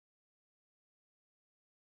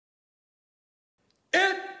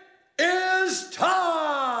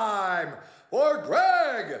for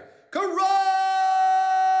Greg Carrasco.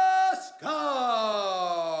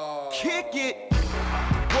 Kick it.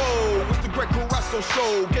 Whoa, it's the Greg Carrasco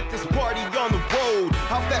Show. Get this party on the road.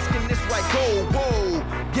 How fast can this ride go? Whoa,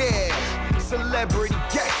 yeah. Celebrity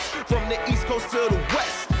guests from the East Coast to the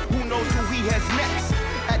West. Who knows who he has next?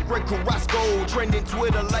 At Greg Carrasco, trending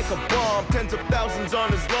Twitter like a bomb. Tens of thousands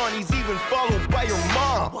on his lawn. He's even followed by your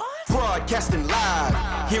mom. What? Broadcasting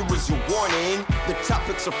live. Here is your warning. The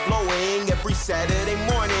topics are flowing every Saturday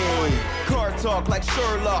morning. Car talk like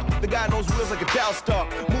Sherlock. The guy knows wheels like a Dow stock.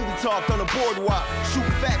 Movie talk on the boardwalk. Shoot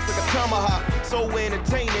facts like a tomahawk. So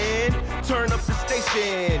entertaining. Turn up the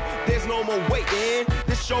station. There's no more waiting.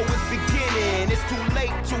 This show is beginning. It's too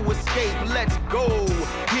late to escape. Let's go.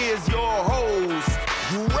 Here's your host,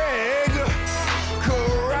 Greg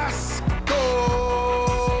Carrasco.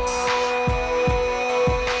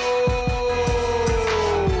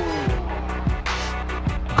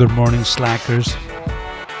 Good morning, slackers.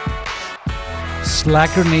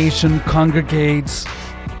 Slacker Nation congregates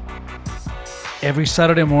every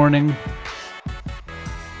Saturday morning.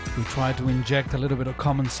 We try to inject a little bit of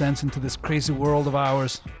common sense into this crazy world of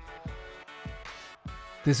ours.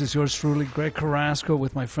 This is yours truly, Greg Carrasco,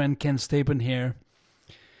 with my friend Ken Stapon here,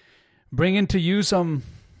 bringing to you some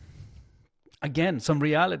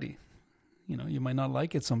reality. You know, you might not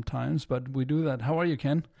like it sometimes, but we do that. How are you,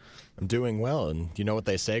 Ken? I'm doing well, and you know what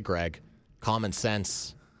they say, Greg? Common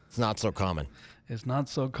sense. It's not so common. It's not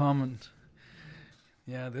so common.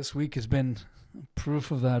 Yeah, this week has been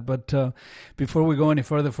proof of that. But before we go any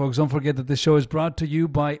further, folks, don't forget that this show is brought to you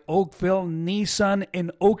by Oakville Nissan.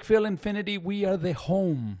 In Oakville Infinity, we are the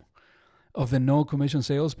home of the no commission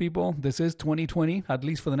salespeople. This is 2020, at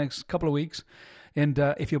least for the next couple of weeks. And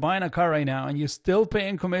if you're buying a car right now and you're still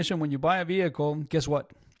paying commission when you buy a vehicle, guess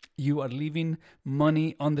what? You are leaving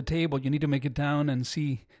money on the table. You need to make it down and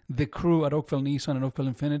see the crew at Oakville Nissan and Oakville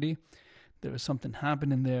Infinity. There is something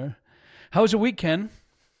happening there. How was your week, Ken?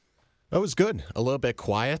 It was good. A little bit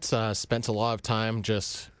quiet. Spent a lot of time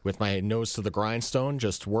just with my nose to the grindstone,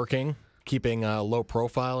 just working, keeping a low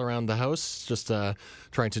profile around the house, just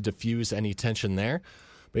trying to diffuse any tension there.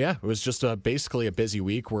 But yeah, it was just basically a busy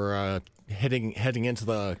week. We're heading into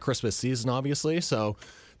the Christmas season, obviously, so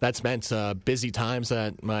that's meant busy times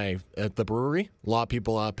at the brewery. A lot of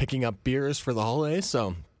people picking up beers for the holidays,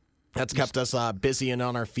 so that's kept us busy and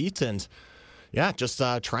on our feet. And yeah, just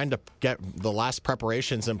trying to get the last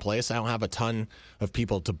preparations in place. I don't have a ton of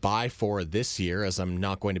people to buy for this year, as I'm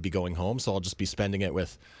not going to be going home, so I'll just be spending it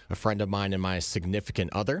with a friend of mine and my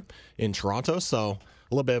significant other in Toronto. So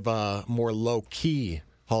a little bit of a more low-key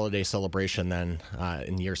holiday celebration than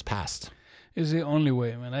in years past. It's the only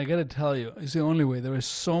way, man. I got to tell you, it's the only way. There is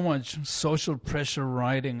so much social pressure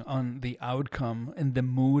riding on the outcome and the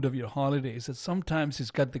mood of your holidays that sometimes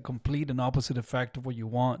it's got the complete and opposite effect of what you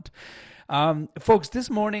want. Folks, this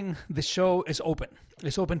morning, the show is open.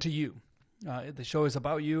 It's open to you. The show is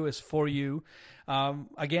about you, it's for you.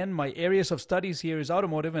 Again, my areas of studies here is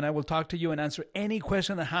automotive, and I will talk to you and answer any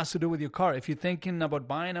question that has to do with your car. If you're thinking about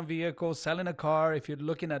buying a vehicle, selling a car, if you're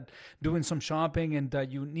looking at doing some shopping and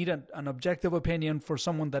you need an objective opinion for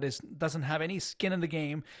someone that doesn't have any skin in the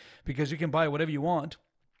game, because you can buy whatever you want,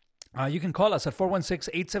 you can call us at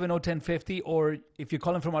 416-870-1050, or if you're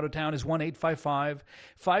calling from out of town, is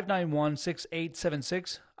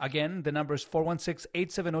 1-855-591-6876. Again, the number is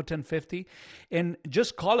 416-870-1050. And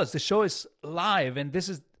just call us. The show is live, and this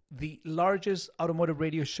is the largest automotive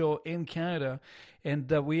radio show in Canada. And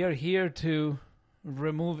we are here to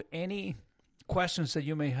remove any questions that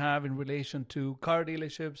you may have in relation to car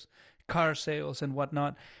dealerships, car sales, and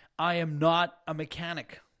whatnot. I am not a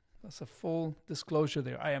mechanic. That's a full disclosure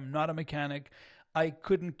there. I am not a mechanic. I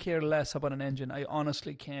couldn't care less about an engine. I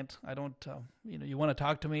honestly can't. I don't, you want to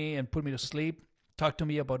talk to me and put me to sleep, talk to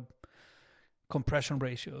me about compression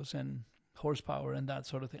ratios and horsepower and that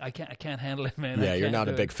sort of thing. I can't handle it, man. Yeah, you're not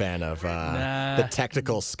a big fan of the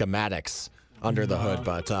technical schematics under the hood,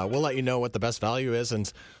 but we'll let you know what the best value is.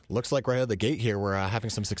 And looks like right out of the gate here, we're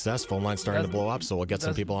having some success. Phone line's starting to blow up, so we'll get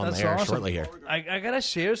some people on the air shortly here. I got to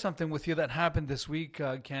share something with you that happened this week,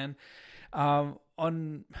 Ken. My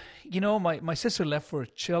sister left for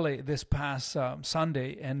Chile this past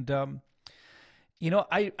Sunday, and I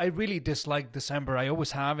really dislike December. I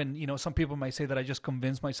always have, and some people might say that I just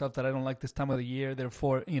convince myself that I don't like this time of the year,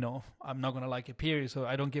 therefore I'm not going to like it, period, so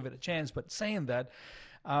I don't give it a chance. But saying that,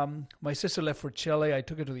 my sister left for Chile. I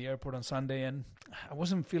took her to the airport on Sunday, and I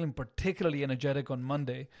wasn't feeling particularly energetic on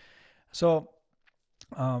Monday. So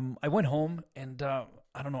I went home, and I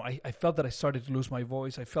don't know, I felt that I started to lose my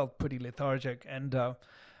voice. I felt pretty lethargic. And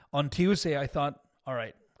on Tuesday, I thought, all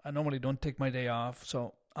right, I normally don't take my day off,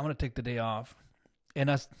 so I'm going to take the day off. And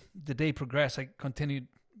as the day progressed, I continued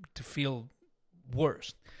to feel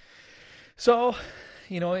worse. So,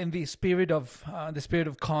 in the spirit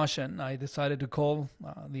of caution, I decided to call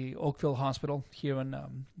the Oakville Hospital here in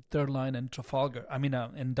Third Line in Trafalgar.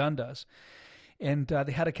 In Dundas. And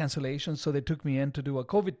they had a cancellation, so they took me in to do a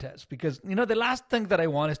COVID test because, the last thing that I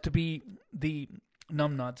want is to be the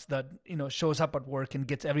numbnuts that, shows up at work and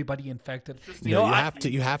gets everybody infected. You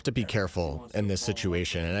have to be careful in this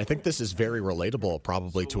situation. And I think this is very relatable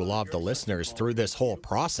probably to a lot of the listeners through this whole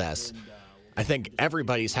process. I think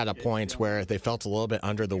everybody's had a point where they felt a little bit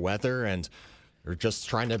under the weather and are just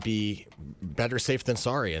trying to be better safe than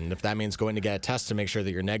sorry. And if that means going to get a test to make sure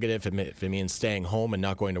that you're negative, if it means staying home and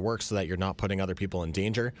not going to work so that you're not putting other people in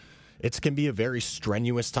danger, it can be a very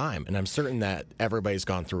strenuous time. And I'm certain that everybody's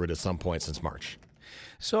gone through it at some point since March.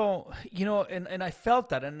 So, and I felt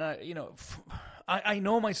that. And, I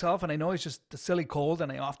know myself, and I know it's just a silly cold,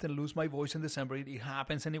 and I often lose my voice in December. It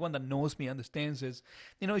happens. Anyone that knows me understands this.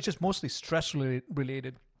 It's just mostly stress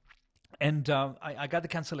related. And I got the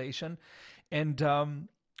cancellation. And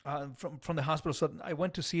from the hospital, so I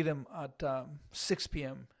went to see them at 6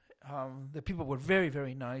 p.m. The people were very,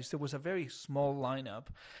 very nice. There was a very small lineup.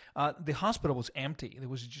 The hospital was empty.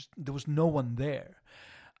 There was no one there.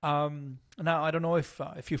 Now I don't know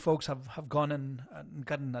if you folks have gone and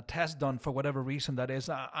gotten a test done for whatever reason that is.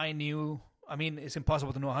 I knew. It's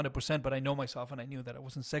impossible to know 100%, but I know myself, and I knew that I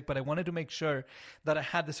wasn't sick. But I wanted to make sure that I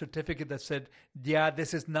had the certificate that said, "Yeah,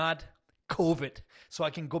 this is not COVID," so I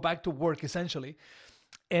can go back to work essentially.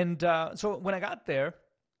 And so when I got there,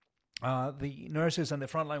 the nurses and the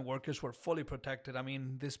frontline workers were fully protected.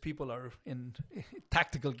 These people are in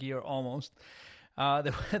tactical gear almost.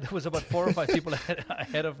 There was about 4 or 5 people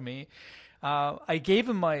ahead of me. I gave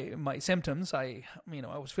them my symptoms. I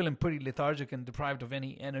was feeling pretty lethargic and deprived of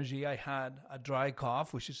any energy. I had a dry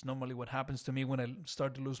cough, which is normally what happens to me when I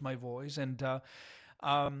start to lose my voice, and that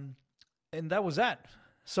was that.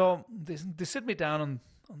 So they sit me down on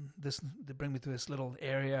this. They bring me to this little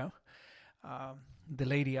area. The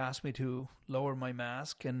lady asked me to lower my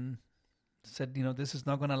mask and said, this is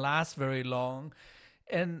not going to last very long.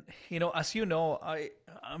 And, as you know,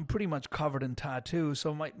 I'm pretty much covered in tattoos,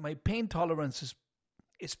 so my pain tolerance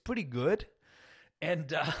is pretty good. And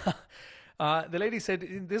the lady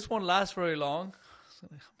said, this won't last very long. So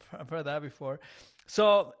I've heard that before.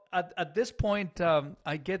 So at this point,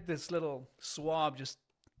 I get this little swab just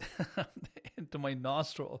into my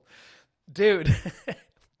nostril. Dude,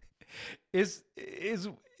 is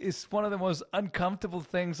one of the most uncomfortable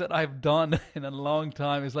things that I've done in a long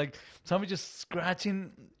time. It's like somebody just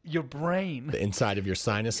scratching your brain. The inside of your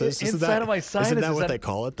sinuses? Inside of my sinuses. Isn't that what they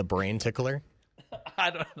call it? The brain tickler?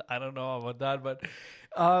 I don't know about that, but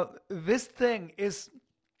this thing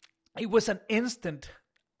it was an instant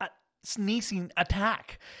sneezing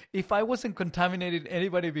attack. If I wasn't contaminated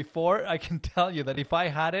anybody before, I can tell you that if I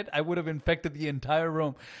had it, I would have infected the entire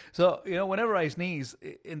room. So, whenever I sneeze,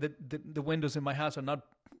 in the windows in my house are not,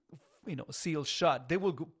 sealed shut. They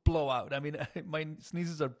will blow out. My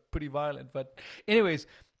sneezes are pretty violent. But anyways,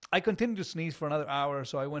 I continued to sneeze for another hour,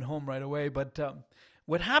 so I went home right away. But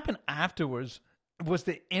what happened afterwards was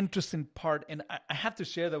the interesting part, and I have to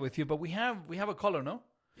share that with you. But we have a caller, no?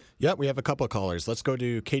 Yeah, we have a couple of callers. Let's go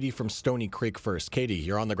to Katie from Stony Creek first. Katie,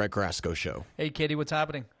 you're on the Greg Carrasco Show. Hey, Katie, what's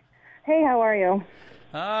happening? Hey, how are you?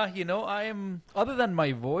 I am, other than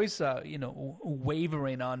my voice,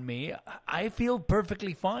 wavering on me, I feel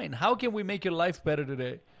perfectly fine. How can we make your life better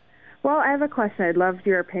today? Well, I have a question. I'd love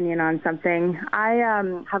your opinion on something.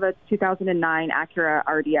 I have a 2009 Acura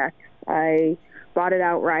RDX. I bought it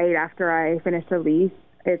outright after I finished a lease.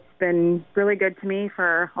 It's been really good to me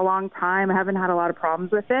for a long time. I haven't had a lot of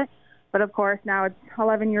problems with it. But, of course, now it's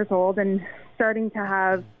 11 years old and starting to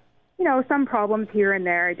have, some problems here and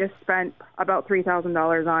there. I just spent about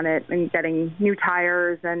 $3,000 on it and getting new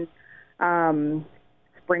tires and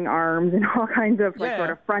spring arms and all kinds of sort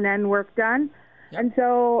of front-end work done. Yep. And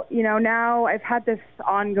so, now I've had this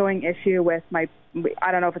ongoing issue with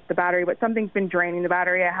I don't know if it's the battery, but something's been draining the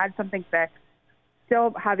battery. I had something fixed.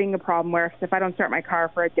 Still having a problem where if I don't start my car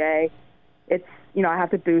for a day, it's, I have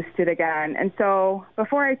to boost it again. And so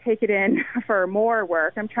before I take it in for more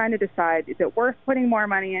work, I'm trying to decide, is it worth putting more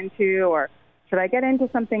money into, or should I get into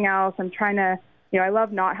something else? I'm trying to, I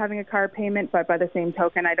love not having a car payment, but by the same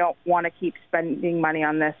token, I don't want to keep spending money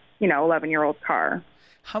on this, 11-year-old car.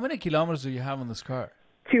 How many kilometers do you have on this car?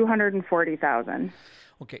 240,000.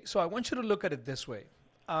 Okay, so I want you to look at it this way.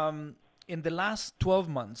 In the last 12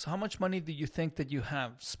 months, how much money do you think that you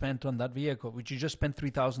have spent on that vehicle? Which you just spent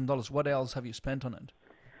 $3,000. What else have you spent on it?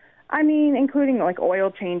 I mean, including like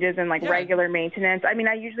oil changes and like Yeah. regular maintenance. I mean,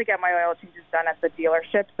 I usually get my oil changes done at the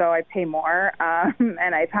dealership, so I pay more.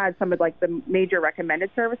 And I've had some of like the major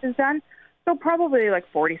recommended services done, so probably like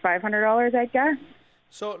 $4,500, I guess.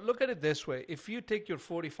 So look at it this way. If you take your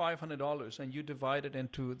 $4,500 and you divide it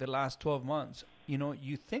into the last 12 months,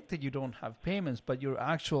 you think that you don't have payments, but your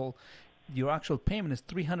actual payment is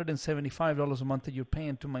 $375 a month that you're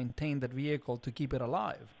paying to maintain that vehicle to keep it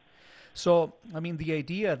alive. So, I mean, the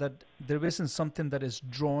idea that there isn't something that is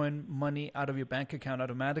drawing money out of your bank account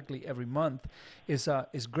automatically every month is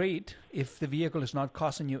great if the vehicle is not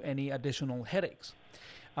costing you any additional headaches.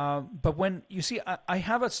 But when you see, I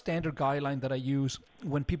have a standard guideline that I use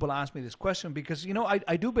when people ask me this question, because,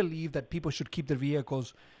 I do believe that people should keep their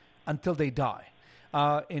vehicles until they die.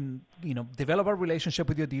 Develop a relationship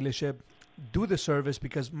with your dealership, do the service,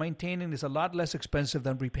 because maintaining is a lot less expensive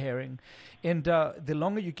than repairing. And the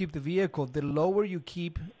longer you keep the vehicle, the lower you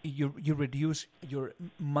reduce your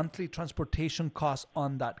monthly transportation costs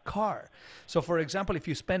on that car. So, for example, if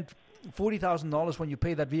you spend $40,000 when you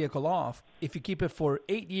pay that vehicle off, if you keep it for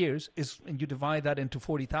 8 years, and you divide that into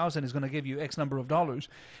 40,000, it's going to give you X number of dollars.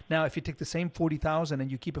 Now, if you take the same 40,000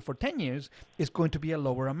 and you keep it for 10 years, it's going to be a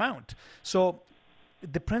lower amount. So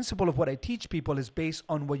the principle of what I teach people is based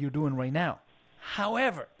on what you're doing right now.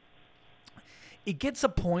 However, it gets a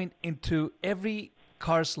point into every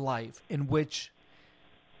car's life in which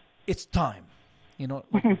it's time.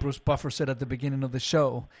 Like Bruce Buffer said at the beginning of the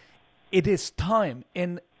show, it is time.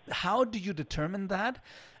 And how do you determine that?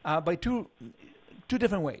 By two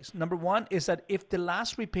different ways. Number one is that if the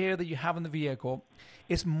last repair that you have on the vehicle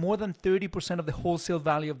is more than 30% of the wholesale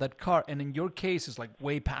value of that car, and in your case it's like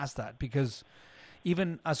way past that, because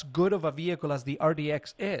even as good of a vehicle as the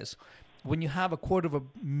RDX is, when you have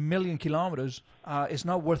 250,000 kilometers, it's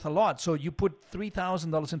not worth a lot. So you put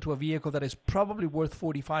 $3,000 into a vehicle that is probably worth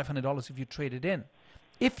 $4,500 if you trade it in,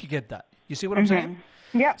 if you get that. You see what I'm saying?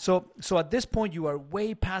 Yeah. So at this point, you are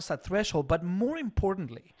way past that threshold. But more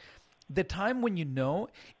importantly, the time when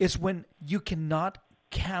is when you cannot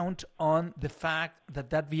count on the fact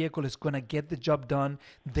that vehicle is going to get the job done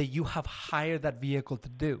that you have hired that vehicle to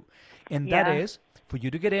do. And that is for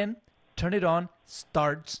you to get in, turn it on,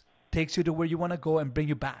 starts, takes you to where you want to go, and bring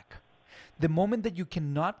you back. The moment that you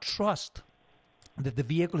cannot trust that the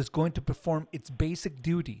vehicle is going to perform its basic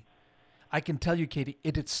duty, I can tell you, Katie,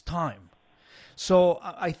 it's time. So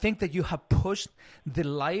I think that you have pushed the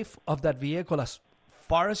life of that vehicle as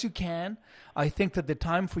far as you can. I think that the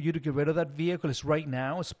time for you to get rid of that vehicle is right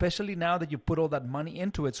now, especially now that you put all that money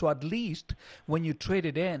into it. So at least when you trade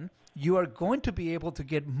it in, you are going to be able to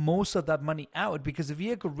get most of that money out, because the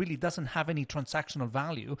vehicle really doesn't have any transactional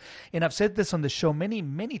value. And I've said this on the show many,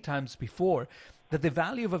 many times before, that the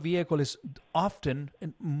value of a vehicle is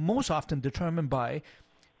most often determined by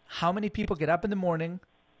how many people get up in the morning,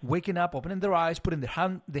 waking up, opening their eyes, putting the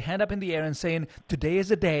hand up in the air and saying, today is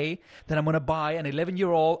the day that I'm going to buy an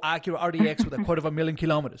 11-year-old Acura RDX with 250,000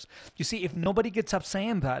 kilometers. You see, if nobody gets up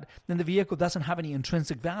saying that, then the vehicle doesn't have any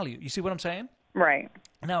intrinsic value. You see what I'm saying? Right.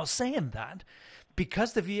 Now, saying that,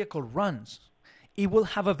 because the vehicle runs, it will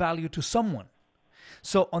have a value to someone.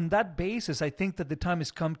 So on that basis, I think that the time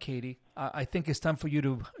has come, Katie. I think it's time for you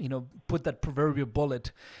to, put that proverbial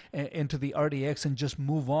bullet into the RDX and just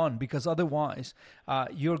move on, because otherwise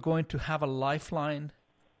you're going to have a lifeline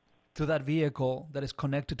to that vehicle that is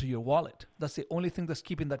connected to your wallet. That's the only thing that's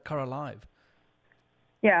keeping that car alive.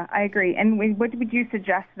 Yeah, I agree. And what would you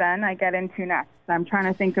suggest then I get into next? I'm trying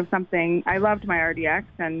to think of something. I loved my RDX,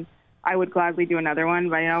 and I would gladly do another one,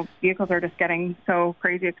 but vehicles are just getting so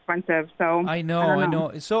crazy expensive. So I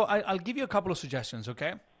know. So I'll give you a couple of suggestions,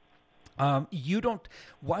 okay?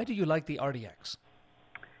 Why do you like the RDX?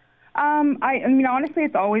 I mean, honestly,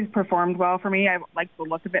 it's always performed well for me. I liked the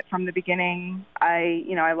look of it from the beginning.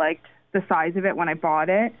 I liked the size of it when I bought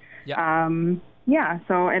it. Yeah.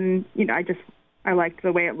 So, and, I liked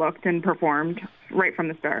the way it looked and performed right from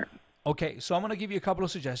the start. Okay, so I'm going to give you a couple of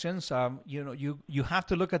suggestions. You have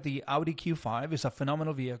to look at the Audi Q5. It's a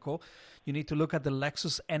phenomenal vehicle. You need to look at the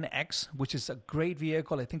Lexus NX, which is a great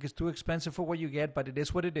vehicle. I think it's too expensive for what you get, but it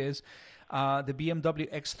is what it is. The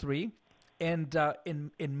BMW X3. And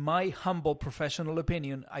in my humble professional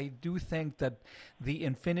opinion, I do think that the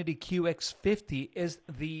Infiniti QX50 is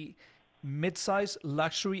the midsize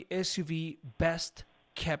luxury SUV best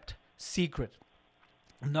kept secret.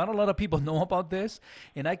 Not a lot of people know about this,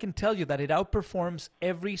 and I can tell you that it outperforms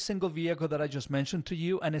every single vehicle that I just mentioned to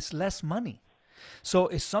you, and it's less money. So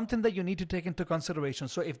it's something that you need to take into consideration.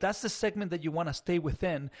 So if that's the segment that you want to stay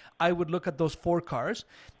within, I would look at those 4 cars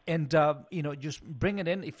and, just bring it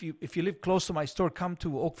in. If you live close to my store, come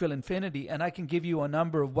to Oakville Infinity and I can give you a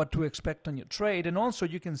number of what to expect on your trade. And also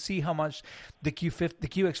you can see how much the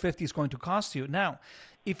QX50 is going to cost you. Now,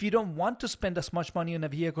 if you don't want to spend as much money on a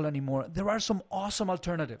vehicle anymore, there are some awesome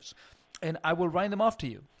alternatives. And I will write them off to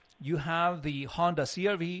you. You have the Honda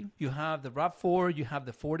CR-V, you have the RAV4, you have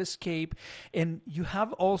the Ford Escape, and you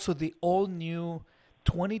have also the all-new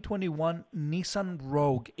 2021 Nissan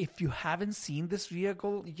Rogue. If you haven't seen this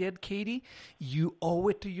vehicle yet, Katie, you owe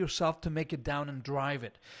it to yourself to make it down and drive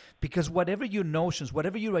it. Because whatever your notions,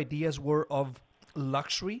 whatever your ideas were of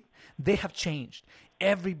luxury, they have changed.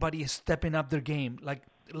 Everybody is stepping up their game. Like,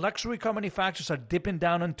 luxury car manufacturers are dipping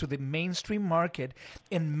down into the mainstream market,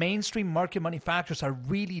 and mainstream market manufacturers are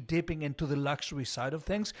really dipping into the luxury side of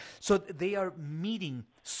things. So they are meeting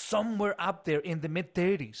somewhere up there in the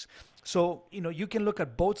mid-30s. So, you can look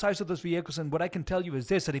at both sides of those vehicles, and what I can tell you is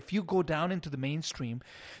this, that if you go down into the mainstream,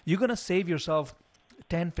 you're going to save yourself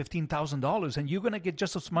 $10,000, $15,000, and you're going to get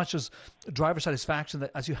just as much as driver satisfaction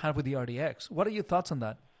as you have with the RDX. What are your thoughts on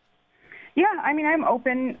that? Yeah, I mean, I'm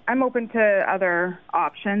open to other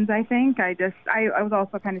options, I think. I was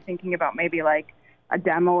also kind of thinking about maybe like a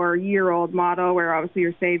demo or year-old model where obviously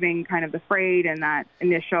you're saving kind of the freight and that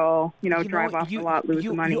initial, drive off the lot, lose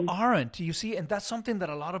the money. You aren't, you see, and that's something that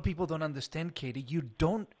a lot of people don't understand, Katie. You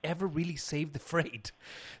don't ever really save the freight.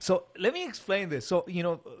 So let me explain this. So,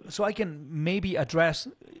 so I can maybe address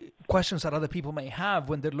questions that other people may have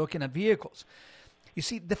when they're looking at vehicles. You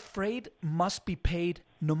see, the freight must be paid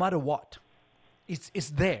no matter what. It's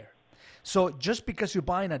there. So just because you're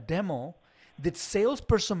buying a demo, the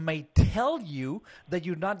salesperson may tell you that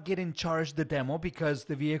you're not getting charged the demo because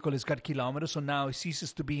the vehicle has got kilometers, so now it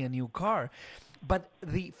ceases to be a new car. But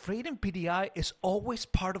the freight and PDI is always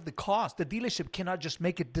part of the cost. The dealership cannot just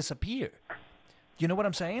make it disappear. You know what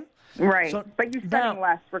I'm saying? Right. So but you're spending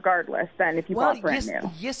less regardless than if you bought brand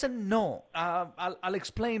new. Yes and no. I'll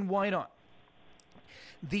explain why not.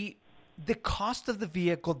 The cost of the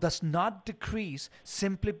vehicle does not decrease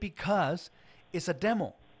simply because it's a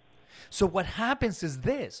demo. So what happens is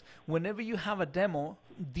this: whenever you have a demo,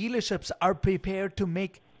 dealerships are prepared to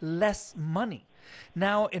make less money.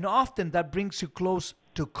 Now, and often that brings you close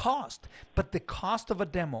to cost, but the cost of a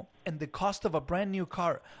demo and the cost of a brand new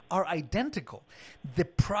car are identical. The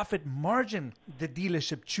profit margin the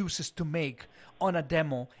dealership chooses to make on a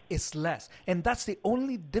demo is less, and that's the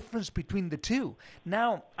only difference between the two.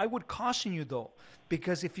 Now, I would caution you though,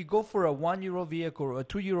 because if you go for a 1-year-old vehicle or a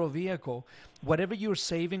 2-year-old vehicle, whatever you're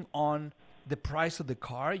saving on the price of the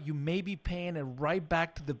car, you may be paying it right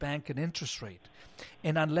back to the bank at interest rate.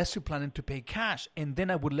 And unless you're planning to pay cash, and then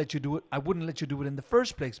I wouldn't let you do it in the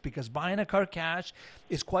first place, because buying a car cash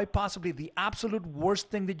is quite possibly the absolute worst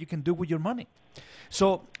thing that you can do with your money.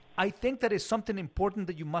 So I think that is something important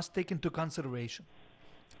that you must take into consideration.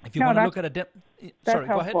 If you want to look at a sorry,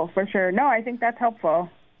 go ahead. That's helpful for sure. No, I think that's helpful.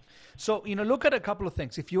 So, look at a couple of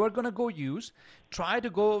things. If you are going to go use, try to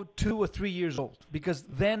go 2 or 3 years old, because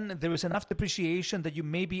then there is enough depreciation that you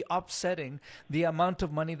may be offsetting the amount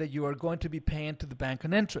of money that you are going to be paying to the bank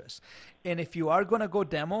on interest. And if you are going to go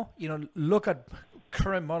demo, look at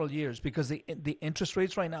current model years, because the interest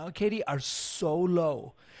rates right now, Katie, are so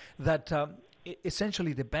low that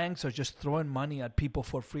essentially the banks are just throwing money at people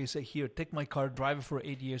for free. Say, here, take my car, drive it for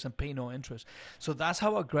 8 years and pay no interest. So that's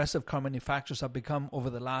how aggressive car manufacturers have become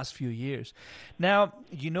over the last few years. Now,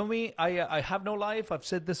 you know me, I have no life. I've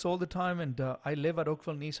said this all the time, and I live at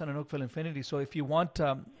Oakville Nissan and Oakville Infinity. So if you want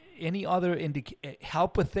any other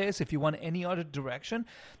help with this, if you want any other direction,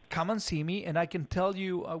 come and see me, and I can tell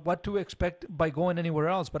you what to expect by going anywhere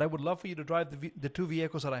else. But I would love for you to drive the 2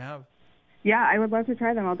 vehicles that I have. Yeah, I would love to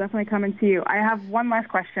try them. I'll definitely come and see you. I have one last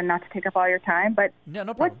question, not to take up all your time, but yeah,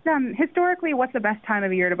 no problem. Historically, what's the best time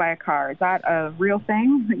of year to buy a car? Is that a real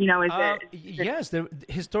thing? Yes,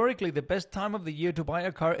 historically, the best time of the year to buy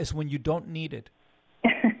a car is when you don't need it.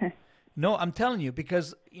 No, I'm telling you,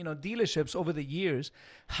 because dealerships over the years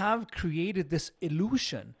have created this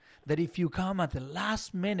illusion that if you come at the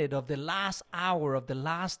last minute of the last hour of the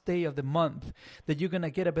last day of the month, that you're going to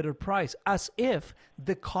get a better price, as if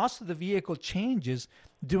the cost of the vehicle changes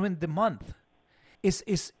during the month. It's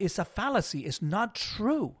a fallacy. It's not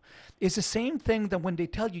true. It's the same thing that when they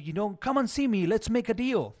tell you, come and see me, let's make a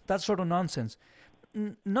deal. That sort of nonsense.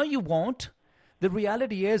 No, you won't. The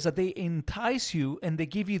reality is that they entice you and they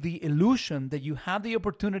give you the illusion that you have the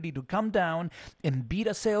opportunity to come down and beat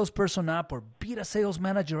a salesperson up or beat a sales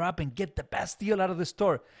manager up and get the best deal out of the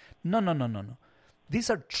store. No. These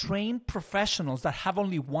are trained professionals that have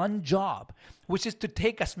only one job, which is to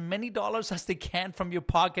take as many dollars as they can from your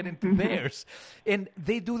pocket into theirs. And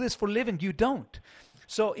they do this for a living. You don't.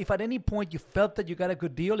 So if at any point you felt that you got a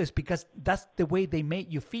good deal, it's because that's the way they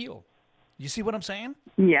made you feel. You see what I'm saying?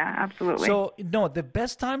 Yeah, absolutely. So, no, the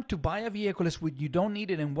best time to buy a vehicle is when you don't need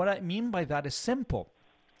it. And what I mean by that is simple.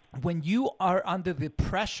 When you are under the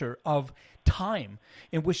pressure of time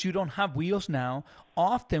in which you don't have wheels now,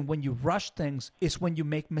 often when you rush things is when you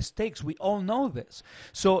make mistakes. We all know this.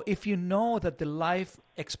 So if you know that the life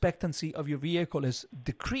expectancy of your vehicle is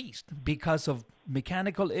decreased because of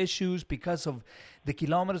mechanical issues, because of the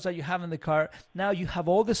kilometers that you have in the car, now you have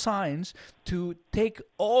all the signs to take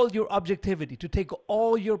all your objectivity, to take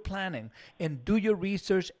all your planning and do your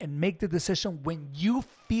research and make the decision when you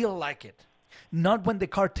feel like it. Not when the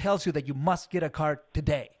car tells you that you must get a car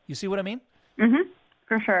today. You see what I mean? Mm-hmm.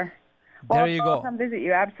 For sure. Well, There you I'll go. come visit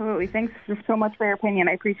you. Absolutely. Thanks so much for your opinion.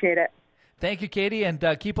 I appreciate it. Thank you, Katie, and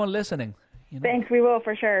keep on listening. You know? Thanks. We will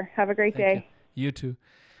for sure. Have a great day. You too.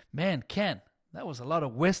 Man, Ken, that was a lot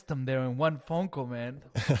of wisdom there in one phone call, man.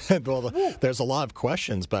 Well, there's a lot of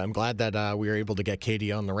questions, but I'm glad that we were able to get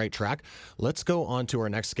Katie on the right track. Let's go on to our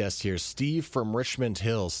next guest here, Steve from Richmond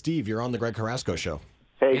Hill. Steve, you're on the Greg Carrasco Show.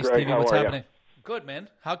 Hey, Hey, Greg, Stevie, how what's are happening? Good, man.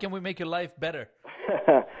 How can we make your life better?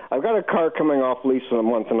 you? I've got a car coming off lease in a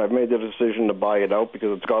month, and I've made the decision to buy it out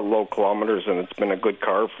because it's got low kilometers, and it's been a good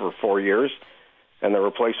car for 4 years, and the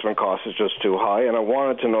replacement cost is just too high. And I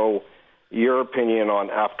wanted to know your opinion on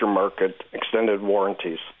aftermarket extended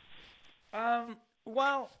warranties.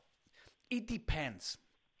 Well, it depends.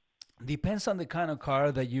 Depends on the kind of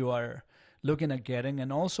car that you are looking at getting,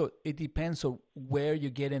 and also it depends on where you're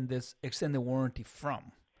getting this extended warranty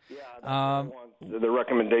from. Yeah, I want the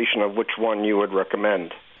recommendation of which one you would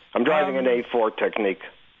recommend. I'm driving an A4 Technique.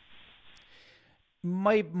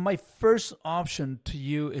 My first option to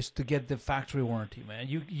you is to get the factory warranty, man.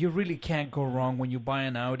 You really can't go wrong when you buy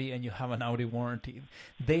an Audi and you have an Audi warranty.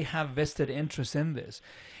 They have vested interest in this.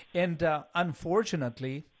 And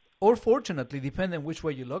unfortunately, or fortunately, depending on which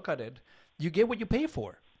way you look at it, you get what you pay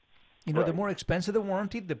for. You know, Right. the more expensive the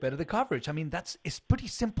warranty, the better the coverage. I mean, it's pretty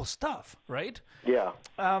simple stuff, right? Yeah.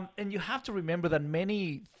 And you have to remember that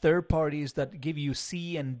many third parties that give you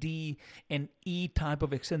C and D and E type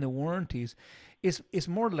of extended warranties is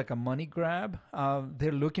more like a money grab.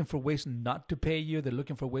 They're looking for ways not to pay you. They're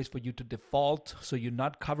looking for ways for you to default, so you're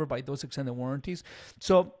not covered by those extended warranties.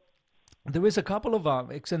 So there is a couple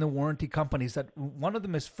of extended warranty companies that one of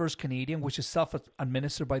them is First Canadian, which is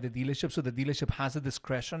self-administered by the dealership. So the dealership has the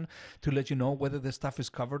discretion to let you know whether the stuff is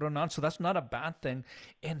covered or not. So that's not a bad thing.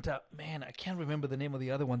 And man, I can't remember the name of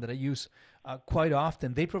the other one that I use quite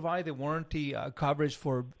often. They provide the warranty coverage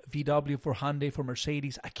for VW, for Hyundai, for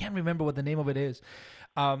Mercedes. I can't remember what the name of it is.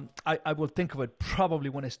 I will think of it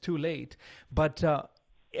probably when it's too late. But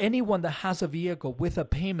anyone that has a vehicle with a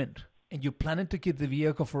payment and you're planning to keep the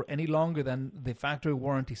vehicle for any longer than the factory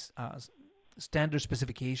warranty standard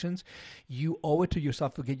specifications, you owe it to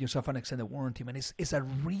yourself to get yourself an extended warranty. Man, it's a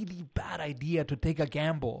really bad idea to take a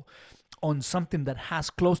gamble on something that has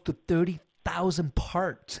close to 30,000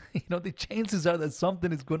 parts. You know, the chances are that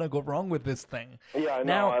something is going to go wrong with this thing. Yeah, I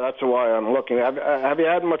know. Now, That's why I'm looking. Have you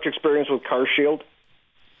had much experience with CarShield?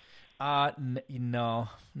 No,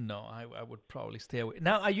 I would probably stay away.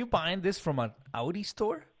 Now, are you buying this from an Audi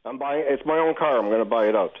store? I'm buying. It's my own car. I'm going to buy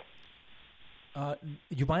it out.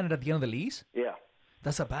 You buying it at the end of the lease? Yeah.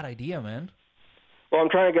 That's a bad idea, man. Well, I'm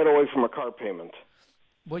trying to get away from a car payment.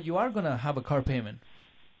 Well, you are going to have a car payment.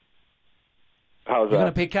 How's You're going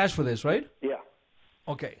that? to pay cash for this, right? Yeah.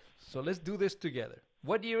 Okay, so let's do this together.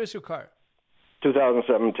 What year is your car?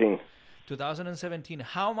 2017. 2017.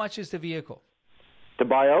 How much is the vehicle? To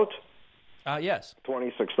buy out? Yes.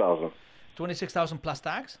 26,000. 26,000 plus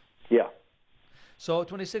tax? Yeah. So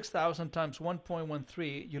 26,000 times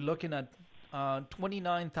 1.13, you're looking at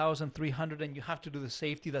 29,300, and you have to do the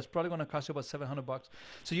safety. That's probably going to cost you about $700.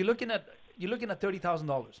 So you're looking at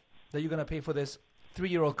 $30,000 that you're going to pay for this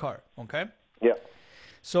 3-year-old car, okay? Yeah.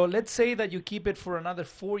 So let's say that you keep it for another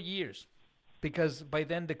 4 years, because by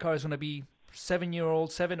then the car is going to be 7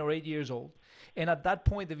 or 8 years old. And at that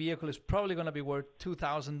point, the vehicle is probably going to be worth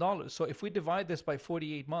 $2,000. So if we divide this by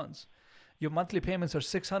 48 months, your monthly payments are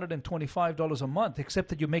 $625 a month, except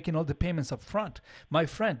that you're making all the payments up front. My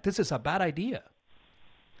friend, this is a bad idea.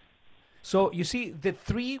 So you see, the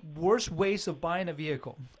 3 worst ways of buying a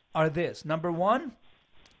vehicle are this. Number 1,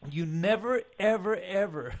 you never, ever,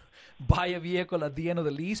 ever buy a vehicle at the end of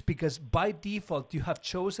the lease because by default you have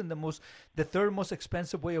chosen the third most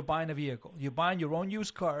expensive way of buying a vehicle. You're buying your own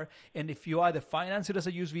used car, and if you either finance it as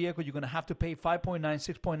a used vehicle, you're going to have to pay 5.9,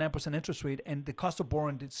 6.9% interest rate, and the cost of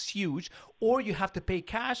borrowing is huge, or you have to pay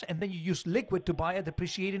cash and then you use liquid to buy a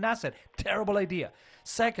depreciating asset. Terrible idea.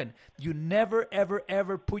 Second, you never, ever,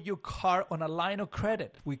 ever put your car on a line of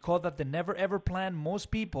credit. We call that the never, ever plan. Most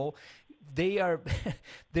people, the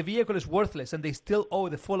vehicle is worthless and they still owe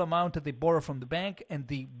the full amount that they borrow from the bank, and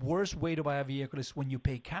the worst way to buy a vehicle is when you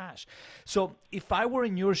pay cash. So if I were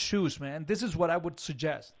in your shoes, man, this is what I would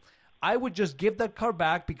suggest. I would just give that car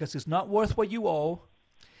back because it's not worth what you owe,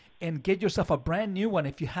 and get yourself a brand new one.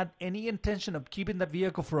 If you had any intention of keeping that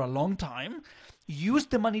vehicle for a long time, use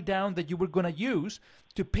the money down that you were going to use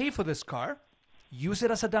to pay for this car. Use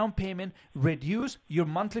it as a down payment, reduce your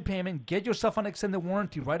monthly payment, get yourself an extended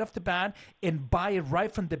warranty right off the bat, and buy it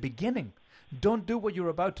right from the beginning. Don't do what you're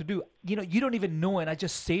about to do. You know, you don't even know it. I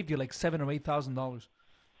just saved you like $7,000 or $8,000.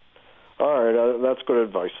 All right, that's good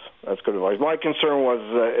advice. That's good advice. My concern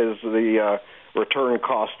is the return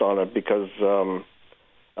cost on it because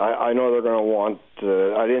I know they're going to want.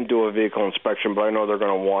 I didn't do a vehicle inspection, but I know they're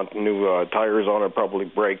going to want new tires on it, probably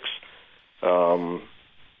brakes, and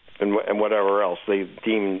whatever else they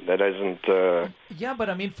deem that isn't. Yeah, but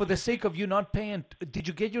I mean, for the sake of you not paying, did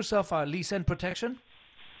you get yourself a lease end protection?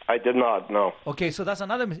 I did not. No. Okay, so that's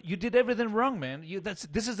another. You did everything wrong, man.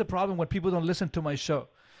 This is the problem when people don't listen to my show.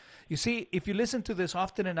 You see, if you listen to this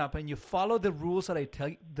often enough and you follow the rules that I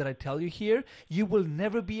tell you here, you will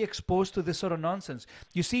never be exposed to this sort of nonsense.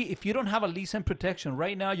 You see, if you don't have a lease and protection,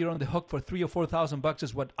 right now you're on the hook for $3,000 or $4,000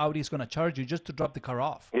 is what Audi is going to charge you just to drop the car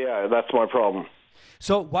off. Yeah, that's my problem.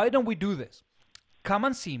 So why don't we do this? Come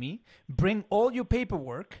and see me, bring all your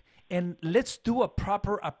paperwork, and let's do a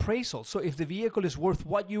proper appraisal. So if the vehicle is worth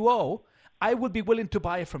what you owe, I would be willing to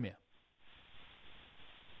buy it from you.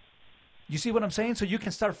 You see what I'm saying? So you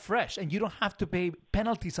can start fresh and you don't have to pay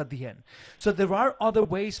penalties at the end. So there are other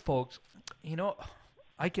ways, folks. You know,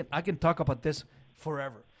 I can talk about this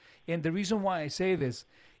forever. And the reason why I say this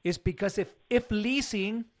is because if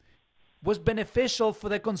leasing was beneficial for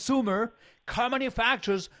the consumer, car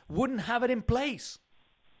manufacturers wouldn't have it in place.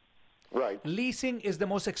 Right. Leasing is the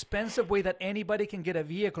most expensive way that anybody can get a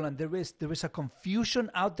vehicle, and there is a confusion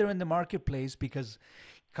out there in the marketplace because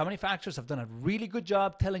car manufacturers have done a really good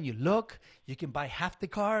job telling you, look, you can buy half the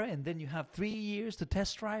car and then you have 3 years to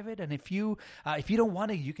test drive it, and if you don't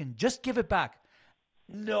want it, you can just give it back.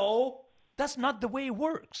 No, that's not the way it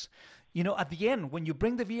works. You know, at the end, when you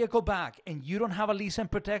bring the vehicle back and you don't have a lease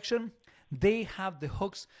and protection, they have the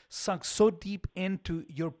hooks sunk so deep into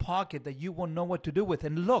your pocket that you won't know what to do with.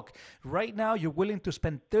 And look, right now you're willing to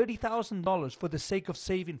spend $30,000 for the sake of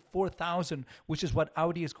saving $4,000, which is what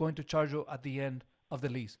Audi is going to charge you at the end of the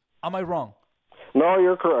lease. Am I wrong? No,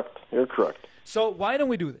 you're correct. You're correct. So why don't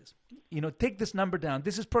we do this? You know, take this number down.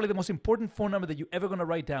 This is probably the most important phone number that you're ever going to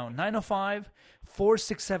write down.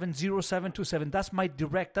 905-467-0727. That's my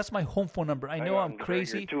direct. That's my home phone number. I know I'm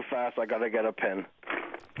crazy. You're too fast. I got to get a pen.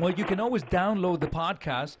 Well, you can always download the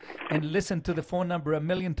podcast and listen to the phone number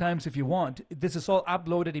 1,000,000 times if you want. This is all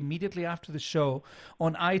uploaded immediately after the show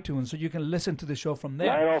on iTunes, so you can listen to the show from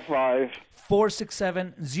there.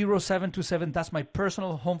 905-467-0727. That's my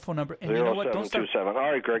personal home phone number. And you know what? Don't start. 0727.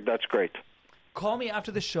 All right, Greg, that's great. Call me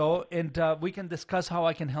after the show, and we can discuss how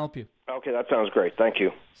I can help you. Okay, that sounds great. Thank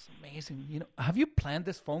you. It's amazing. You know, have you planned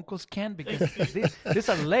this phone calls, Ken? Because these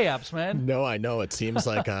are layups, man. No, I know. It seems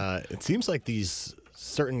like these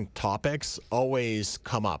certain topics always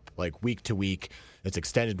come up, like week to week. It's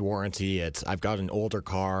extended warranty. It's I've got an older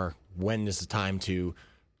car. When is the time to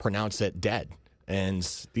pronounce it dead? And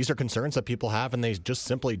these are concerns that people have, and they just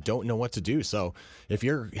simply don't know what to do. So if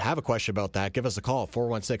you have a question about that, give us a call,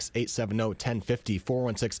 416-870-1050,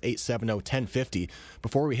 416-870-1050.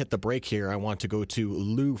 Before we hit the break here, I want to go to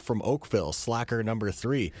Lou from Oakville, slacker number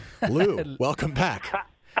 3. Lou, welcome back.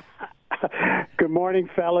 Good morning,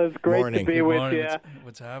 fellas. Great to be with you.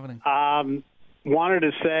 What's happening? Wanted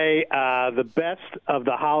to say the best of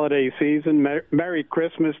the holiday season. Merry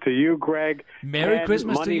Christmas to you, Greg. Merry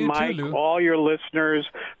Christmas Money to you, Mike, too, Lou. all your listeners.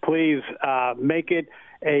 Please make it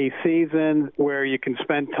a season where you can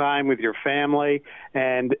spend time with your family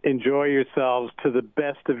and enjoy yourselves to the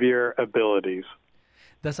best of your abilities.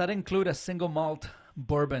 Does that include a single malt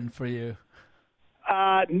bourbon for you?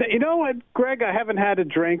 You know what, Greg? I haven't had a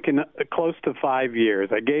drink in close to 5 years.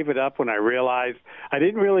 I gave it up when I realized I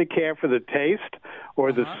didn't really care for the taste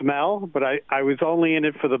or the smell, but I was only in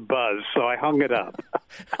it for the buzz, so I hung it up.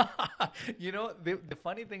 You know, the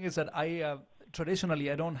funny thing is that I traditionally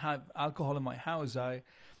I don't have alcohol in my house. I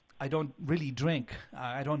I don't really drink.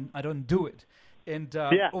 I don't do it. And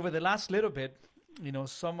over the last little bit,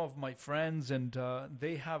 some of my friends and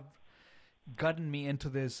they have gotten me into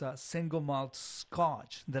this single malt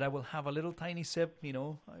scotch that I will have a little tiny sip,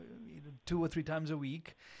 2 or 3 times a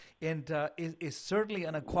week, and it's certainly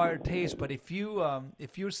an acquired taste. But if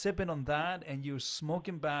you're sipping on that and you're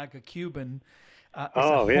smoking back a Cuban,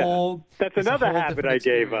 that's another habit I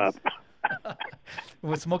gave up.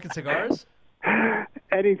 With smoking cigars.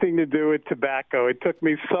 Anything to do with tobacco. It took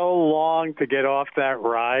me so long to get off that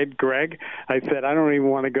ride, Greg. I said I don't even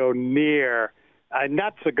want to go near.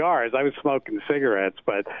 Not cigars. I was smoking cigarettes,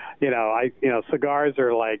 but cigars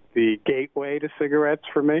are like the gateway to cigarettes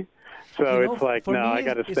for me. So it's like, no, I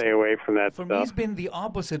got to stay away from that stuff. For me, it's been the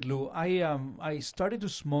opposite, Lou. I started to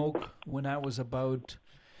smoke when I was about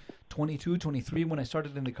 22, 23, when I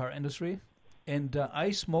started in the car industry, and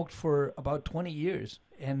I smoked for about 20 years.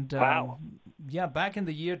 And wow. Back in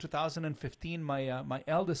the year 2015, my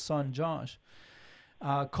eldest son Josh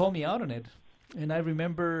called me out on it, and I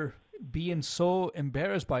remember being so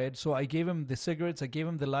embarrassed by it. So I gave him the cigarettes, I gave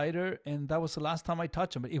him the lighter, and that was the last time I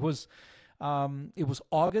touched him. It was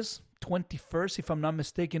August 21st, if I'm not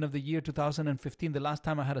mistaken, of the year 2015, the last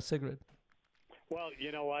time I had a cigarette. Well,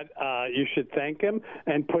 you know what? You should thank him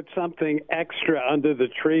and put something extra under the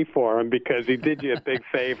tree for him, because he did you a big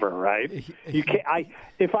favor, right? You can't.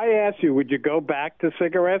 If I asked you, would you go back to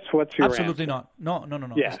cigarettes? What's your Absolutely answer? not.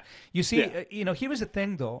 No. Yeah. You see, here is the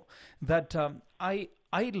thing, though, that I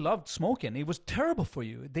loved smoking. It was terrible for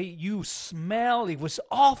you. You smell. It was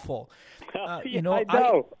awful. I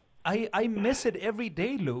know. I miss it every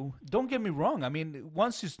day, Lou. Don't get me wrong. I mean,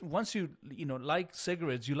 once you like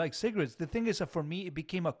cigarettes, you like cigarettes. The thing is that for me, it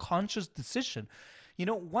became a conscious decision.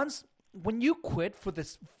 When you quit for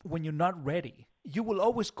this, when you're not ready, you will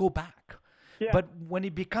always go back. Yeah. But when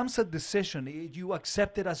it becomes a decision, you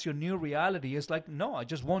accept it as your new reality. It's like, no, I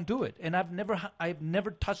just won't do it. And I've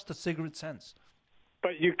never touched a cigarette since.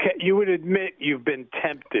 But you would admit you've been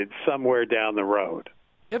tempted somewhere down the road.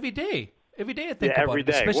 Every day I think about it. Every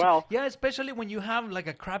day. Especially when you have like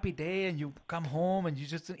a crappy day and you come home and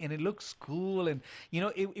and it looks cool, and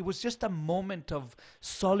it was just a moment of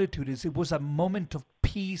solitude. It was a moment of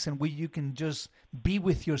peace, and where you can just be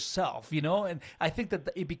with yourself, and I think that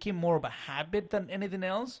it became more of a habit than anything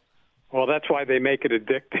else. Well, that's why they make it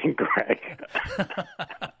addicting, Greg.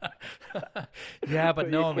 Yeah, but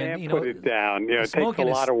so no, you man. Can't put it down. It takes a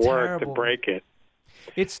lot of work to break it.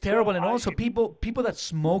 It's terrible. And also people that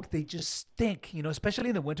smoke, they just stink, especially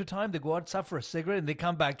in the wintertime. They go outside for a cigarette and they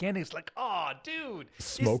come back in. It's like, oh, dude.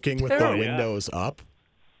 Smoking with the windows up?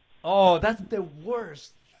 Oh, that's the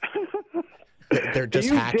worst. They're just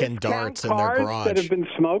hacking darts in their garage. That have been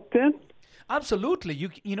smoked in? Absolutely.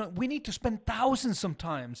 We need to spend thousands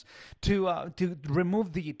sometimes to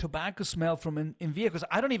remove the tobacco smell from in vehicles.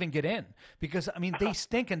 I don't even get in because, they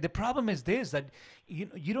stink. And the problem is this, that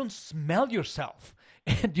you don't smell yourself.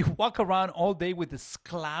 And you walk around all day with this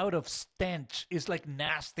cloud of stench. It's like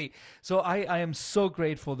nasty. So I am so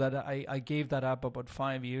grateful that I gave that up about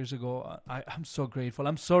 5 years ago. I'm so grateful.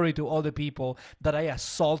 I'm sorry to all the people that I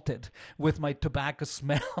assaulted with my tobacco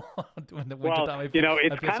smell in the wintertime.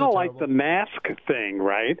 It's kind of like the mask thing,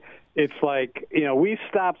 right? It's like, we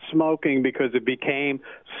stopped smoking because it became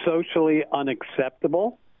socially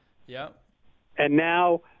unacceptable. Yeah. And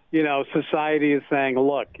now, society is saying,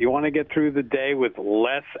 look, you want to get through the day with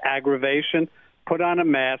less aggravation? Put on a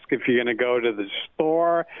mask if you're going to go to the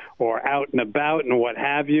store or out and about and what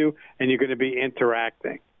have you, and you're going to be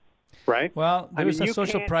interacting, right? Well, there's a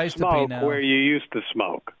social price to pay now. Where you used to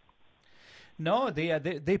smoke. No,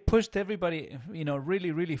 they pushed everybody,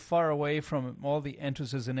 really, really far away from all the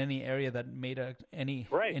entrances in any area that made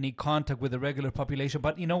any contact with the regular population.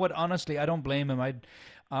 But you know what? Honestly, I don't blame him.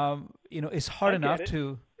 It's hard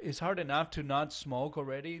enough to not smoke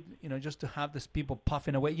already. Just to have these people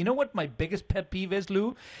puffing away. You know what my biggest pet peeve is,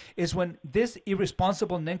 Lou, is when this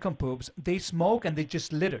irresponsible nincompoops, they smoke and they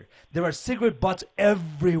just litter. There are cigarette butts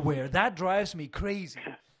everywhere. That drives me crazy.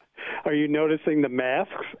 Are you noticing the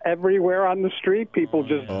masks everywhere on the street? People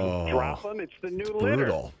just drop them. It's the new litter.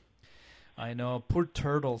 Brutal. I know. Poor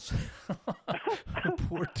turtles.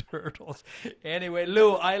 Poor turtles. Anyway,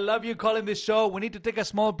 Lou, I love you calling this show. We need to take a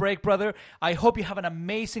small break, brother. I hope you have an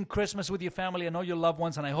amazing Christmas with your family and all your loved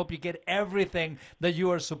ones, and I hope you get everything that you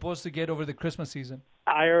are supposed to get over the Christmas season.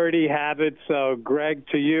 I already have it. So, Greg,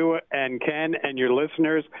 to you and Ken and your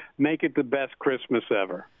listeners, make it the best Christmas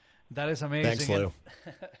ever. That is amazing. Thanks, Lou.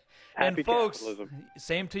 Happy And folks, capitalism.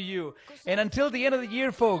 same to you. And until the end of the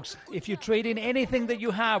year, folks, if you trade in anything that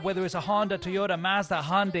you have, whether it's a Honda, Toyota, Mazda,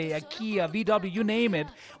 Hyundai, a Kia, VW, you name it,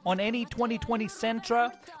 on any 2020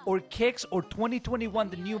 Sentra or Kicks or 2021,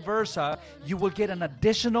 the new Versa, you will get an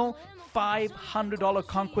additional $500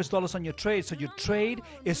 Conquest dollars on your trade. So your trade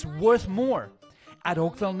is worth more at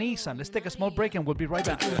Oakville Nissan. Let's take a small break and we'll be right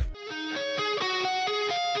back.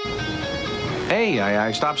 Hey,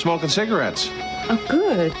 I stopped smoking cigarettes. Oh,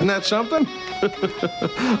 good. Isn't that something?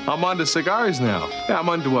 I'm on to cigars now. Yeah, I'm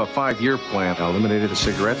onto a 5-year plan. I eliminated the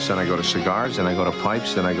cigarettes, then I go to cigars, then I go to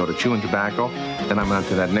pipes, then I go to chewing tobacco, then I'm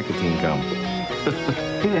onto that nicotine gum.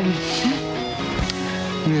 Good.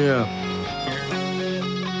 Yeah.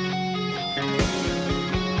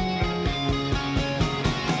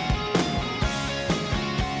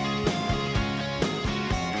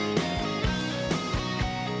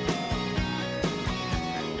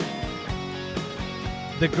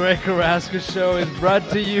 The Greg Carrasco Show is brought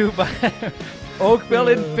to you by Oakville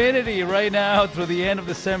Infinity. Right now, through the end of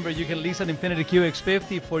December, you can lease an Infiniti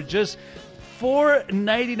QX50 for just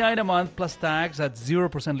 $499 a month plus tax at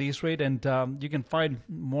 0% lease rate. And you can find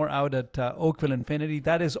more out at Oakville Infinity.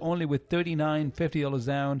 That is only with $50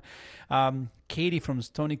 down. Katie from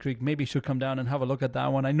Stony Creek maybe should come down and have a look at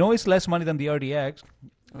that one. I know it's less money than the RDX.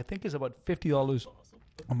 I think it's about $50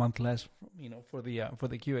 a month less, for the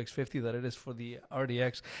QX50 that it is for the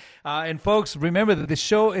RDX. And folks, remember that the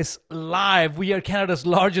show is live. We are Canada's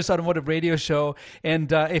largest automotive radio show.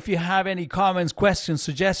 And if you have any comments, questions,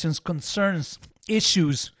 suggestions, concerns,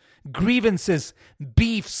 issues, grievances,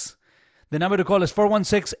 beefs, the number to call is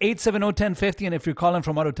 416-870-1050. And if you're calling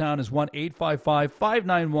from out of town, is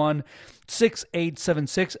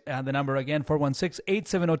 1-855-591-6876. And the number again,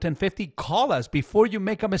 416-870-1050. Call us before you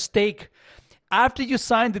make a mistake. After you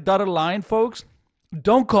sign the dotted line, folks,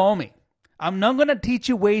 don't call me. I'm not going to teach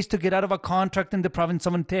you ways to get out of a contract in the province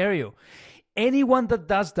of Ontario. Anyone that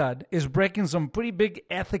does that is breaking some pretty big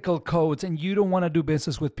ethical codes, and you don't want to do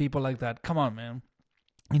business with people like that. Come on, man.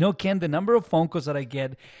 Ken, the number of phone calls that I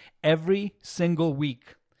get every single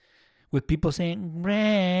week with people saying,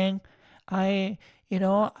 Greg, I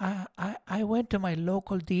went to my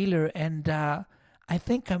local dealer and I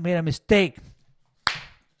think I made a mistake.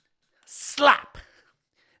 Slap.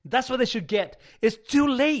 That's what they should get. It's too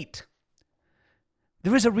late.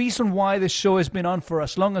 There is a reason why this show has been on for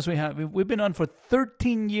as long as we have. We've been on for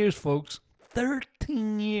 13 years, folks.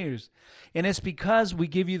 13 years. And it's because we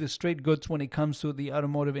give you the straight goods when it comes to the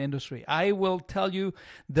automotive industry. I will tell you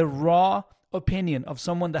the raw opinion of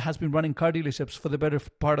someone that has been running car dealerships for the better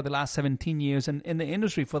part of the last 17 years and in the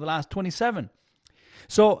industry for the last 27.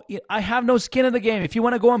 So I have no skin in the game. If you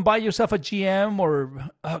want to go and buy yourself a GM or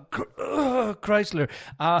Chrysler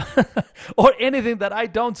or anything that I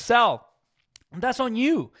don't sell, that's on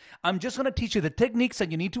you. I'm just going to teach you the techniques that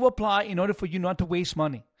you need to apply in order for you not to waste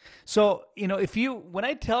money. So, when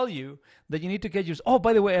I tell you that you need to get yours, oh,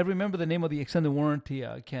 by the way, I remember the name of the extended warranty,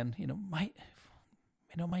 Ken.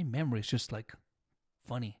 My memory is just like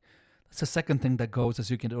funny. That's the second thing that goes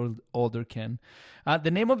as you get older, Ken.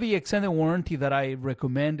 The name of the extended warranty that I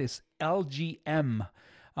recommend is LGM.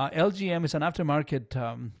 LGM is an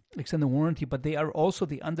aftermarket extended warranty, but they are also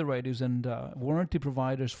the underwriters and warranty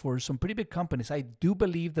providers for some pretty big companies. I do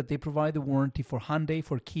believe that they provide the warranty for Hyundai,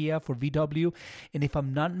 for Kia, for VW, and if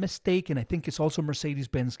I'm not mistaken, I think it's also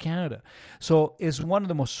Mercedes-Benz Canada. So it's one of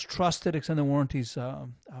the most trusted extended warranties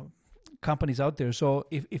companies out there. So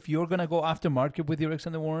if you're going to go aftermarket with your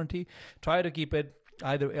extended warranty, try to keep it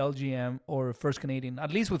either LGM or First Canadian.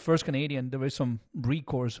 At least with First Canadian, there is some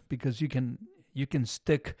recourse because you can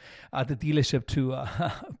stick at the dealership to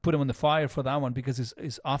put them on the fire for that one because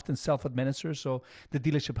it's often self-administered. So the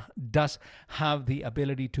dealership does have the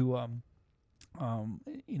ability to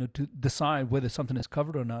to decide whether something is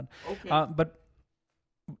covered or not. Okay. But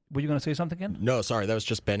were you going to say something again? No, sorry. That was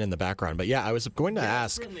just Ben in the background. But yeah, I was going to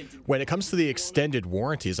ask, when it comes to the extended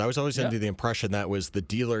warranties, I was always under the impression that was the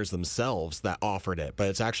dealers themselves that offered it, but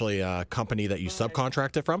it's actually a company that you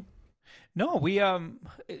subcontract it from? No, we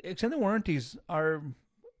extended warranties are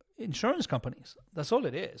insurance companies. That's all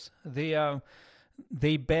it is.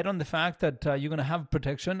 They bet on the fact that you're going to have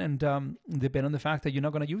protection, and they bet on the fact that you're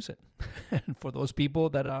not going to use it. And for those people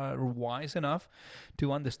that are wise enough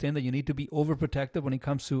to understand that you need to be overprotected when it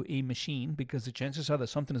comes to a machine, because the chances are that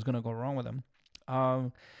something is going to go wrong with them.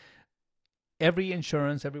 Every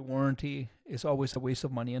insurance, every warranty is always a waste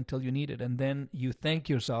of money until you need it. And then you thank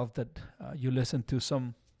yourself that you listened to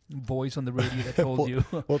some voice on the radio that told you.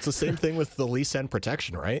 Well, it's the same thing with the lease and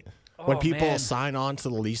protection, right? When people sign on to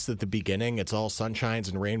the lease at the beginning, it's all sunshines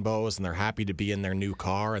and rainbows, and they're happy to be in their new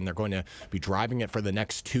car, and they're going to be driving it for the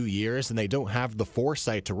next 2 years, and they don't have the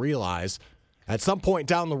foresight to realize at some point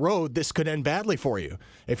down the road, this could end badly for you.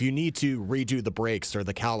 If you need to redo the brakes or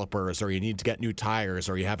the calipers, or you need to get new tires,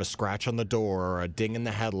 or you have a scratch on the door or a ding in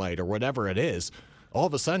the headlight or whatever it is, all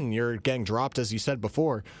of a sudden you're getting dropped, as you said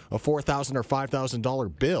before, a $4,000 or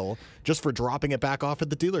 $5,000 bill just for dropping it back off at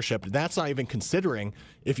the dealership. That's not even considering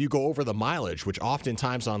if you go over the mileage, which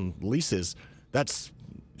oftentimes on leases, that's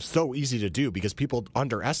so easy to do because people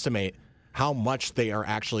underestimate how much they are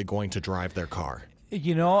actually going to drive their car.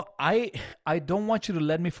 You know, I don't want you to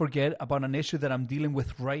let me forget about an issue that I'm dealing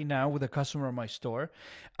with right now with a customer in my store.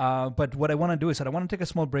 But what I want to do is that I want to take a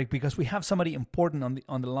small break because we have somebody important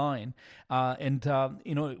on the line.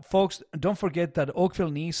 You know, folks, don't forget that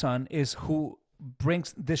Oakville Nissan is who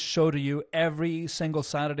brings this show to you every single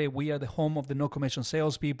Saturday. We are the home of the no commission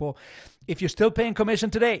salespeople. If you're still paying commission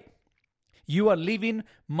today, you are leaving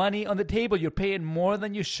money on the table. You're paying more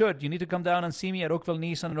than you should. You need to come down and see me at Oakville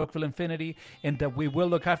Nissan and Oakville Infinity, and we will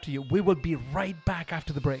look after you. We will be right back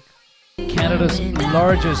after the break. Canada's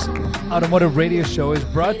largest automotive radio show is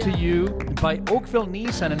brought to you by Oakville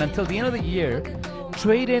Nissan, and until the end of the year,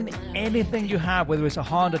 trade in anything you have, whether it's a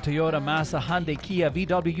Honda, Toyota, Mazda, Hyundai, Kia,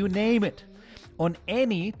 VW, you name it, on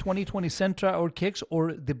any 2020 Sentra or Kicks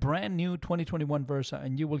or the brand new 2021 Versa,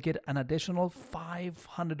 and you will get an additional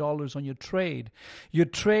 $500 on your trade. Your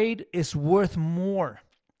trade is worth more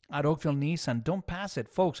at Oakville Nissan. Don't pass it,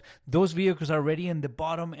 folks. Those vehicles are already in the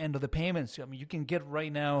bottom end of the payments. I mean, you can get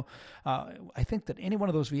right now, I think that any one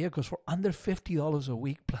of those vehicles for under $50 a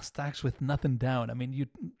week plus tax with nothing down. I mean, you're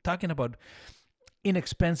talking about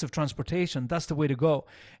inexpensive transportation. That's the way to go.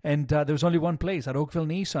 And there's only one place, at Oakville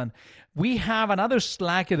Nissan. We have another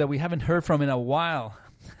slacker that we haven't heard from in a while.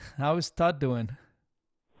 How is Todd doing?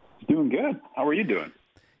 Doing good. How are you doing?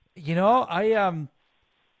 You know, I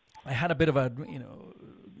had a bit of a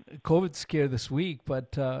COVID scare this week,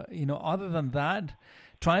 but other than that,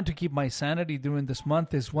 trying to keep my sanity during this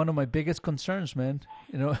month is one of my biggest concerns, man.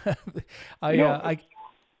 I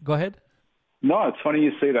go ahead. No, it's funny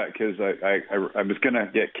you say that because I was going to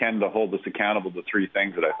get Ken to hold us accountable to three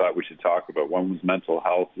things that I thought we should talk about. One was mental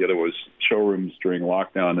health. The other was showrooms during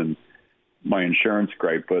lockdown and my insurance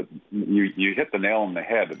gripe. But you hit the nail on the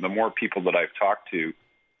head. The more people that I've talked to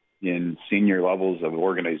in senior levels of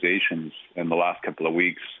organizations in the last couple of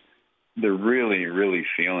weeks, they're really, really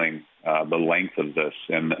feeling the length of this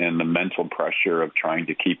and the mental pressure of trying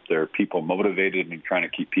to keep their people motivated and trying to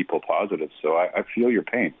keep people positive. So I feel your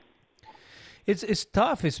pain. It's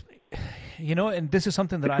tough. And this is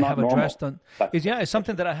something that I have addressed on. It's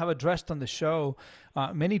something that I have addressed on the show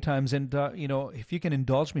many times. And if you can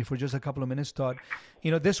indulge me for just a couple of minutes, Todd.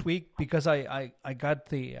 This week, because I got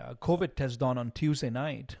the COVID test done on Tuesday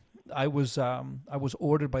night, I was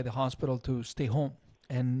ordered by the hospital to stay home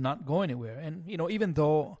and not go anywhere. And even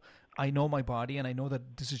though I know my body and I know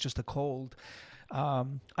that this is just a cold,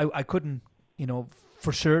 I couldn't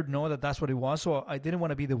for sure know that that's what it was. So I didn't want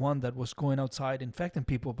to be the one that was going outside infecting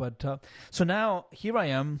people. But so now here I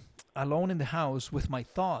am alone in the house with my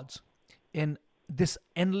thoughts in this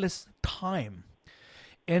endless time.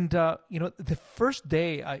 And, the first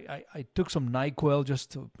day I took some NyQuil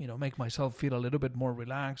just to, make myself feel a little bit more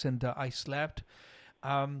relaxed. And I slept.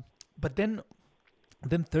 But then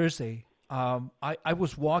Thursday, I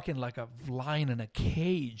was walking like a lion in a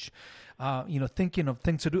cage, thinking of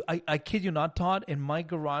things to do. I kid you not, Todd, in my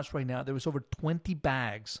garage right now, there was over 20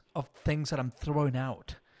 bags of things that I'm throwing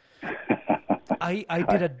out. I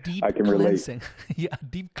did a deep cleansing. A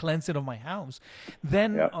deep cleansing of my house.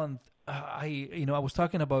 Then on I was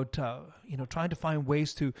talking about, trying to find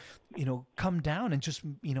ways to, come down and just,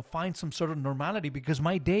 find some sort of normality because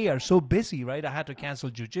my day are so busy, right? I had to cancel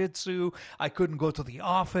jiu-jitsu. I couldn't go to the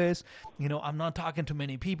office. I'm not talking to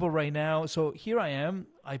many people right now. So here I am.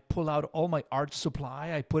 I pull out all my art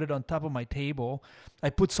supply. I put it on top of my table. I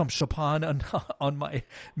put some Chopin on my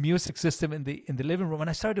music system in the living room, and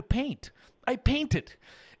I started to paint. I painted.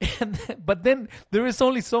 But then there is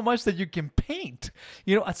only so much that you can paint.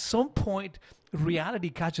 At some point, reality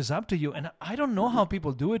catches up to you. And I don't know how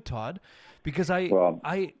people do it, Todd, because I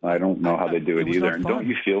don't know how they do it either. And don't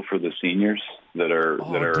you feel for the seniors that are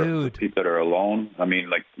people that are alone? I mean,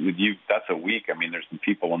 like with you, that's a week. I mean, there's some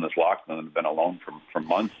people in this lockdown that have been alone for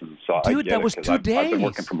months. And so dude, that was 2 days. I've been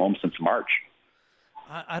working from home since March.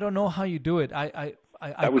 I don't know how you do it. I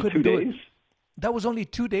couldn't do it. That was only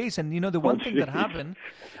 2 days, and the one thing that happened,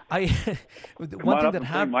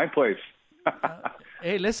 my place.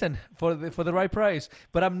 Hey, listen, for the right price.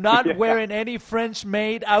 But I'm not wearing any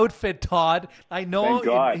French-made outfit, Todd. I know. Thank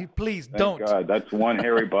God. Please Thank don't. God. That's one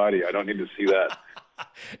hairy body. I don't need to see that.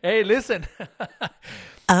 Hey, listen.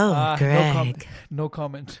 Greg. No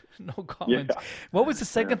comment. Yeah. What was the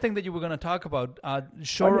second thing that you were going to talk about?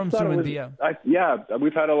 Showrooms through India. I've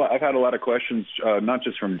had a lot of questions, not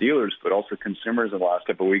just from dealers, but also consumers in the last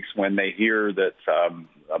couple of weeks when they hear that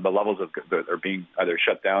the levels that are being either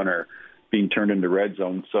shut down or being turned into red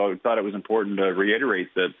zones. So I thought it was important to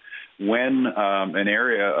reiterate that when an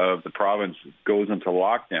area of the province goes into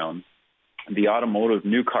lockdown, the automotive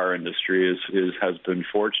new car industry has been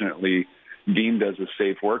fortunately deemed as a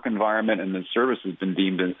safe work environment, and the service has been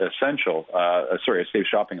deemed essential. A safe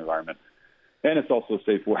shopping environment, and it's also a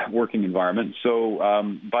safe working environment. So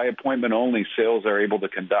by appointment only, sales are able to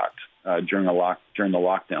conduct during the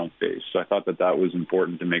lockdown phase. So I thought that was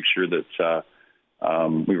important to make sure that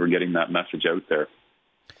we were getting that message out there.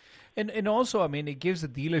 And also, I mean, it gives the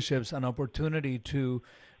dealerships an opportunity to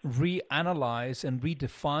reanalyze and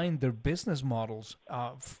redefine their business models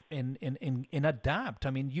and adapt. I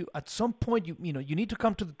mean, you at some point you need to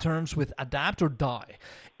come to the terms with adapt or die.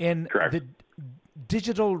 And the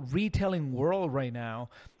digital retailing world right now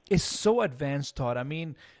is so advanced, Todd. I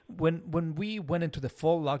mean, when we went into the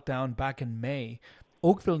full lockdown back in May,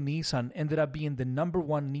 Oakville Nissan ended up being the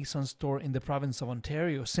 #1 Nissan store in the province of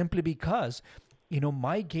Ontario simply because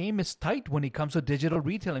my game is tight when it comes to digital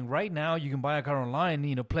retailing. Right now, you can buy a car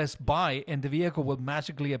online, press buy, and the vehicle will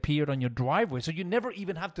magically appear on your driveway. So you never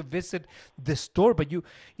even have to visit the store. But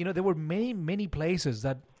there were many places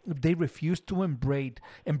that they refused to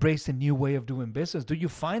embrace the new way of doing business. Do you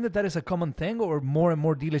find that is a common thing, or more and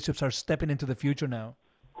more dealerships are stepping into the future now?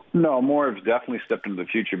 No, more have definitely stepped into the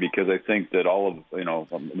future because I think that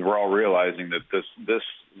we're all realizing that this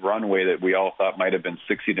runway that we all thought might have been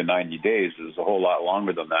 60 to 90 days is a whole lot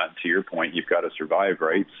longer than that. To your point, you've got to survive,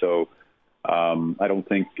 right? So I don't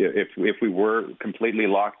think if we were completely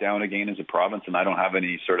locked down again as a province, and I don't have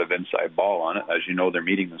any sort of inside ball on it, as you know, they're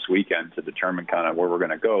meeting this weekend to determine kind of where we're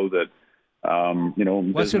going to go, that,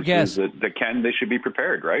 what's your guess? They should be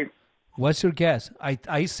prepared, right? What's your guess?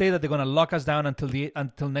 I say that they're going to lock us down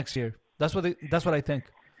until next year. That's what I think.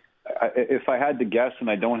 If I had to guess, and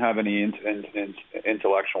I don't have any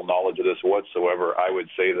intellectual knowledge of this whatsoever, I would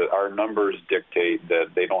say that our numbers dictate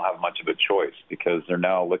that they don't have much of a choice because they're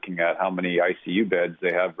now looking at how many ICU beds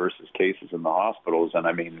they have versus cases in the hospitals. And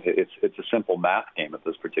I mean, it's a simple math game at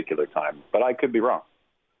this particular time. But I could be wrong.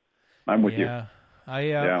 I'm with you.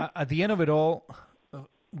 At the end of it all,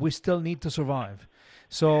 we still need to survive.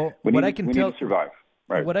 So we need to survive.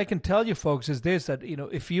 Right. What I can tell you, folks, is this: that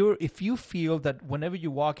if you feel that whenever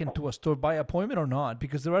you walk into a store by appointment or not,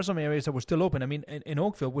 because there are some areas that we're still open. I mean, in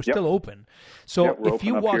Oakville, we're still open. So if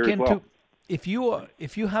you walk into, if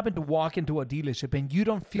you happen to walk into a dealership and you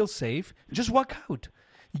don't feel safe, just walk out.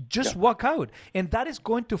 Just walk out. And that is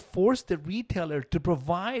going to force the retailer to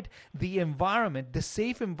provide the environment, the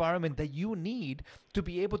safe environment that you need to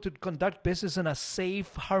be able to conduct business in a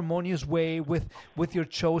safe, harmonious way with your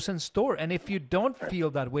chosen store. And if you don't feel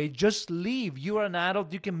that way, just leave. You are an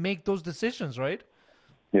adult. You can make those decisions, right?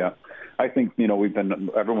 Yeah. I think,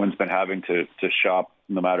 everyone's been having to shop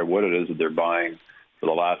no matter what it is that they're buying for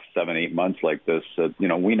the last 7-8 months like this.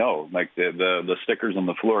 We know like the stickers on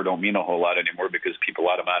the floor don't mean a whole lot anymore because people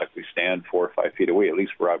automatically stand 4 or 5 feet away, at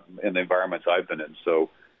least in the environments I've been in. So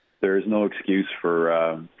there is no excuse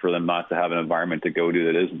for them not to have an environment to go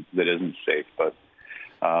to that isn't safe. But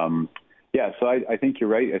so I think you're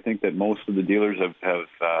right. I think that most of the dealers have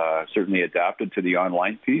certainly adapted to the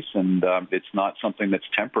online piece, and it's not something that's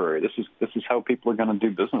temporary. This is how people are going to do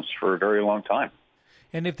business for a very long time.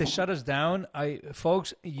 And if they shut us down,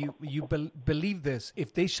 folks, you believe this.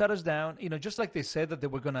 If they shut us down, just like they said that they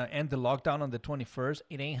were going to end the lockdown on the 21st,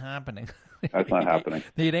 it ain't happening. That's not happening.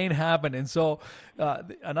 It ain't happening. So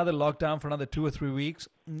another lockdown for another 2 or 3 weeks,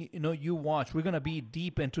 you watch. We're going to be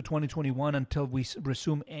deep into 2021 until we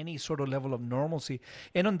resume any sort of level of normalcy.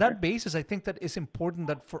 And on that basis, I think that it's important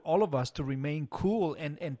that for all of us to remain cool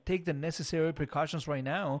and take the necessary precautions right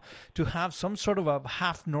now to have some sort of a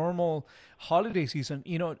half-normal holiday season.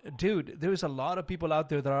 Dude, there's a lot of people out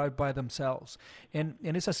there that are out by themselves. And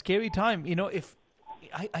it's a scary time. If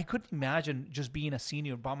I couldn't imagine just being a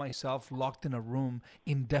senior by myself, locked in a room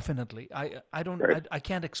indefinitely. I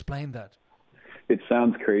can't explain that. It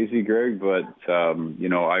sounds crazy, Greg, but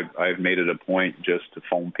I've made it a point just to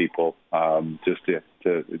phone people, just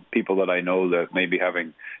to people that I know that may be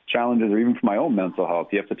having challenges, or even for my own mental health.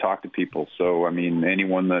 You have to talk to people. So I mean,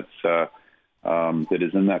 anyone that's that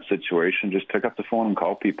is in that situation, just pick up the phone and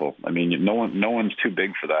call people. I mean, no one's too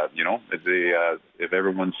big for that. If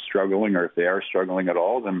everyone's struggling, or if they are struggling at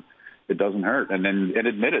all, then it doesn't hurt. And then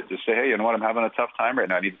admit it. Just say, hey, you know what? I'm having a tough time right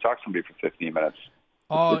now. I need to talk to somebody for 15 minutes.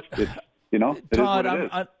 Todd, it is what it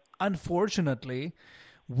is. Unfortunately,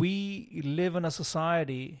 we live in a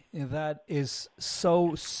society that is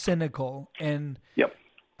so cynical and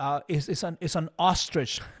it's an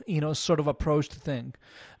ostrich, sort of approach to things.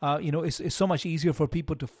 It's so much easier for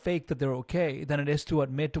people to fake that they're okay than it is to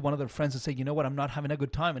admit to one of their friends and say, you know what, I'm not having a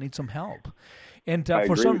good time. I need some help. And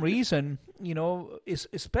for some reason,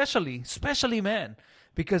 especially men,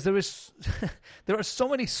 because there are so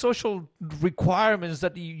many social requirements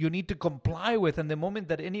that you need to comply with, and the moment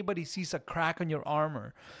that anybody sees a crack on your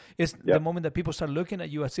armor is the moment that people start looking at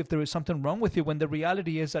you as if there is something wrong with you, when the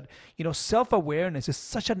reality is that self-awareness is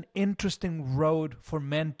such an interesting road for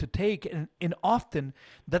men to take, and often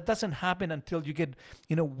that doesn't happen until you get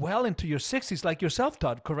well into your 60s, like yourself,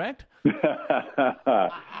 Todd, correct?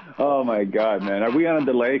 Oh my God, man, are we on a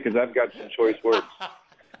delay? Because I've got some choice words.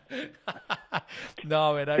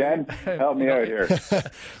 No, man. Ken, help me out here.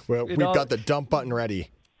 Well, we've got the dump button ready.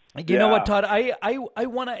 You know what, Todd? I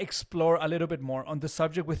want to explore a little bit more on this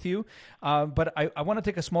subject with you, but I want to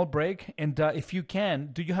take a small break. And if you can,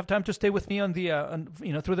 do you have time to stay with me on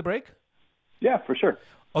the through the break? Yeah, for sure.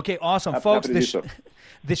 Okay, awesome. Folks,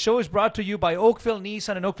 the show is brought to you by Oakville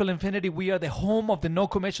Nissan and Oakville Infinity. We are the home of the no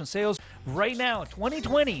commission sales. Right now,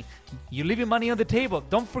 2020, you leave your money on the table.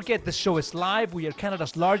 Don't forget, this show is live. We are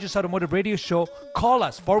Canada's largest automotive radio show. Call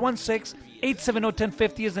us,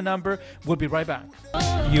 416-870-1050 is the number. We'll be right back.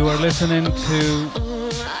 You are listening to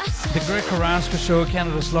the Greg Carrasco Show,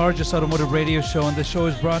 Canada's largest automotive radio show, and the show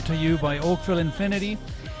is brought to you by Oakville Infinity.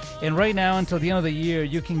 And right now, until the end of the year,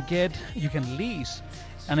 you can lease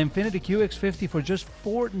an Infiniti QX50 for just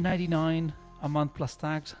 $499 a month plus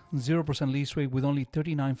tax, 0% lease rate with only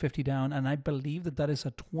 $39.50 down, and I believe that is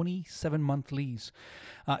a 27-month lease.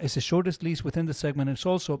 It's the shortest lease within the segment. It's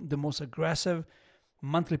also the most aggressive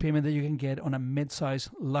monthly payment that you can get on a mid-size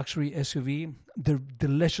luxury SUV. They're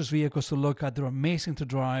delicious vehicles to look at. They're amazing to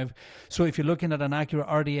drive. So if you're looking at an Acura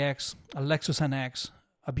RDX, a Lexus NX,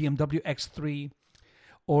 a BMW X3,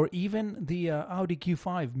 or even the Audi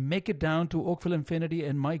Q5, make it down to Oakville Infinity,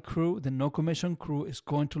 and my crew, the No Commission crew, is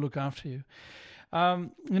going to look after you.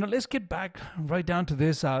 Let's get back right down to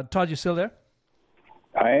this. Todd, you still there?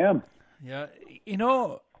 I am. Yeah.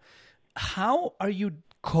 How are you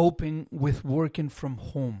coping with working from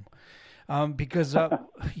home? Because,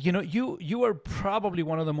 you are probably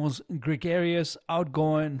one of the most gregarious,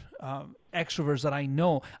 outgoing extroverts that I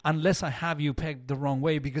know, unless I have you pegged the wrong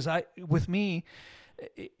way, because with me,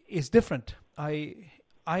 it's different. I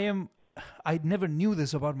never knew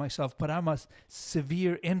this about myself, but I'm a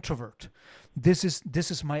severe introvert. This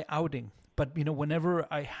is my outing. But whenever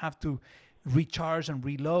I have to recharge and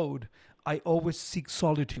reload, I always seek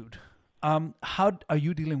solitude. How are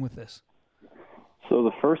you dealing with this? So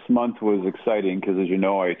the first month was exciting because, as you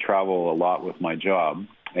know, I travel a lot with my job,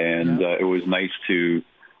 and it was nice to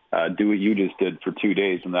do what you just did for 2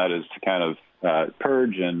 days, and that is to kind of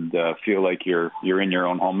purge and feel like you're in your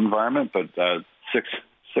own home environment. But 6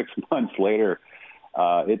 months later,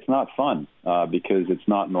 it's not fun because it's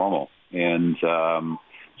not normal. And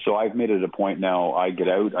so I've made it a point now. I get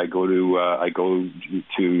out. I go to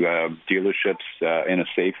dealerships in a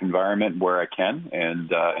safe environment where I can,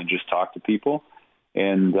 and just talk to people.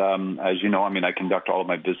 And as you know, I conduct all of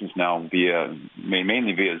my business now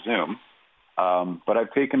mainly via Zoom. But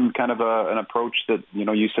I've taken kind of an approach that,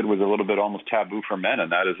 you said was a little bit almost taboo for men,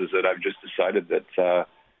 and that is that I've just decided that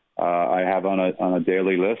I have on a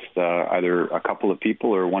daily list either a couple of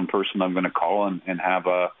people or one person I'm going to call and have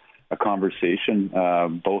a conversation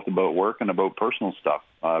both about work and about personal stuff.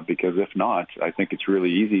 Because if not, I think it's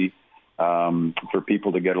really easy for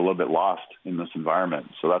people to get a little bit lost in this environment.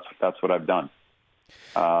 So that's what I've done.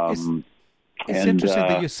 It's interesting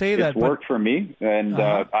that you say that. It's worked for me, and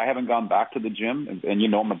I haven't gone back to the gym.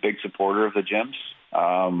 And I'm a big supporter of the gyms,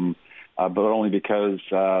 but only because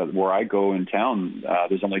where I go in town,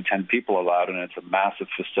 there's only 10 people allowed, and it's a massive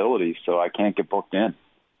facility, so I can't get booked in.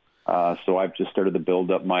 So I've just started to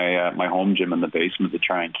build up my home gym in the basement to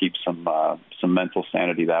try and keep some mental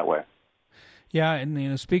sanity that way. Yeah,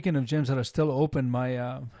 and speaking of gyms that are still open,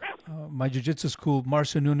 my jiu-jitsu school,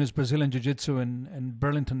 Marcio Nunes Brazilian Jiu-Jitsu in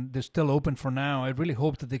Burlington, they're still open for now. I really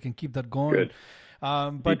hope that they can keep that going. Good.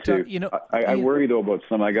 But I worry though about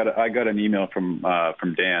some. I got an email from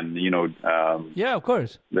Dan. Yeah, of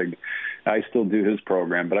course. I still do his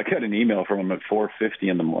program, but I got an email from him at 4:50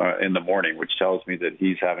 in the morning, which tells me that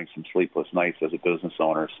he's having some sleepless nights as a business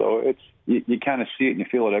owner. So it's you kind of see it and you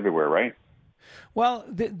feel it everywhere, right? Well,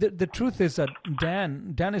 the truth is that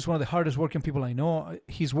Dan is one of the hardest working people I know.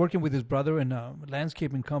 He's working with his brother in a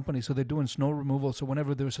landscaping company, so they're doing snow removal. So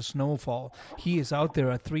whenever there's a snowfall, he is out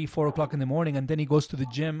there at 3-4 o'clock in the morning, and then he goes to the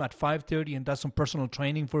gym at 5:30 and does some personal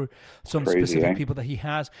training for some specific people that he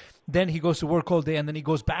has. Then he goes to work all day, and then he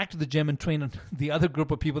goes back to the gym and train the other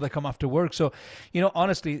group of people that come after work. So,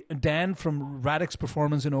 honestly, Dan from Radix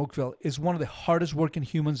Performance in Oakville is one of the hardest working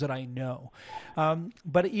humans that I know.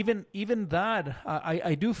 But even that,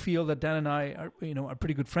 I do feel that Dan and I are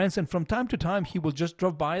pretty good friends, and from time to time he will just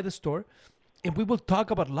drop by the store, and we will talk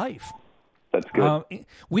about life. That's good.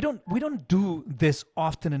 We don't do this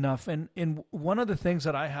often enough, and one of the things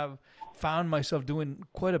that I have found myself doing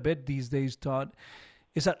quite a bit these days, Todd,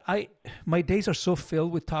 is that my days are so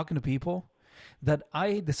filled with talking to people that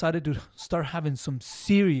I decided to start having some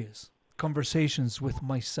serious conversations with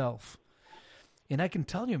myself, and I can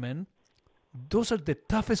tell you, man, those are the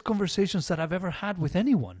toughest conversations that I've ever had with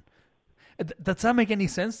anyone. Does that make any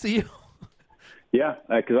sense to you? Yeah,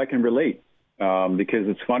 because I can relate. Because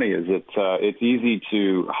it's funny, is it's easy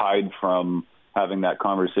to hide from having that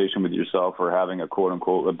conversation with yourself or having a quote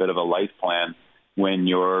unquote a bit of a life plan when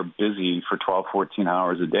you're busy for 12, 14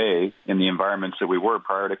 hours a day in the environments that we were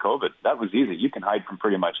prior to COVID. That was easy. You can hide from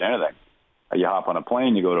pretty much anything. You hop on a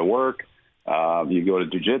plane, you go to work. You go to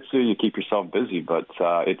jiu-jitsu, you keep yourself busy, but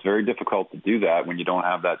it's very difficult to do that when you don't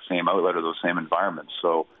have that same outlet or those same environments.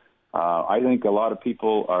 So I think a lot of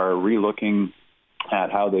people are re-looking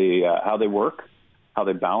at how they work, how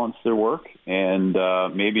they balance their work, and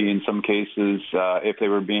maybe in some cases, if they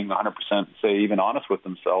were being 100%, say, even honest with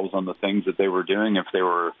themselves on the things that they were doing, if they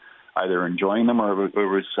were either enjoying them or it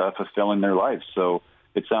was fulfilling their lives. So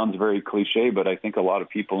it sounds very cliche, but I think a lot of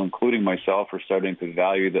people, including myself, are starting to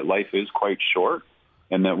value that life is quite short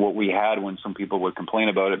and that what we had when some people would complain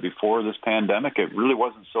about it before this pandemic, it really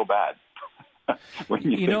wasn't so bad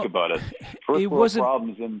when you think about it. First world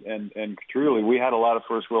problems, and truly, we had a lot of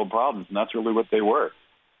first world problems, and that's really what they were.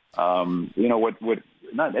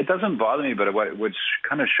 It doesn't bother me, but what's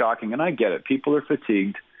kind of shocking, and I get it, people are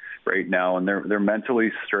fatigued right now, and they're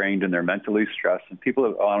mentally strained and they're mentally stressed. And people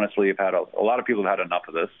have had a lot of people have had enough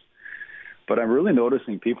of this. But I'm really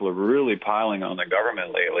noticing people are really piling on the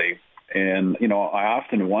government lately. And, I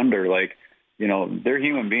often wonder, they're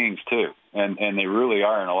human beings too. And they really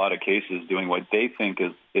are in a lot of cases doing what they think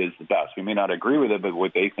is the best. We may not agree with it, but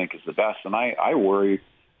what they think is the best. And I worry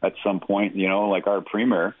at some point, like our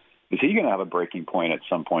premier, is he going to have a breaking point at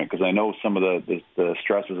some point? Because I know some of the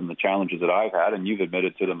stresses and the challenges that I've had, and you've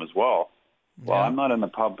admitted to them as well. Well, I'm not in the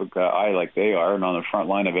public eye like they are, and on the front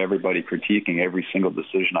line of everybody critiquing every single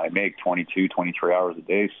decision I make 22, 23 hours a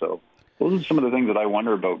day. So those are some of the things that I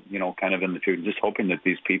wonder about, kind of in the future, just hoping that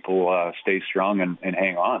these people stay strong and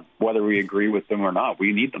hang on, whether we agree with them or not.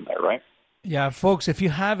 We need them there, right? Yeah, folks, if you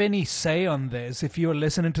have any say on this, if you're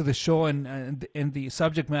listening to the show and the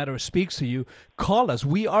subject matter speaks to you, call us.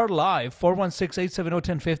 We are live,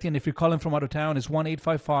 416-870-1050, and if you're calling from out of town, it's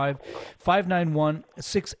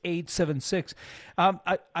 1-855-591-6876.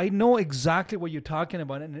 I know exactly what you're talking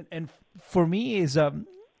about, and for me is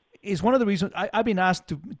one of the reasons I've been asked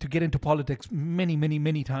to get into politics many, many,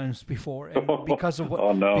 many times before, and because of what.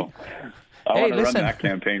 Oh no. I want to run that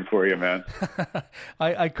campaign for you, man.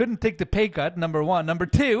 I couldn't take the pay cut, number one. Number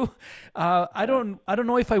two, I don't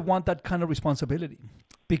know if I want that kind of responsibility,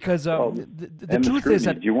 because the truth is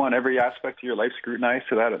that... Do you want every aspect of your life scrutinized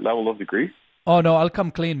to that level of degree? Oh, no, I'll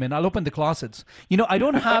come clean, man. I'll open the closets. I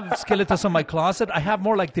don't have skeletons on my closet. I have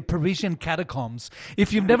more like the Parisian catacombs.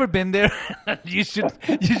 If you've never been there, you should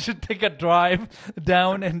take a drive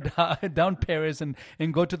down Paris and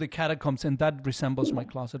go to the catacombs, and that resembles my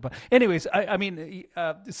closet. But anyways, I mean,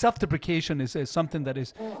 self-deprecation is something that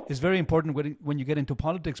is very important when you get into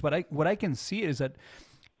politics. But what I can see is that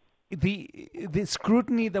the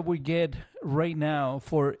scrutiny that we get right now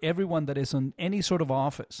for everyone that is in any sort of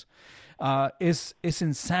office is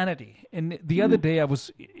insanity. And the other day I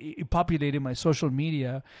was populating my social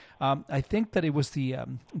media. I think that it was the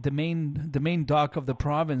main doc of the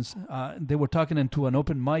province. They were talking into an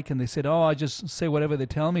open mic, and they said, "Oh, I just say whatever they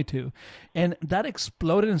tell me to," and that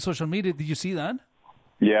exploded in social media. Did you see that?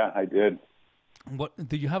 Yeah, I did. What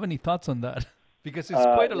do you have any thoughts on that? Because it's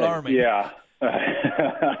quite alarming. Yeah,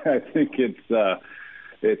 I think it's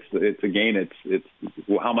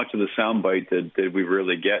how much of the soundbite did we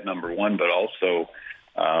really get, number one, but also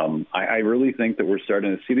I really think that we're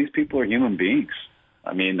starting to see these people are human beings.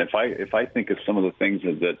 I mean, if I think of some of the things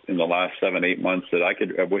that in the last 7-8 months that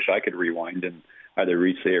I wish I could rewind and either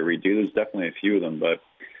re-say or redo, there's definitely a few of them. But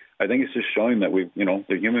I think it's just showing that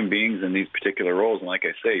they're human beings in these particular roles. And like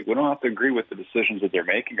I say, we don't have to agree with the decisions that they're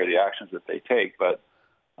making or the actions that they take. But,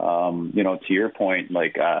 to your point,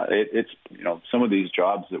 it's some of these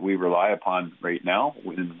jobs that we rely upon right now,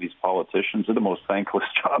 within these politicians, are the most thankless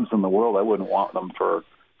jobs in the world. I wouldn't want them for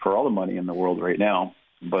all the money in the world right now.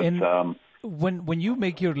 But when you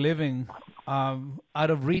make your living out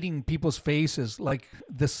of reading people's faces, like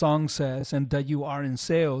the song says, and that you are in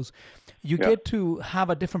sales, you get to have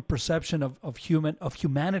a different perception of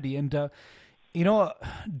humanity. And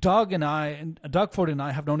Doug Ford and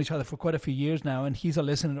I have known each other for quite a few years now, and he's a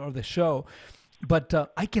listener of the show. But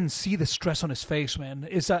I can see the stress on his face, man.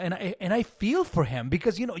 And I feel for him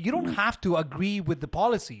because you don't have to agree with the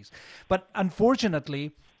policies, but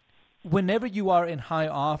unfortunately, whenever you are in high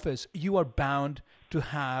office, you are bound to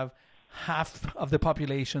have half of the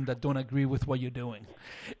population that don't agree with what you're doing.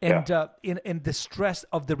 And in the stress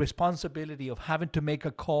of the responsibility of having to make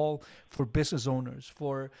a call for business owners,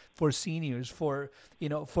 for seniors, for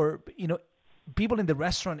people in the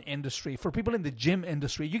restaurant industry, for people in the gym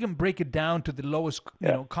industry, you can break it down to the lowest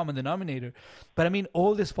common denominator. But I mean,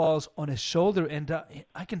 all this falls on his shoulder. And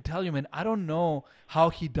I can tell you, man, I don't know how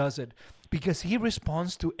he does it, because he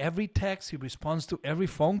responds to every text, he responds to every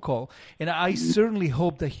phone call. And I certainly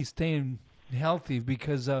hope that he's staying healthy,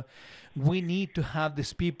 because we need to have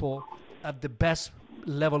these people at the best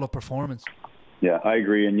level of performance. Yeah, I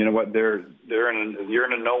agree. And you know what? You're in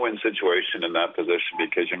a no-win situation in that position,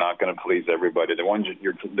 because you're not going to please everybody.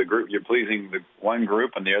 You're pleasing the one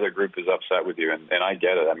group, and the other group is upset with you. And I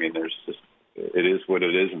get it. I mean, it is what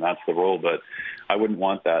it is, and that's the role. But I wouldn't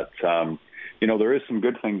want that. There is some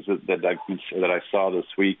good things that I saw this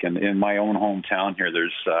week. And in my own hometown here,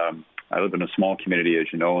 I live in a small community, as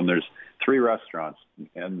you know, and there's 3 restaurants,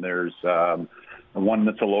 and there's one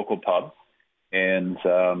that's a local pub. And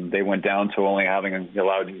they went down to only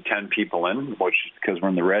allowing 10 people in, which is because we're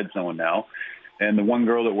in the red zone now. And the one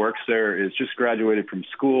girl that works there is just graduated from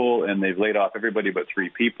school, and they've laid off everybody but 3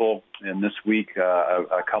 people. And this week,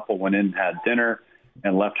 a couple went in, had dinner,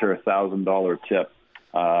 and left her $1,000 tip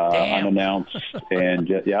unannounced. And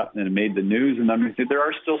it made the news. And I mean, there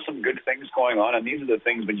are still some good things going on. And these are the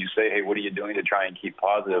things when you say, hey, what are you doing to try and keep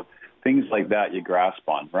positive? Things like that you grasp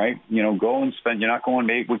on, right? Go and spend. You're not going.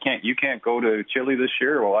 You can't go to Chile this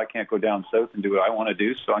year. Well, I can't go down south and do what I want to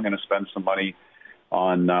do. So I'm going to spend some money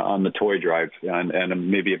on the toy drive, and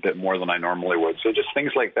maybe a bit more than I normally would. So just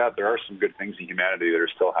things like that. There are some good things in humanity that are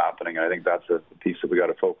still happening. And I think that's a piece that we got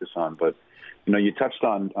to focus on. But you touched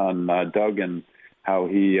on Doug and how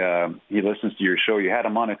he listens to your show. You had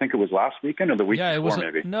him on. I think it was last weekend or the week before,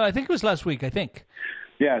 maybe. No, I think it was last week. I think.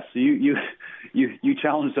 Yeah, so you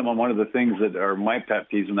challenged him on one of the things that are my pet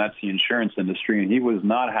peeves, and that's the insurance industry. And he was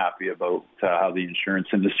not happy about how the insurance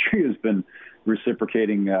industry has been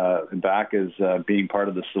reciprocating back as being part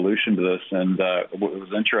of the solution to this. And what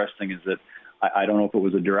was interesting is that I don't know if it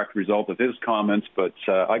was a direct result of his comments, but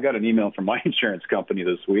I got an email from my insurance company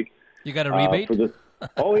this week. You got a rebate? For the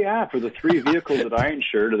 3 vehicles that I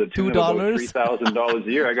insured, to the tune of about $3,000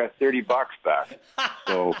 a year, I got $30 back.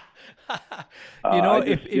 So, do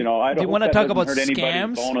you want to talk about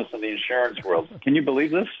scams? Bonus in the insurance world. Can you believe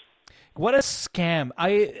this? What a scam!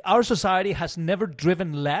 Our society has never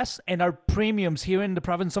driven less, and our premiums here in the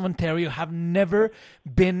province of Ontario have never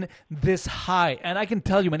been this high. And I can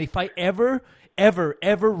tell you, man, if I ever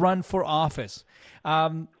run for office,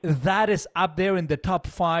 that is up there in the top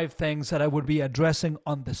 5 things that I would be addressing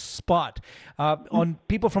on the spot. On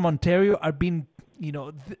people from Ontario are being,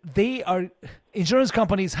 insurance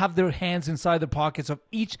companies have their hands inside the pockets of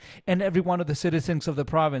each and every one of the citizens of the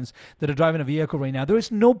province that are driving a vehicle right now.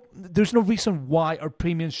 There's no reason why our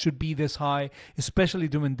premiums should be this high, especially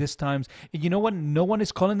during these times. And you know what? No one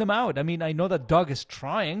is calling them out. I mean, I know that Doug is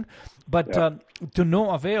trying, but to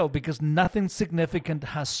no avail, because nothing significant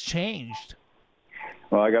has changed.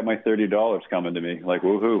 Well, I got my $30 coming to me, like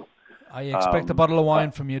woohoo! I expect a bottle of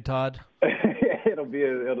wine from you, Todd. It'll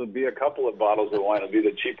be a couple of bottles of wine. It'll be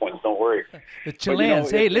the cheap ones. Don't worry. The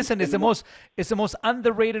Chileans. Hey, listen, it's the most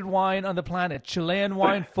underrated wine on the planet. Chilean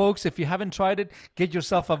wine, folks. If you haven't tried it, get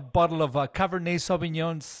yourself a bottle of Cabernet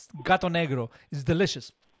Sauvignon Gato Negro. It's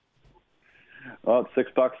delicious. Well, it's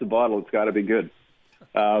 $6 a bottle. It's got to be good.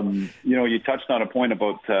 You touched on a point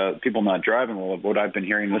about people not driving. Well, what I've been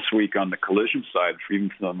hearing this week on the collision side, even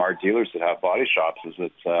from the Mart dealers that have body shops, is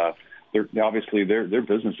that obviously their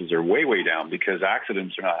businesses are way down because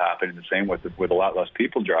accidents are not happening the same with a lot less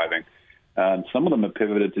people driving. Some of them have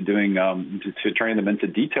pivoted to doing to turning them into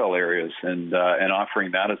detail areas and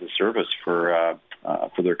offering that as a service for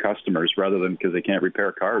their customers rather than because they can't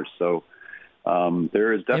repair cars. So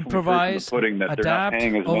there is definitely improvise, proof in the pudding that adapt, they're not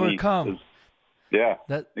paying as overcome. many.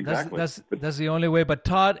 Exactly. That's the only way. But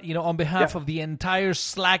Todd, on behalf of the entire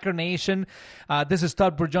Slacker Nation, this is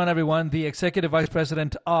Todd Bourgeon, everyone, the Executive Vice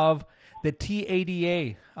President of the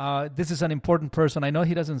TADA. This is an important person. I know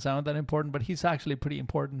he doesn't sound that important, but he's actually pretty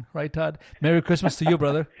important. Right, Todd? Merry Christmas to you,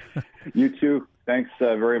 brother. You too. Thanks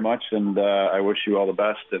very much, and I wish you all the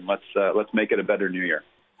best, and let's make it a better New Year.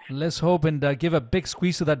 Let's hope and give a big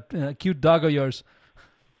squeeze to that cute dog of yours.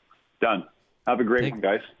 Done. Have a great one,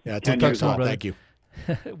 guys. Yeah, thank you.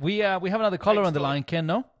 We have another caller on the line, Ken,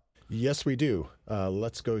 no? Yes, we do.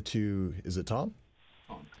 Let's go to, is it Tom?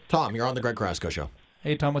 Tom, you're on the Greg Carrasco Show.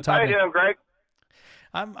 Hey, Tom, what's happening? How you doing, Greg?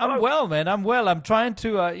 I'm well, man. I'm well. I'm trying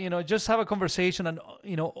to, just have a conversation and,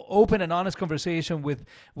 open and honest conversation with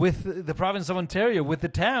the province of Ontario, with the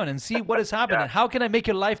town, and see what is happening. Yeah. How can I make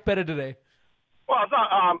your life better today? Well, it's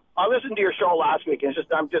not, I listened to your show last week, and it's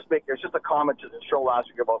just a comment to the show last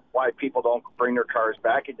week about why people don't bring their cars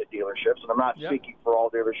back into dealerships, and I'm not speaking for all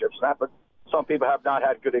dealerships and that, but some people have not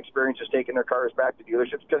had good experiences taking their cars back to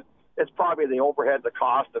dealerships because it's probably the overhead, the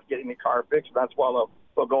cost of getting the car fixed. That's why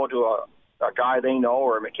they'll go to a guy they know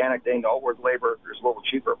or a mechanic they know where the labor is a little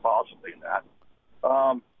cheaper possibly than that.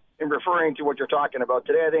 In referring to what you're talking about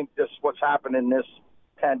today, I think what's happened in this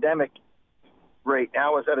pandemic right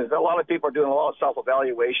now is that a lot of people are doing a lot of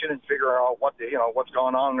self-evaluation and figuring out what's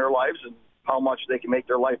going on in their lives and how much they can make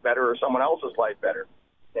their life better or someone else's life better.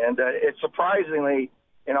 And it's surprisingly,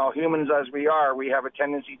 humans as we are, we have a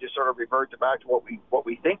tendency to sort of revert back to what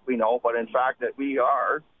we think we know, but in fact that we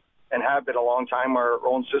are and have been a long time our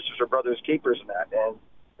own sisters or brothers keepers in that. And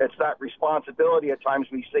it's that responsibility at times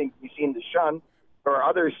we seem to shun or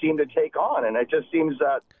others seem to take on. And it just seems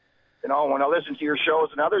that when I listen to your shows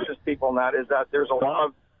and others as people in that, is that there's a lot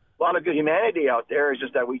of good humanity out there. It's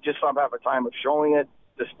just that we just don't have a time of showing it,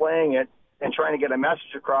 displaying it, and trying to get a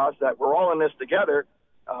message across that we're all in this together,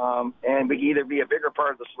 and we can either be a bigger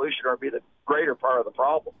part of the solution or be the greater part of the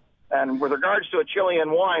problem. And with regards to a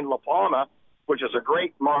Chilean wine, La Palma, which is a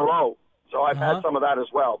great Merlot, so I've had some of that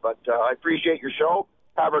as well. But I appreciate your show.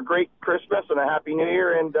 Have a great Christmas and a Happy New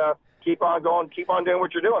Year, and keep on going, keep on doing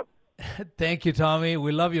what you're doing. Thank you, Tommy.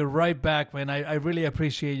 We love you right back, man. I really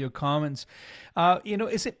appreciate your comments.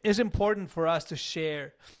 It's important for us to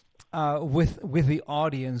share with the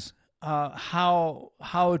audience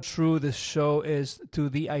how true this show is to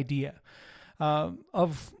the idea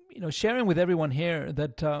of sharing with everyone here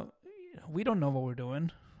that we don't know what we're doing.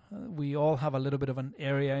 We all have a little bit of an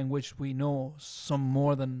area in which we know some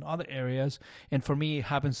more than other areas, and for me, it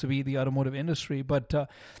happens to be the automotive industry. But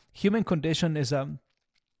human condition is a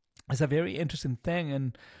very interesting thing,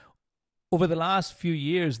 and over the last few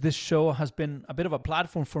years, this show has been a bit of a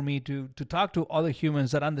platform for me to talk to other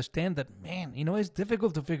humans that understand that, man, it's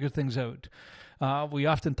difficult to figure things out. We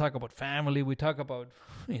often talk about family, we talk about,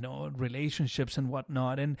 relationships and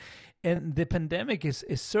whatnot, and the pandemic is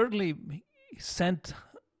certainly sent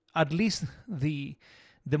at least the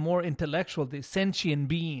more intellectual, the sentient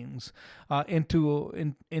beings into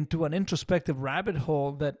an introspective rabbit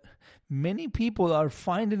hole that many people are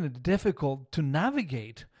finding it difficult to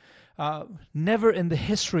navigate. Never in the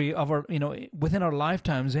history of our, within our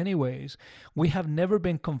lifetimes anyways, we have never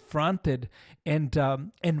been confronted and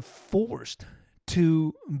forced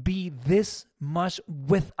to be this much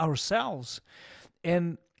with ourselves.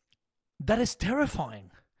 And that is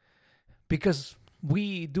terrifying because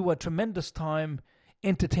we do a tremendous time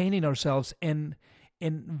entertaining ourselves and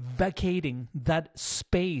vacating that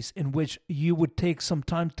space in which you would take some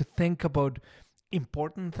time to think about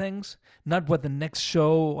important things, not what the next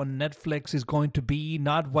show on Netflix is going to be,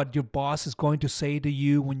 not what your boss is going to say to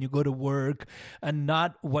you when you go to work, and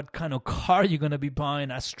not what kind of car you're going to be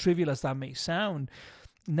buying, as trivial as that may sound.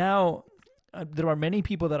 Now, there are many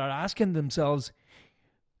people that are asking themselves,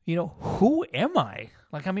 who am I?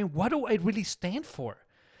 What do I really stand for?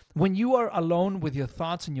 When you are alone with your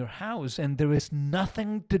thoughts in your house and there is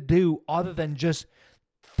nothing to do other than just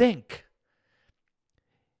think.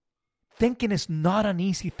 Thinking is not an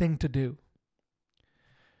easy thing to do.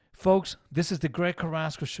 Folks, this is the Greg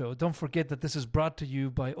Carrasco Show. Don't forget that this is brought to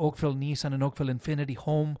you by Oakville Nissan and Oakville Infinity,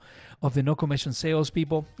 home of the no commission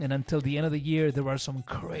salespeople. And until the end of the year, there are some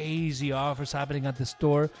crazy offers happening at the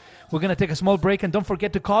store. We're going to take a small break, and don't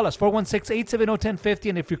forget to call us, 416-870-1050.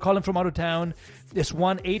 And if you're calling from out of town, it's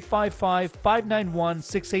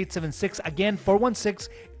 1-855-591-6876. Again,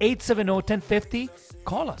 416-870-1050.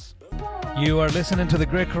 Call us. You are listening to the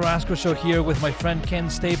Greg Carrasco Show here with my friend Ken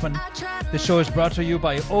Stapon. The show is brought to you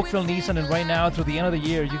by Oakville Nissan, and right now through the end of the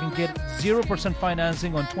year, you can get 0%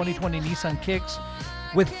 financing on 2020 Nissan Kicks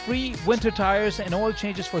with free winter tires and oil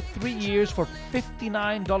changes for 3 years for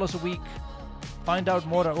 $59 a week. Find out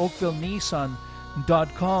more at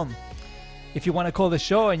oakvillenissan.com. If you want to call the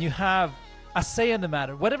show and you have a say in the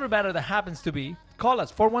matter, whatever matter that happens to be, call us,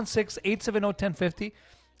 416-870-1050.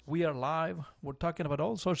 We are live. We're talking about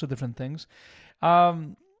all sorts of different things.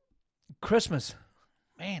 Christmas.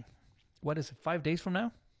 Man, what is it, 5 days from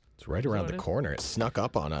now? It's right around the corner. It snuck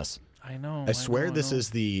up on us. I know. I swear this is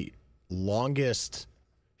the longest,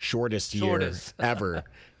 shortest year ever.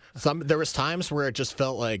 There was times where it just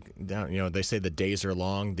felt like, they say the days are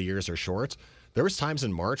long, the years are short. There was times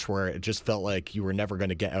in March where it just felt like you were never going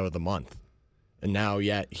to get out of the month. And now,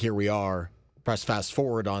 yet, here we are. Press fast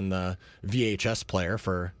forward on the VHS player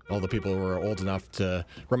for all the people who are old enough to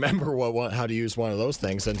remember how to use one of those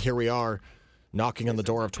things. And here we are knocking on the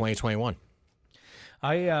door of 2021.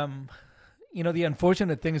 The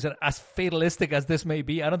unfortunate thing is that as fatalistic as this may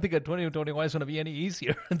be, I don't think that 2021 is going to be any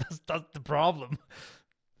easier. That's the problem.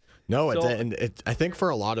 No, I think for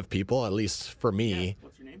a lot of people, at least for me,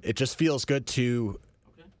 it just feels good to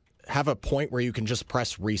have a point where you can just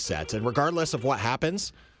press reset. And regardless of what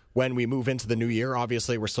happens, when we move into the new year,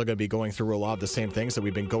 obviously, we're still going to be going through a lot of the same things that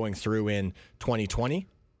we've been going through in 2020.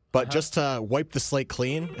 But just to wipe the slate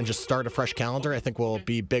clean and just start a fresh calendar, I think will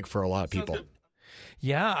be big for a lot of people.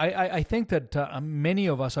 Yeah, I think that many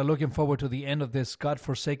of us are looking forward to the end of this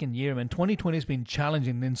godforsaken year. And 2020 has been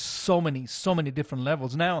challenging in so many different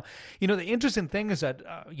levels. Now, the interesting thing is that,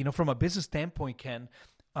 from a business standpoint, Ken,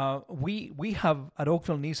 we have at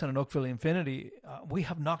Oakville Nissan and Oakville Infinity, we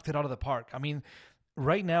have knocked it out of the park. I mean,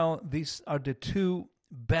 right now, these are the two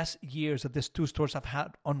best years that these two stores have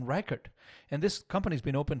had on record. And this company's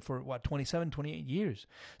been open for, 27, 28 years.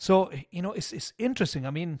 So, it's interesting.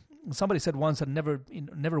 I mean, somebody said once that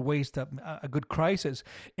never waste a good crisis.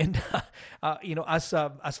 And,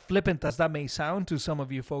 as flippant as that may sound to some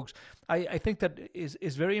of you folks, I think that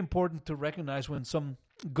is very important to recognize when some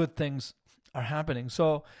good things are happening.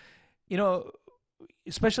 So,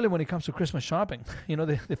 especially when it comes to Christmas shopping,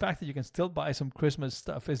 the fact that you can still buy some Christmas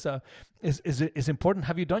stuff is important.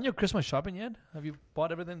 Have you done your Christmas shopping yet? Have you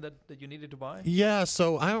bought everything that you needed to buy? Yeah,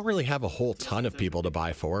 so I don't really have a whole ton of people to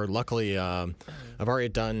buy for. Luckily, I've already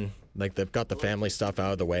done, they've got the family stuff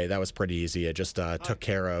out of the way. That was pretty easy. I just took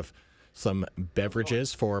care of some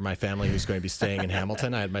beverages for my family who's going to be staying in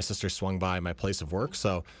Hamilton. I had my sister swung by my place of work,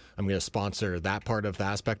 so I'm going to sponsor that part of the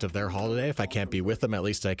aspect of their holiday. If I can't be with them, at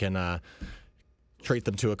least I can treat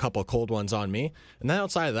them to a couple cold ones on me. And then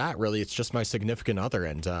outside of that, really, it's just my significant other.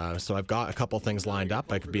 And so I've got a couple things lined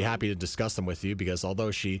up. I could be happy to discuss them with you because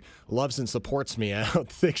although she loves and supports me, I don't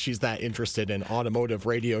think she's that interested in automotive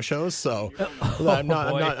radio shows. So I'm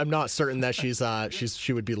not certain that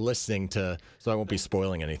she would be listening to, so I won't be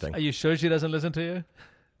spoiling anything. Are you sure she doesn't listen to you?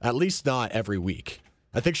 At least not every week.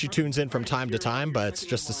 I think she tunes in from time to time, but it's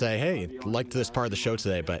just to say, hey, liked this part of the show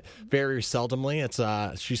today. But very seldomly, it's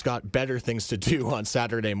she's got better things to do on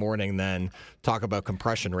Saturday morning than talk about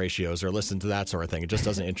compression ratios or listen to that sort of thing. It just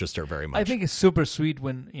doesn't interest her very much. I think it's super sweet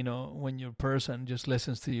when your person just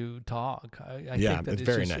listens to you talk. I think that it's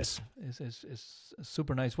very nice. It's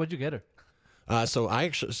super nice. What'd you get her?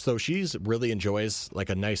 So she's really enjoys like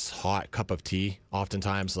a nice hot cup of tea.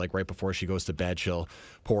 Oftentimes, like right before she goes to bed, she'll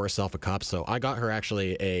pour herself a cup. So I got her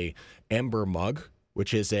actually a Ember mug,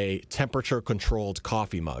 which is a temperature-controlled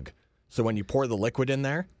coffee mug. So when you pour the liquid in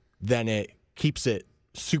there, then it keeps it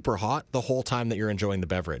super hot the whole time that you're enjoying the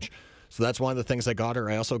beverage. So that's one of the things I got her.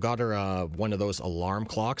 I also got her one of those alarm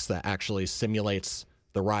clocks that actually simulates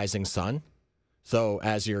the rising sun. So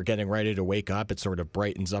as you're getting ready to wake up, it sort of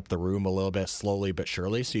brightens up the room a little bit slowly but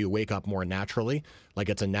surely. So you wake up more naturally, like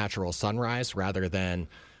it's a natural sunrise rather than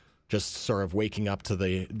just sort of waking up to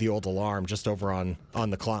the old alarm just over on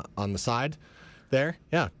the side there.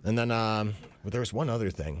 Yeah. And then there was one other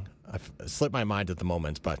thing. I've slipped my mind at the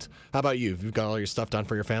moment. But how about you? Have you got all your stuff done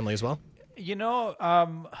for your family as well? Yeah,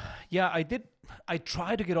 I did. I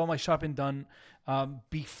tried to get all my shopping done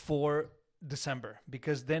before December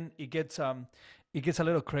because then it gets a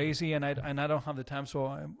little crazy and I don't have the time, so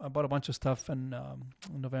I bought a bunch of stuff in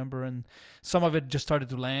November, and some of it just started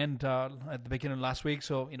to land at the beginning of last week.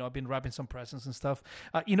 So I've been wrapping some presents and stuff.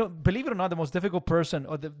 Believe it or not, the most difficult person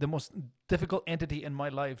or the most difficult entity in my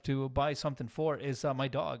life to buy something for is my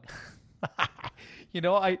dog.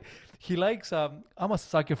 He likes, I'm a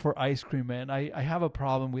sucker for ice cream, man. I have a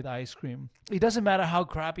problem with ice cream. It doesn't matter how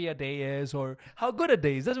crappy a day is or how good a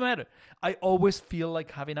day is. It doesn't matter. I always feel like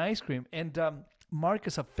having ice cream. And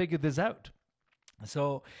Marcus have figured this out.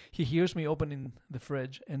 So he hears me opening the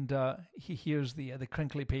fridge, and he hears the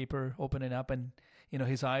crinkly paper opening up, and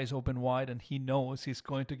his eyes open wide, and he knows he's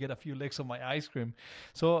going to get a few licks of my ice cream.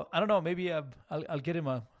 So I don't know, maybe I'll get him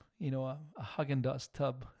a Haagen-Dazs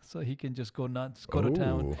tub so he can just go nuts, go to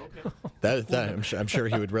town. Okay. I'm sure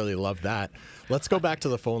he would really love that. Let's go back to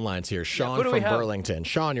the phone lines here. Sean from Burlington.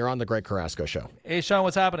 Sean, you're on the Greg Carrasco Show. Hey, Sean,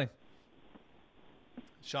 what's happening?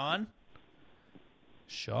 Sean?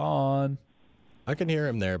 I can hear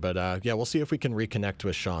him there, but we'll see if we can reconnect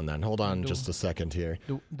with Sean then. Hold on just a second here.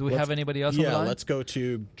 Do we have anybody else on the line? Yeah, let's go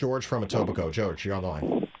to George from Etobicoke. George, you're on the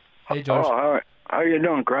line. Hey, George. Oh, how are you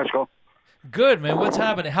doing, Carrasco? Good, man. What's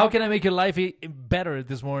happening? How can I make your life better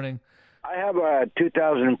this morning? I have a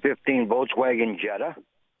 2015 Volkswagen Jetta.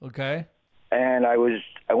 Okay. And I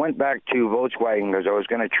went back to Volkswagen because I was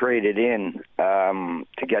going to trade it in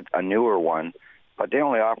to get a newer one, but they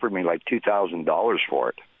only offered me like $2,000 for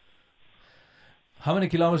it. How many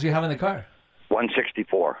kilometers do you have in the car?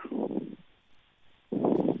 164.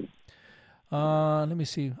 Let me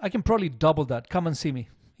see. I can probably double that. Come and see me.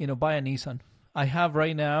 Buy a Nissan. I have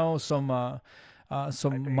right now some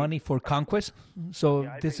money for Conquest. So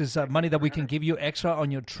this is money that we can give you extra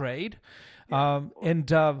on your trade. There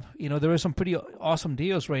are some pretty awesome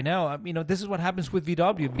deals right now. This is what happens with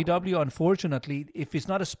VW. VW, unfortunately, if it's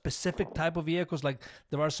not a specific type of vehicles, like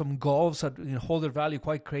there are some Golfs that hold their value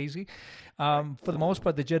quite crazy. For the most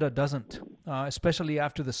part, the Jetta doesn't, especially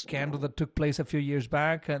after the scandal that took place a few years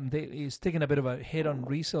back, and it's taking a bit of a hit on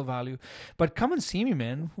resale value. But come and see me,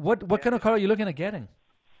 man. What kind of car are you looking at getting?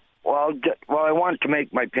 Well, I want to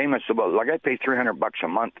make my payments I pay $300 a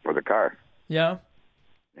month for the car. Yeah.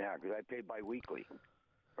 Yeah, because I pay biweekly,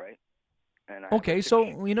 right? And okay, so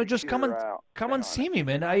just come and see me,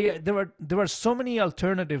 man. There are so many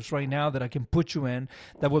alternatives right now that I can put you in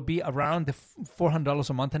that would be around the $400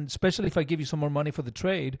 a month, and especially if I give you some more money for the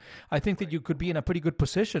trade, I think that you could be in a pretty good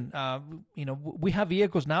position. We have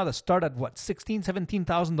vehicles now that start at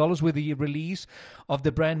 $16,000-$17,000 with the release of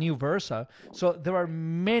the brand new Versa. So there are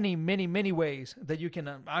many, many, many ways that you can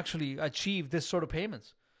actually achieve this sort of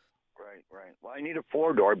payments. Right. Well, I need a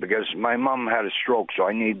four-door because my mom had a stroke, so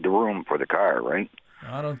I need the room for the car, right?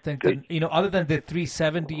 I don't think that, other than the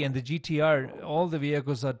 370 and the GTR, all the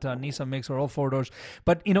vehicles that Nissan makes are all four doors.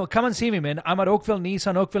 But, come and see me, man. I'm at Oakville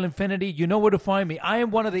Nissan, Oakville Infinity. You know where to find me. I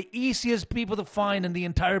am one of the easiest people to find in the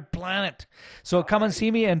entire planet. So come and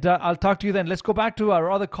see me, and I'll talk to you then. Let's go back to our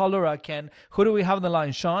other caller, Ken. Who do we have on the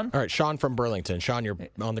line? Sean? All right, Sean from Burlington. Sean, you're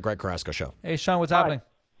on the Greg Carrasco Show. Hey, Sean, what's happening?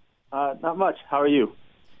 Not much. How are you?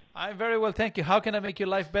 I'm very well, thank you. How can I make your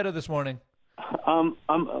life better this morning? I'm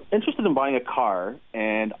interested in buying a car,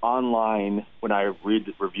 and online, when I read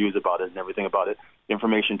the reviews about it and everything about it, the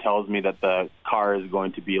information tells me that the car is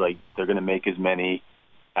going to be they're going to make as many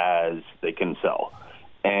as they can sell.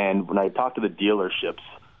 And when I talk to the dealerships,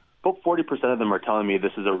 about 40% of them are telling me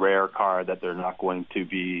this is a rare car that they're not going to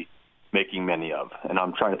be making many of. And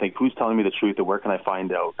I'm trying to think, who's telling me the truth, and where can I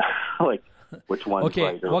find out, which one's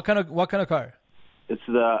right? Okay, what kind of car? It's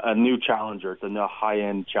a new Challenger. It's a new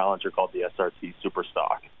high-end Challenger called the SRT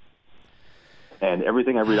Superstock. And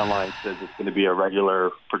everything I read online says it's going to be a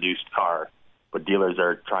regular produced car. But dealers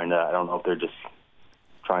are trying to, I don't know if they're just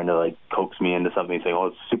trying to coax me into something, saying,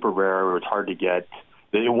 it's super rare or it's hard to get.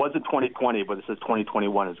 It was in 2020, but it says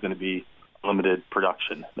 2021 is going to be limited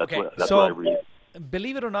production. That's what I read.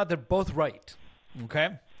 Believe it or not, they're both right. Okay?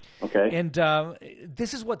 Okay. And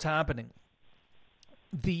this is what's happening.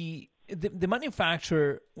 The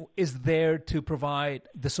manufacturer is there to provide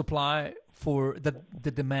the supply for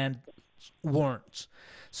the demand warrants.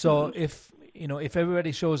 So if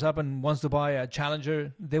everybody shows up and wants to buy a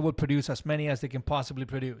Challenger, they will produce as many as they can possibly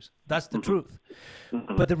produce. That's the truth.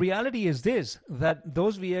 But the reality is that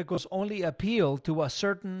those vehicles only appeal to a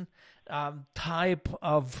certain type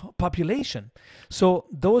of population. So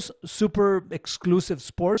those super exclusive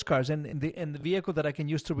sports cars, and the vehicle that I can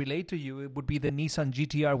use to relate to you, it would be the Nissan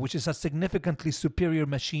GTR, which is a significantly superior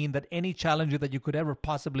machine than any Challenger that you could ever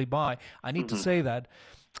possibly buy. I need to say that.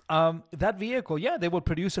 That vehicle, they will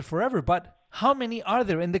produce it forever, but how many are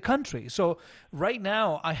there in the country? So right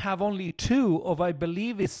now I have only 2 of, I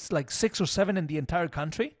believe it's 6 or 7 in the entire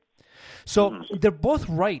country. So they're both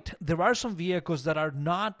right. There are some vehicles that are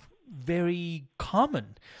not very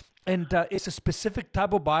common, and it's a specific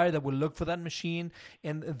type of buyer that will look for that machine,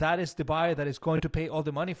 and that is the buyer that is going to pay all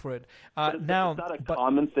the money for it. Now, it's not a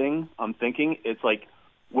common thing. I'm thinking it's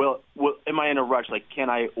well, am I in a rush? Can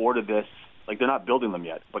I order this? They're not building them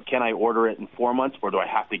yet, but can I order it in 4 months, or do I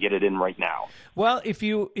have to get it in right now? Well, if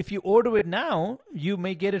you order it now, you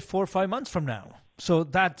may get it 4 or 5 months from now. So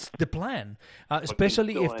that's the plan,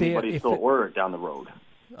 especially if they still order down the road.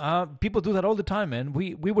 People do that all the time, man.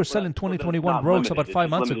 We were selling 2021 Rogues about 5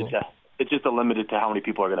 months ago. It's just limited to how many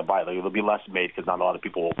people are going to buy it. Like, it'll be less made because not a lot of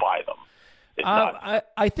people will buy them.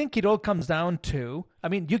 I think it all comes down to, I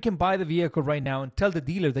mean, you can buy the vehicle right now and tell the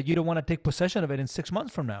dealer that you don't want to take possession of it in 6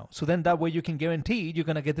 months from now. So then that way you can guarantee you're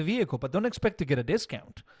going to get the vehicle, but don't expect to get a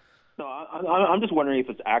discount. No, I'm just wondering if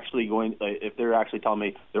it's actually if they're actually telling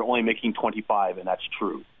me they're only making 25 and that's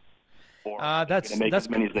true. Or they're going to make as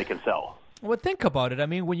many as they can sell. Well, think about it. I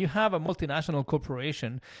mean, when you have a multinational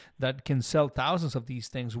corporation that can sell thousands of these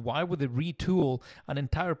things, why would they retool an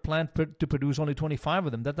entire plant to produce only 25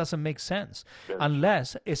 of them? That doesn't make sense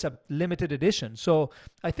unless it's a limited edition. So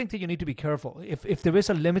I think that you need to be careful. If there is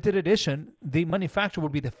a limited edition, the manufacturer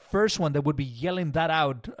would be the first one that would be yelling that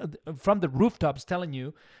out from the rooftops, telling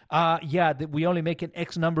you, that we only make an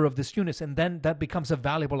X number of these units, and then that becomes a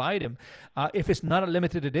valuable item. If it's not a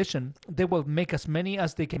limited edition, they will make as many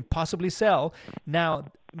as they can possibly sell. Now,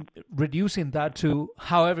 reducing that to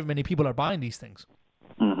however many people are buying these things.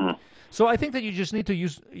 Mm-hmm. So I think that you just need to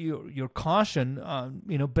use your caution.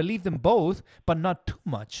 Believe them both, but not too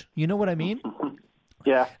much. You know what I mean?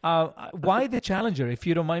 Yeah. Why the Challenger, if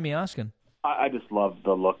you don't mind me asking? I just love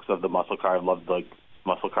the looks of the muscle car. I've loved the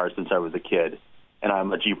muscle cars since I was a kid. And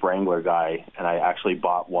I'm a Jeep Wrangler guy, and I actually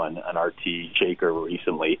bought an RT Shaker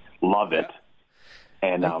recently. Love it.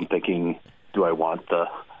 And now I'm thinking, do I want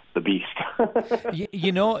the beast?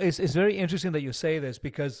 It's very interesting that you say this,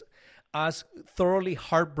 because as thoroughly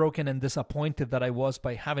heartbroken and disappointed that I was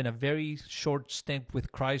by having a very short stint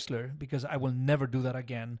with Chrysler, because I will never do that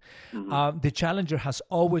again. Mm-hmm. The Challenger has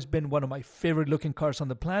always been one of my favorite looking cars on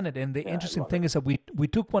the planet. And the interesting thing is that we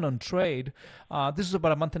took one on trade. This is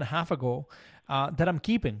about a month and a half ago that I'm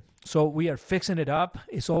keeping. So we are fixing it up.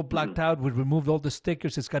 It's all blacked out. We removed all the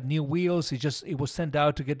stickers. It's got new wheels. It was sent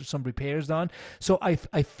out to get some repairs done. So I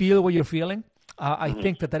feel what you're feeling. I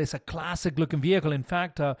think that is a classic-looking vehicle. In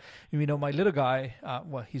fact, my little guy,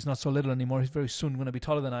 he's not so little anymore. He's very soon going to be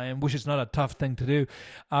taller than I am, which is not a tough thing to do.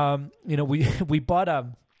 We bought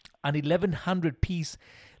an 1,100-piece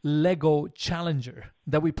Lego Challenger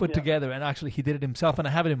that we put together, and actually he did it himself, and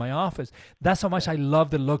I have it in my office. That's how much I love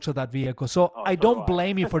the looks of that vehicle. So I don't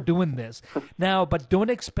blame you for doing this. Now, but don't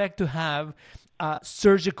expect to have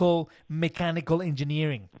surgical mechanical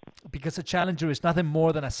engineering, because a Challenger is nothing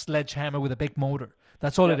more than a sledgehammer with a big motor.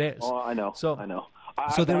 That's all it is. Oh, I know. I know.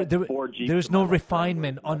 So there is no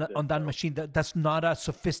refinement on that machine. That's not a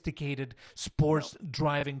sophisticated sports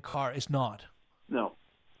driving car. It's not. No.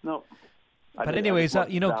 But anyways,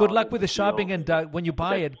 good luck with the shopping, and when you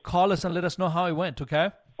buy it, call us and let us know how it went, okay?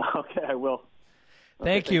 Okay, I will.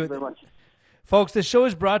 Thank you very much. Folks, the show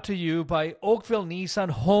is brought to you by Oakville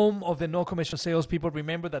Nissan, home of the no commission salespeople.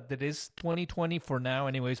 Remember that it is 2020 for now.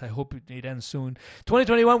 Anyways, I hope it ends soon.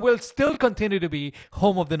 2021 will still continue to be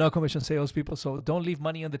home of the no commission salespeople. So don't leave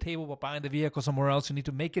money on the table by buying the vehicle somewhere else. You need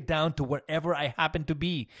to make it down to wherever I happen to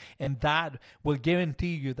be. And that will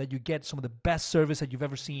guarantee you that you get some of the best service that you've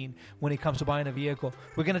ever seen when it comes to buying a vehicle.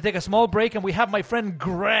 We're going to take a small break, and we have my friend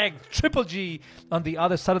Greg, Triple G, on the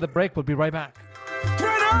other side of the break. We'll be right back.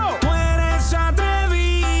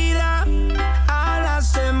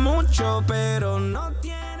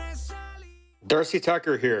 Darcy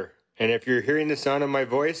Tucker here, and if you're hearing the sound of my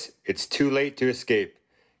voice, it's too late to escape.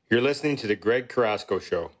 You're listening to the Greg Carrasco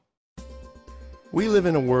Show. We live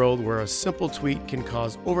in a world where a simple tweet can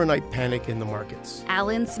cause overnight panic in the markets.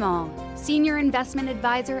 Alan Small, Senior Investment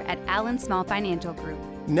Advisor at Alan Small Financial Group.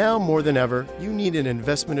 Now more than ever, you need an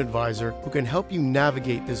investment advisor who can help you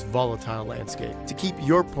navigate this volatile landscape to keep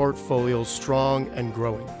your portfolio strong and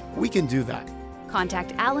growing. We can do that.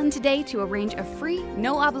 Contact Alan today to arrange a free,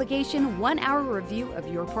 no-obligation, 1-hour review of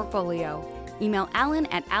your portfolio. Email Alan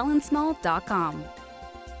at alansmall.com.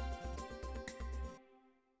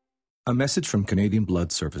 A message from Canadian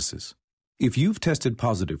Blood Services. If you've tested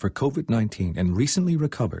positive for COVID-19 and recently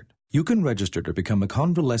recovered, you can register to become a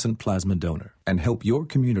convalescent plasma donor and help your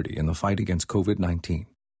community in the fight against COVID-19.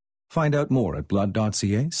 Find out more at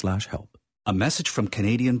blood.ca/help. A message from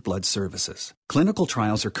Canadian Blood Services. Clinical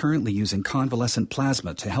trials are currently using convalescent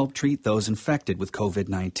plasma to help treat those infected with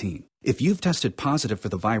COVID-19. If you've tested positive for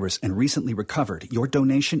the virus and recently recovered, your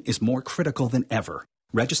donation is more critical than ever.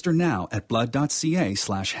 Register now at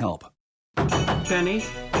blood.ca/help. Penny?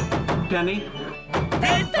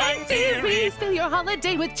 Big Bang Theory! Fill your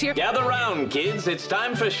holiday with cheer. Gather round, kids. It's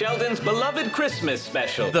time for Sheldon's beloved Christmas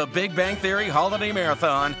special. The Big Bang Theory Holiday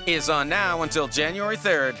Marathon is on now until January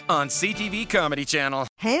 3rd on CTV Comedy Channel.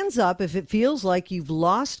 Hands up if it feels like you've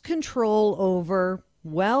lost control over,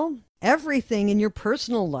 everything in your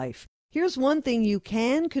personal life. Here's one thing you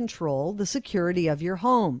can control: the security of your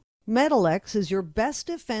home. Metalex is your best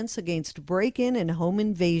defense against break-in and home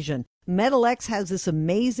invasion. Metalex has this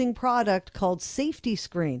amazing product called Safety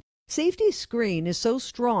Screen. Safety Screen is so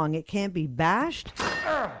strong it can't be bashed,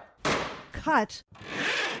 cut,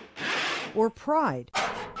 or pried.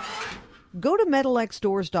 Go to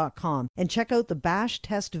MetalXDoors.com and check out the bash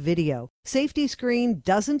test video. Safety Screen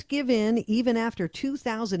doesn't give in even after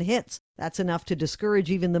 2,000 hits. That's enough to discourage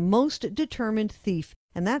even the most determined thief.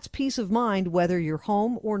 And that's peace of mind whether you're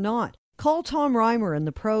home or not. Call Tom Reimer and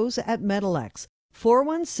the pros at Metalex.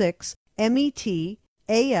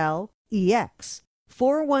 416-METALEX.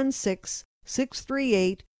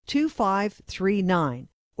 416-638-2539.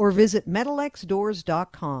 Or visit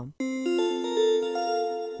MetalXDoors.com.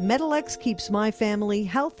 Metalex keeps my family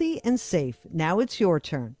healthy and safe. Now it's your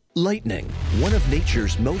turn. Lightning, one of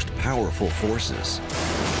nature's most powerful forces.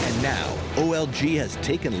 And now, OLG has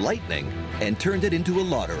taken lightning and turned it into a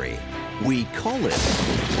lottery. We call it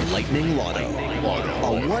Lightning Lotto.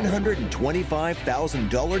 A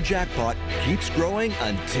 $125,000 jackpot keeps growing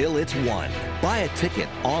until it's won. Buy a ticket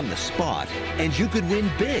on the spot, and you could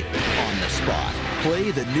win big on the spot.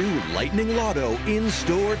 Play the new Lightning Lotto in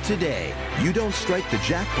store today. You don't strike the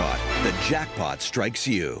jackpot strikes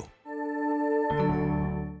you.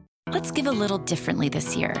 Let's give a little differently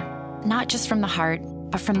this year. Not just from the heart,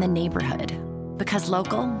 but from the neighborhood. Because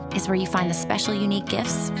local is where you find the special, unique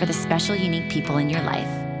gifts for the special, unique people in your life.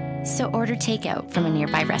 So order takeout from a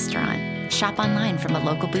nearby restaurant, shop online from a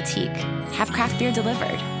local boutique, have craft beer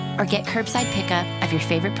delivered, or get curbside pickup of your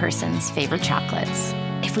favorite person's favorite chocolates.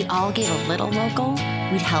 If we all gave a little local,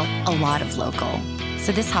 we'd help a lot of local.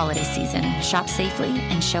 So this holiday season, shop safely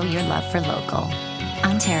and show your love for local.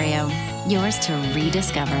 Ontario, yours to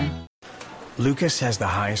rediscover. Lucas has the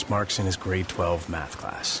highest marks in his grade 12 math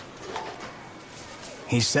class.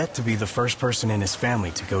 He's set to be the first person in his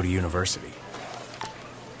family to go to university.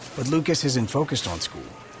 But Lucas isn't focused on school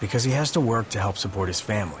because he has to work to help support his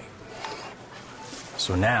family.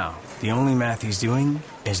 So now, the only math he's doing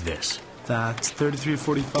is this. That's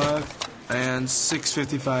 $33.45, and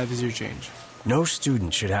 $6.55 is your change. No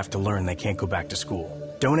student should have to learn they can't go back to school.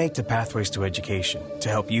 Donate to Pathways to Education to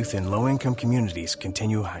help youth in low-income communities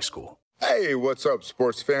continue high school. Hey, what's up,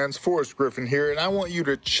 sports fans? Forrest Griffin here, and I want you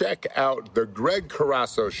to check out the Greg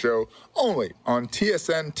Carrasco Show only on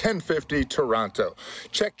TSN 1050 Toronto.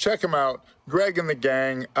 Check him out. Greg and the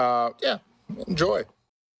gang. Enjoy.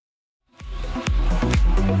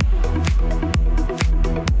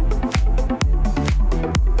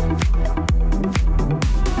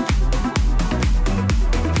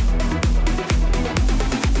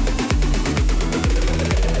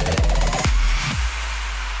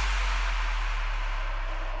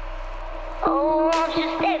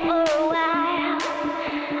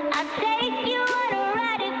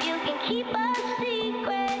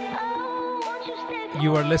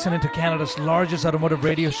 You are listening to Canada's largest automotive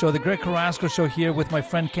radio show, the Greg Carrasco Show, here with my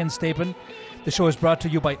friend Ken Stapon. The show is brought to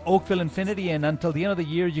you by Oakville Infinity, and until the end of the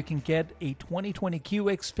year, you can get a 2020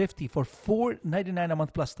 QX50 for $499 a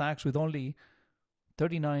month plus tax with only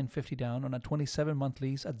 $39.50 down on a 27-month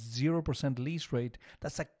lease at 0% lease rate.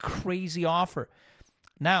 That's a crazy offer.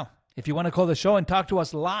 Now, if you want to call the show and talk to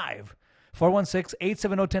us live,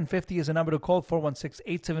 416-870-1050 is the number to call,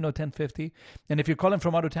 416-870-1050. And if you're calling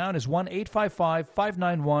from out of town, it's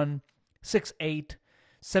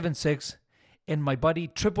 1-855-591-6876. And my buddy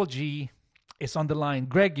Triple G is on the line.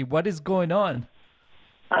 Greggy, what is going on?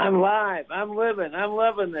 I'm live. I'm living. I'm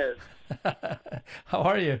loving this. How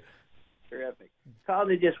are you? Terrific. Called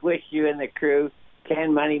to just wish you and the crew,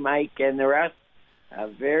 Ken, Money, Mike, and the rest, a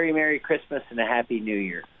very Merry Christmas and a Happy New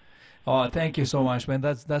Year. Oh, thank you so much, man.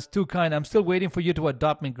 That's too kind. I'm still waiting for you to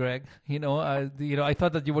adopt me, Greg. I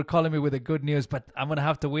thought that you were calling me with the good news, but I'm gonna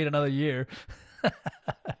have to wait another year.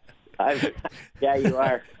 Yeah, you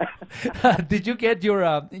are. Did you get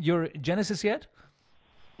your Genesis yet?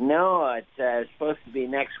 No, it's supposed to be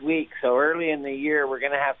next week. So early in the year, we're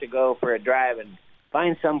gonna have to go for a drive and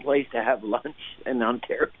find some place to have lunch in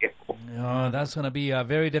Ontario. Oh, that's going to be a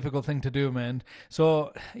very difficult thing to do, man.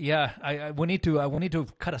 So, yeah, we need to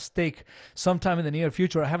cut a steak sometime in the near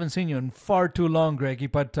future. I haven't seen you in far too long, Greggy.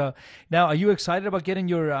 But now, are you excited about getting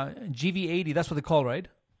your GV80? That's what they call, right?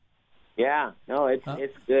 Yeah, no, it's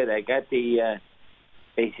good. I got the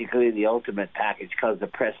basically the ultimate package called the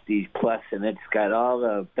Prestige Plus, and it's got all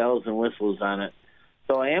the bells and whistles on it.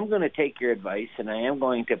 So I am going to take your advice, and I am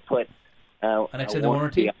going to put an extended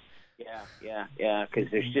warranty? Yeah, because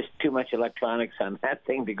there's just too much electronics on that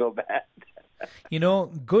thing to go bad.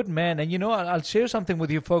 Good man. And, I'll share something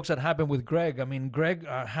with you folks that happened with Greg. I mean, Greg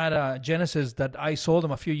had a Genesis that I sold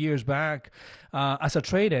him a few years back as a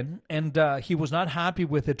trade-in, and he was not happy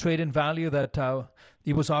with the trade-in value that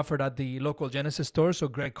he was offered at the local Genesis store. So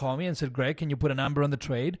Greg called me and said, Greg, can you put a number on the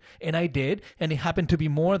trade? And I did, and it happened to be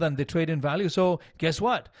more than the trade-in value. So guess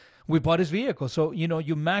what? We bought his vehicle. So, you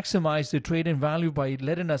maximize the trade-in value by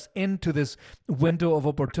letting us into this window of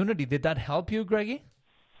opportunity. Did that help you, Greggy?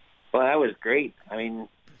 Well, that was great. I mean,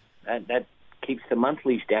 that keeps the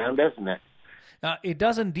monthlies down, doesn't it? It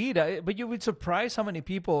does indeed. But you would surprise how many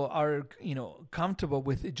people are, comfortable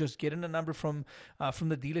with just getting a number from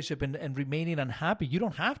the dealership and remaining unhappy. You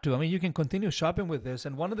don't have to. I mean, you can continue shopping with this.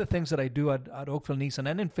 And one of the things that I do at Oakville Nissan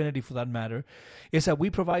and Infinity, for that matter, is that we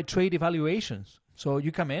provide trade evaluations. So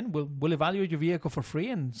you come in, we'll evaluate your vehicle for free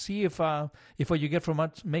and see if what you get from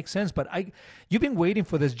us makes sense. But you've been waiting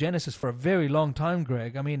for this Genesis for a very long time,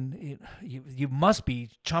 Greg. I mean, you must be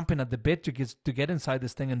chomping at the bit to get inside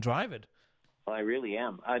this thing and drive it. Well, I really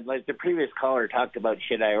am. Like the previous caller talked about,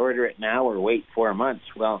 should I order it now or wait 4 months?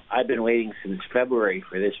 Well, I've been waiting since February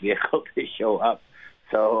for this vehicle to show up.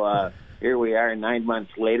 So here we are 9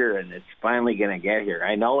 months later, and it's finally going to get here.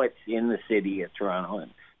 I know it's in the city of Toronto,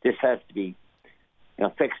 and this has to be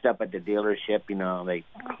fixed up at the dealership. They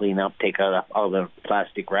clean up, take out all the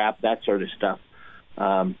plastic wrap, that sort of stuff.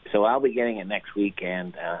 So I'll be getting it next week,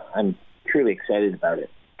 and I'm truly excited about it,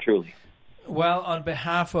 truly. Well, on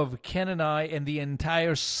behalf of Ken and I and the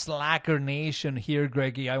entire Slacker Nation here,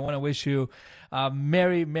 Greggy, I want to wish you a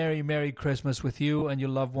Merry, Merry, Merry Christmas with you and your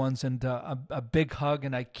loved ones, and a big hug.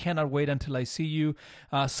 And I cannot wait until I see you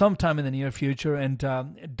sometime in the near future. And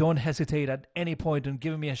don't hesitate at any point in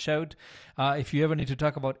giving me a shout if you ever need to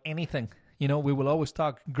talk about anything. We will always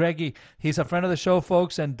talk. Greggy, he's a friend of the show,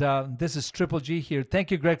 folks, and this is Triple G here. Thank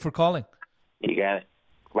you, Greg, for calling. You got it.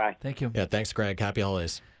 Bye. Thank you. Yeah, thanks, Greg. Happy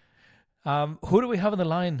holidays. Who do we have on the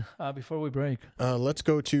line before we break? Let's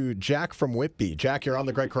go to Jack from Whitby. Jack, you're on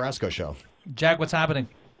the Greg Carrasco Show. Jack, what's happening?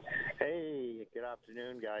 Hey, good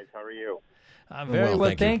afternoon, guys. How are you? I'm very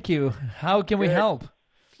well, thank you. How can we help?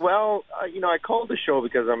 Well, I called the show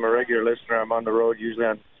because I'm a regular listener. I'm on the road usually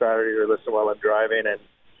on Saturday or listen while I'm driving. And,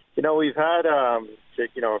 we've had, a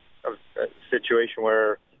situation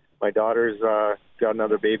where my daughter's got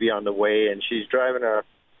another baby on the way, and she's driving a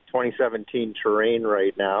 2017 Terrain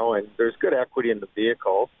right now, and there's good equity in the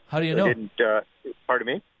vehicle. How do you know? Pardon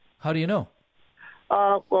me? How do you know?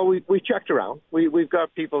 Well, we checked around. We've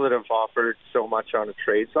got people that have offered so much on a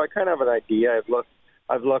trade, so I kind of have an idea. I've looked,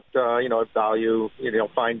 at value,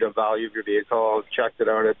 find the value of your vehicle, checked it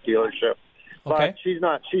out at dealership. Okay. But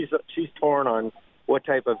she's torn on what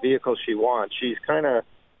type of vehicle she wants. She's kind of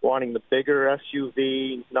wanting the bigger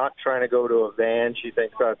SUV, not trying to go to a van. She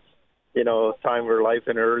thinks that's time of her life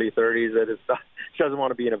in her early 30s that she doesn't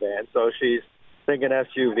want to be in a van. So she's thinking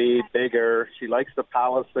SUV, bigger. She likes the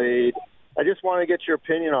Palisade. I just want to get your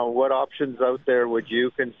opinion on what options out there would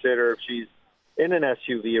you consider if she's in an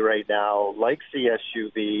SUV right now, likes the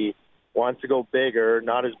SUV, wants to go bigger,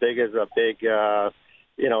 not as big as a big,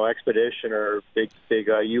 Expedition or big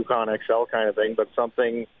Yukon XL kind of thing, but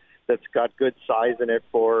something that's got good size in it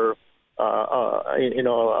for a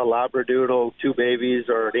Labradoodle, 2 babies,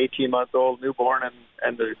 or an 18-month-old newborn,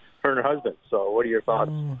 and her and her husband. So what are your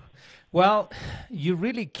thoughts? Well, you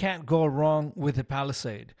really can't go wrong with the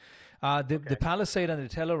Palisade. The Palisade and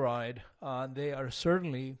the Telluride, they are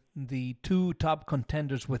certainly the 2 top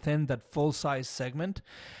contenders within that full-size segment.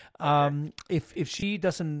 If she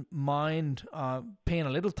doesn't mind paying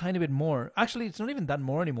a little tiny bit more, actually it's not even that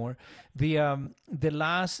more anymore. The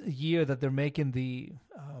last year that they're making the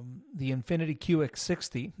Infiniti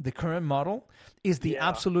QX60, the current model, is the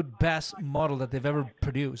absolute best model that they've ever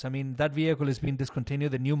produced. I mean, that vehicle has been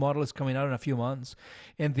discontinued. The new model is coming out in a few months,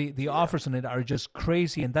 and the offers on it are just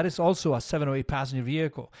crazy. And that is also a 7 or 8 passenger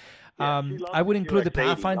vehicle. I would include the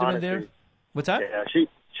Pathfinder in there. What's that? Yeah,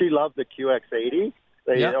 she loved the QX80.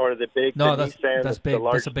 Or the big Nissan, that's big. The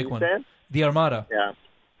large that's a big Nissan. one. The Armada. Yeah,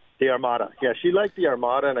 the Armada. Yeah, she liked the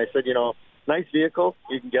Armada, and I said, nice vehicle.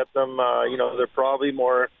 You can get them. They're probably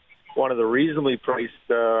one of the reasonably priced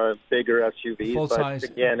bigger SUVs. Full size.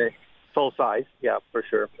 Again, full size. Yeah, for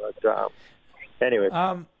sure. But anyway.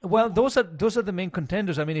 Well, those are the main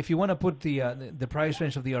contenders. I mean, if you want to put the price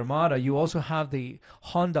range of the Armada, you also have the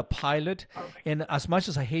Honda Pilot. And as much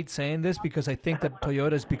as I hate saying this, because I think that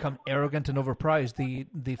Toyota has become arrogant and overpriced,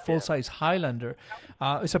 the full-size Highlander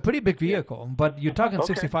is a pretty big vehicle, but you're talking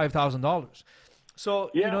 $65,000.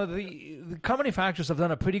 So, the car manufacturers have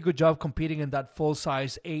done a pretty good job competing in that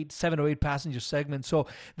full-size 7 or 8 passenger segment. So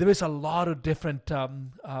there is a lot of different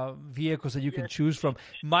vehicles that you can choose from.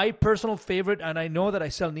 My personal favorite, and I know that I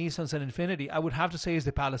sell Nissans and Infiniti, I would have to say is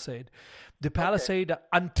the Palisade. The Palisade,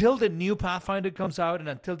 until the new Pathfinder comes out and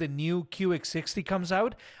until the new QX60 comes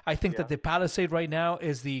out, I think that the Palisade right now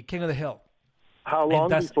is the king of the hill. How long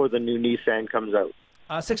before the new Nissan comes out?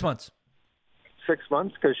 6 months. 6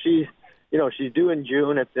 months? Because she's due in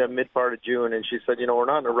June, at the mid part of June, and she said, we're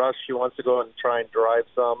not in a rush. She wants to go and try and drive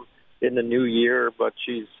some in the new year, but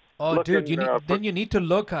she's looking, dude, you need to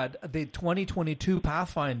look at the 2022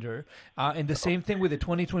 Pathfinder, and the same thing with the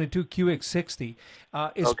 2022 QX60.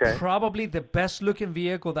 Is probably the best looking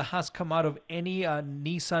vehicle that has come out of any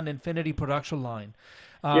Nissan Infiniti production line.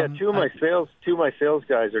 Two of my sales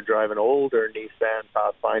guys are driving older Nissan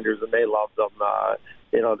Pathfinders, and they love them.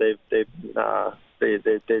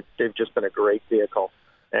 They've just been a great vehicle.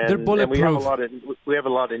 And, they're bulletproof. And we have a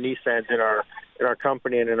lot of Nissans in our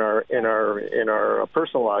company and in our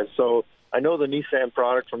personal lives. So I know the Nissan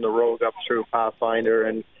product from the Rogue up through Pathfinder,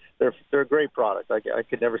 and they're a great product. I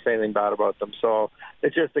could never say anything bad about them. So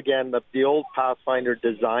it's just, again, the old Pathfinder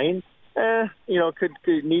design,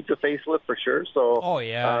 needs a facelift for sure. So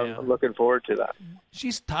I'm looking forward to that.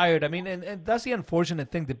 She's tired. I mean, and that's the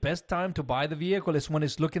unfortunate thing. The best time to buy the vehicle is when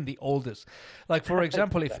it's looking the oldest. Like, for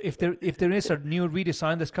example, if there is a new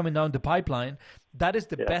redesign that's coming down the pipeline, that is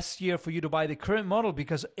the best year for you to buy the current model,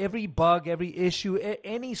 because every bug, every issue,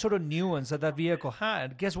 any sort of nuance that vehicle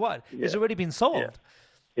had, guess what? It's already been sold.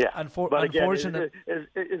 Yeah, but again, unfortunately,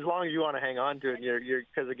 as long as you want to hang on to it,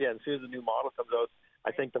 because again, as soon as the new model comes out,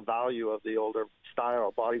 I think the value of the older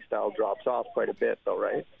body style drops off quite a bit, though,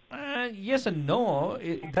 right? Yes and no.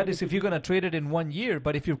 That is if you're going to trade it in 1 year,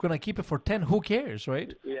 but if you're going to keep it for 10, who cares,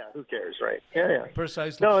 right? Yeah, who cares, right? Yeah.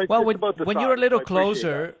 Precisely. No, when you're a little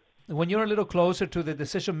closer, when you're a little closer to the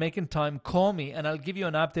decision-making time, call me, and I'll give you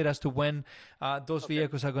an update as to when those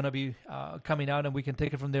vehicles are going to be coming out, and we can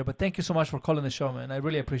take it from there. But thank you so much for calling the show, man. I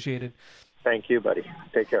really appreciate it. Thank you, buddy.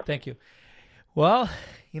 Take care. Thank you. Well,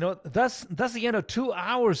 that's the end of 2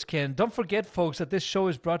 hours, Ken. Don't forget, folks, that this show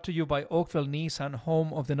is brought to you by Oakville Nissan,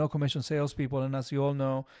 home of the no-commission salespeople. And as you all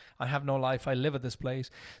know, I have no life. I live at this place.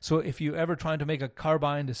 So if you're ever trying to make a car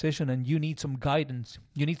buying decision and you need some guidance,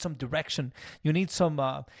 you need some direction, you need some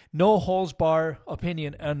no-holds-bar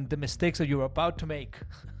opinion on the mistakes that you're about to make,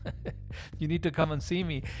 you need to come and see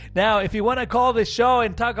me. Now, if you want to call this show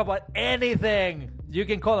and talk about anything, you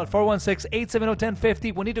can call at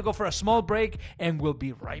 416-870-1050. We need to go for a small break, and we'll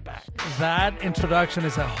be right back. That introduction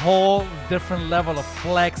is a whole different level of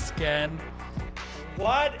flex, Ken.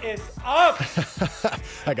 What is up?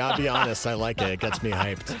 I gotta be honest, I like it. It gets me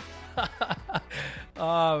hyped.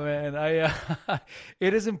 Oh, man.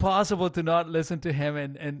 It is impossible to not listen to him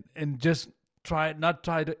and just not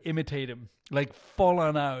try to imitate him, like full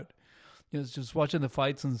on out. Just watching the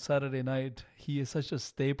fights on Saturday night, he is such a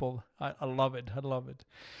staple. I love it. I love it.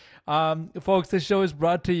 Folks, this show is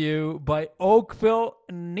brought to you by Oakville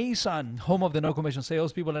Nissan, home of the no-commission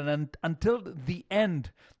salespeople. And until the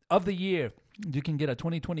end of the year, you can get a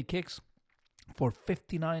 2020 Kicks for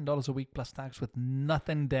 $59 a week plus tax with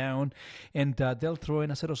nothing down. And they'll throw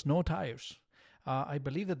in a set of snow tires. I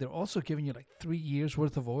believe that they're also giving you like 3 years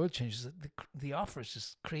worth of oil changes. The offer is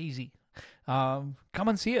just crazy. Come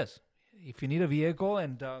and see us. If you need a vehicle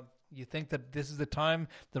and you think that this is the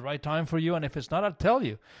right time for you, and if it's not, I'll tell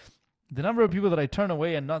you. The number of people that I turn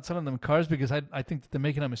away and not selling them cars because I think that they're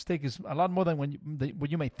making a mistake is a lot more than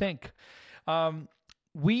what you may think.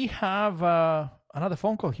 We have another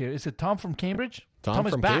phone call here. Is it Tom from Cambridge? Tom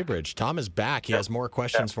from Cambridge. Tom is back. He has more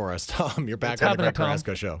questions for us. Tom, you're back on the Greg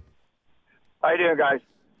Carrasco Show. How you doing, guys?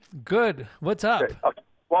 Good. What's up? Okay.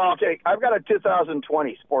 Well, okay. I've got a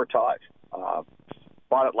 2020 Sportage.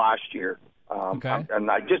 Bought it last year. And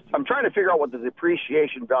I'm trying to figure out what the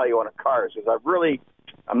depreciation value on a car is, because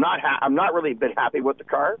I'm not really been happy with the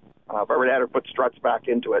car. I've already had to put struts back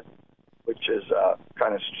into it, which is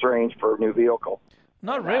kind of strange for a new vehicle.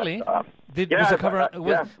 Not really. Was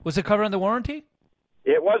it covered under warranty?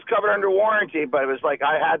 It was covered under warranty, but it was like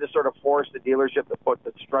I had to sort of force the dealership to put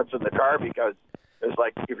the struts in the car, because it was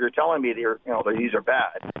like, if you're telling me these are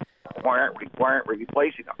bad, why aren't we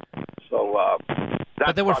replacing them? So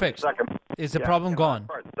but they were fixed. Is the problem gone?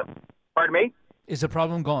 Pardon me? Is the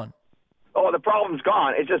problem gone? Oh, the problem's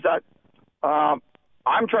gone. It's just that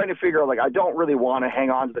I'm trying to figure out, like, I don't really want to hang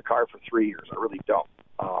on to the car for 3 years. I really don't.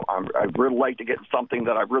 I'd really like to get something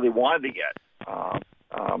that I really wanted to get.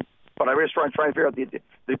 But I was trying to figure out the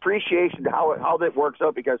depreciation, how that works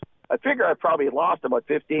out, because I figure I probably lost about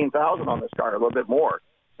 $15,000 on this car, a little bit more.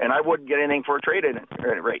 and I wouldn't get anything for a trade-in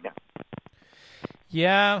right now.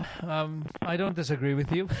 Yeah, I don't disagree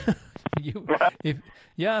with you.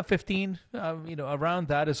 15, around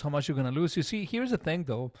that is how much you're going to lose. You see, here's the thing,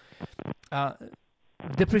 though.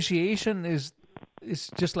 Depreciation is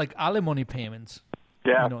just like alimony payments.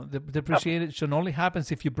 Yeah. The depreciation only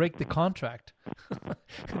happens if you break the contract.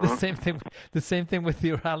 The same thing with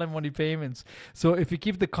your alimony payments. So if you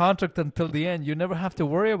keep the contract until the end, you never have to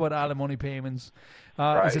worry about alimony payments.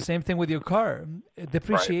 It's the same thing with your car.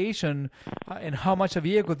 Depreciation and how much a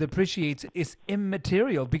vehicle depreciates is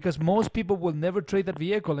immaterial because most people will never trade that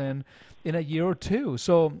vehicle in a year or two.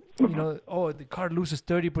 So, the car loses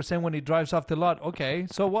 30% when it drives off the lot. Okay,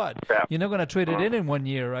 so what? Yeah. You're not going to trade it in 1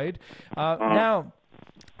 year, right? Now,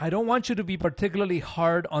 I don't want you to be particularly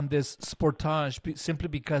hard on this Sportage simply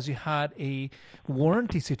because you had a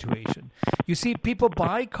warranty situation. You see, people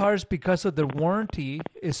buy cars because of their warranty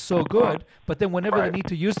is so good, but then whenever they need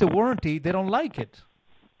to use the warranty, they don't like it.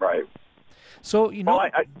 Right. So,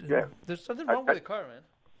 there's something wrong with the car, man.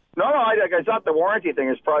 No, it's not the warranty thing.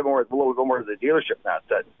 It's probably a little bit more to the dealership,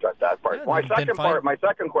 that part. Yeah, my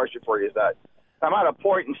second question for you is that I'm at a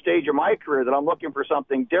point and stage of my career that I'm looking for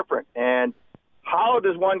something different. And how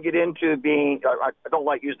does one get into being, I don't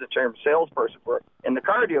like using the term salesperson in the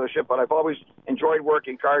car dealership, but I've always enjoyed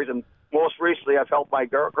working cars, and most recently I've helped my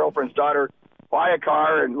girlfriend's daughter buy a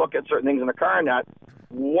car and look at certain things in the car and that.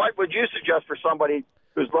 What would you suggest for somebody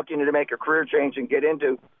who's looking to make a career change and get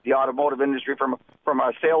into the automotive industry from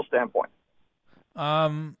a sales standpoint?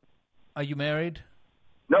 Are you married?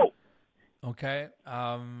 No. Okay.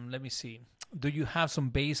 Let me see. Do you have some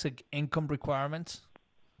basic income requirements?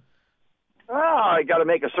 I got to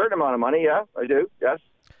make a certain amount of money. Yeah, I do. Yes.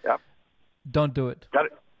 Yeah. Don't do it.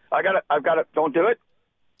 I've got it. Don't do it.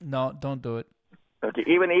 No, don't do it. Okay.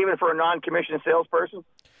 Even for a non-commissioned salesperson.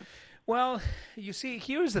 Well, you see,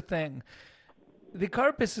 here's the thing. The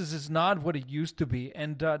car business is not what it used to be.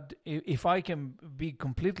 And if I can be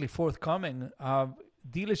completely forthcoming,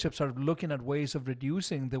 dealerships are looking at ways of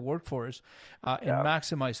reducing the workforce and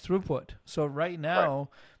maximize throughput. So right now,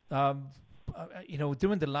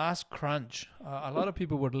 during the last crunch, a lot of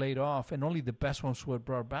people were laid off, and only the best ones were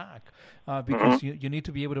brought back because you need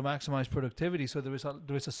to be able to maximize productivity. So there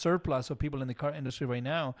is a surplus of people in the car industry right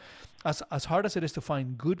now. As hard as it is to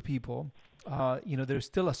find good people, there's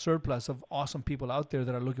still a surplus of awesome people out there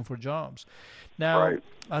that are looking for jobs. Now,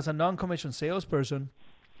 as a non-commissioned salesperson,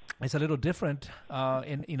 it's a little different.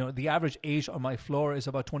 The average age on my floor is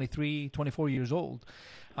about 23, 24 years old.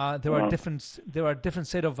 There are different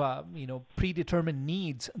set of predetermined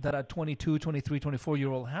needs that a 22, 23,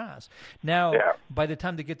 24-year-old has. Now, by the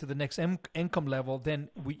time they get to the next income level, then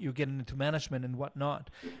you're getting into management and whatnot.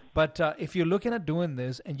 But if you're looking at doing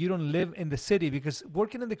this and you don't live in the city, because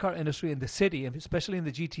working in the car industry in the city, and especially in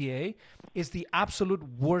the GTA, is the absolute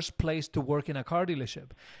worst place to work in a car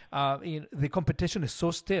dealership. The competition is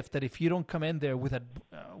so stiff that if you don't come in there with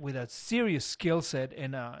a serious skill set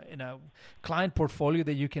in a client portfolio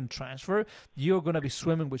that you can transfer, you're going to be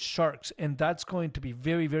swimming with sharks, and that's going to be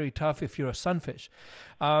very, very tough if you're a sunfish.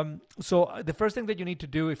 So the first thing that you need to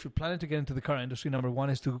do if you're planning to get into the car industry, number one,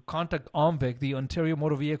 is to contact OMVIC, the Ontario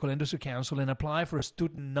Motor Vehicle Industry Council, and apply for a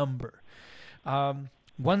student number.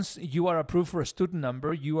 Once you are approved for a student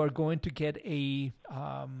number, you are going to get a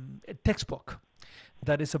textbook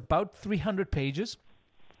that is about 300 pages.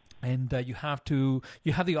 And you have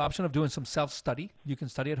the option of doing some self-study. You can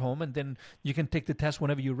study at home, and then you can take the test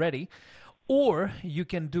whenever you're ready. Or you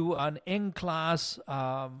can do an in-class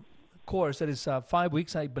course that is 5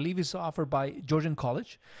 weeks. I believe is offered by Georgian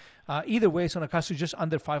College. Either way, it's going to cost you just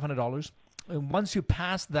under $500. And once you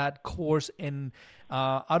pass that course in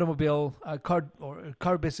automobile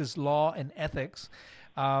car business law and ethics,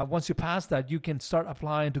 once you pass that, you can start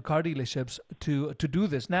applying to car dealerships to do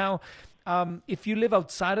this. Now, if you live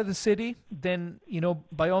outside of the city, then,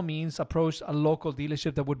 by all means, approach a local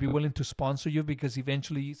dealership that would be willing to sponsor you, because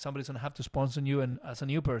eventually somebody's going to have to sponsor you and as a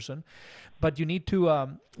new person. But you need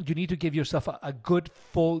to give yourself a good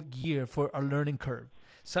full year for a learning curve.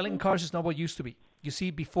 Selling cars is not what it used to be. You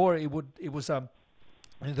see, before it was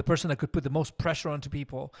the person that could put the most pressure onto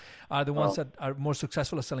people are the ones that are more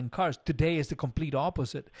successful at selling cars. Today is the complete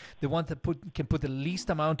opposite. The one that can put the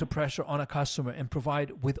least amount of pressure on a customer and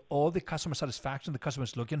provide with all the customer satisfaction the customer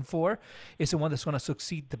is looking for is the one that's going to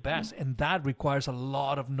succeed the best. And that requires a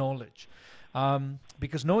lot of knowledge.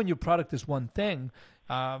 Because knowing your product is one thing.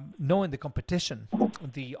 Knowing the competition,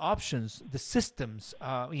 the options, the systems,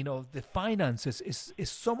 the finances is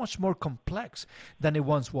so much more complex than it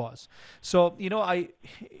once was. So, I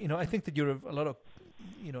think that you're a lot of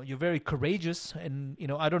you're very courageous, and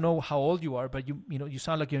I don't know how old you are, but you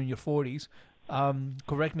sound like you're in your 40s.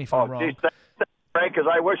 Correct me if I'm wrong. Geez, right, because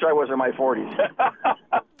I wish I was in my 40s.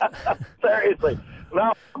 Seriously.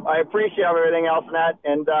 No, I appreciate everything else in that,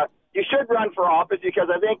 and you should run for office because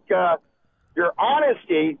I think your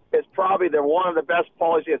honesty is probably one of the best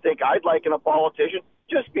policies I think I'd like in a politician.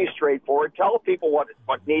 Just be straightforward. Tell people what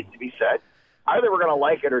needs to be said. Either we're going to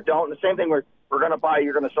like it or don't. And the same thing we're going to buy.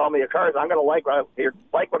 You're going to sell me a car. I'm going to like what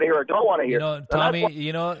I hear or don't want to hear. Tommy,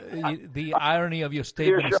 the irony of your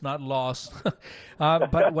statement is not lost.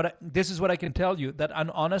 But this is what I can tell you, that an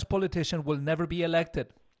honest politician will never be elected.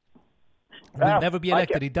 Will never be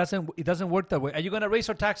elected. It doesn't work that way. Are you going to raise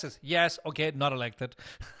our taxes? Yes. Okay, not elected.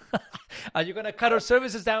 Are you going to cut our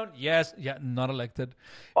services down? Yes. Yeah, not elected.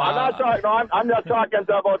 Well, I'm not talking. No, I'm not talking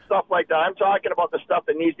about stuff like that. I'm talking about the stuff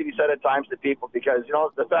that needs to be said at times to people because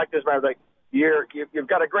the fact is, man, like you've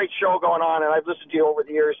got a great show going on, and I've listened to you over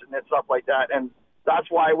the years and stuff like that, and that's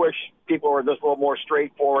why I wish people were just a little more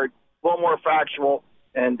straightforward, a little more factual,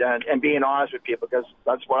 and being honest with people because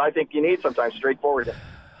that's what I think you need sometimes, straightforward.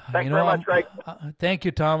 Thanks very much, Greg. Thank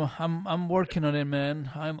you, Tom. I'm working on it, man.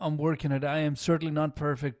 I'm working on it. I am certainly not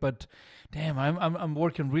perfect, but damn, I'm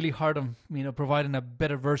working really hard on providing a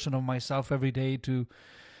better version of myself every day to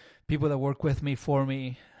people that work with me, for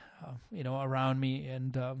me, around me,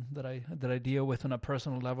 and that I deal with on a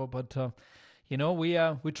personal level. But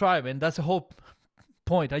we try, and that's the whole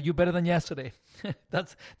point. Are you better than yesterday?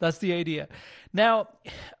 That's the idea. Now,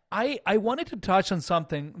 I wanted to touch on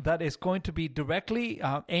something that is going to be directly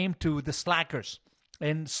aimed to the slackers.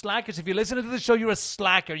 And slackers, if you listen to the show, you're a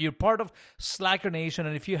slacker. You're part of Slacker Nation.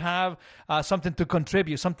 And if you have something to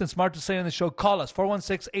contribute, something smart to say on the show, call us,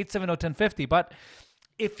 416-870-1050. But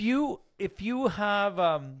if you have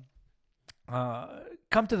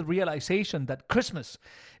come to the realization that Christmas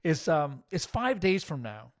is 5 days from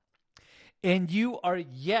now, and you are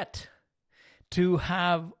yet to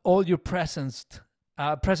have all your presents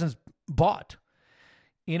bought,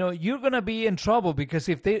 you're going to be in trouble because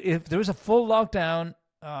if there is a full lockdown,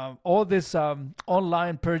 all this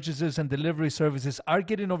online purchases and delivery services are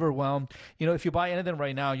getting overwhelmed. If you buy anything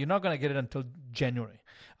right now, you're not going to get it until January.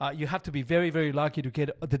 You have to be very, very lucky to get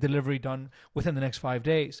the delivery done within the next 5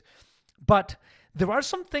 days. But there are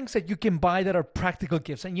some things that you can buy that are practical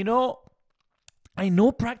gifts. And I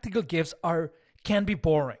know practical gifts can be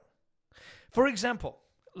boring. For example,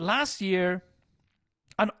 last year,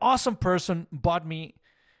 an awesome person bought me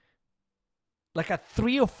like a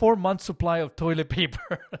 3 or 4 month supply of toilet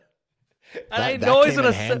paper. And that came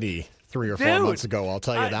in handy 3 or 4 months ago, I'll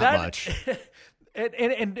tell you that much.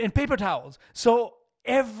 And paper towels. So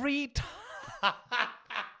every time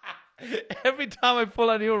I pull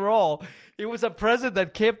a new roll, it was a present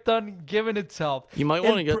that kept on giving itself. You might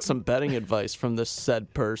want to get some betting advice from this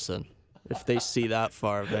said person if they see that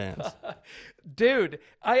far advanced. Dude,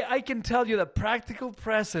 I can tell you that practical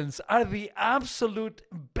presents are the absolute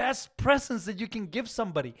best presents that you can give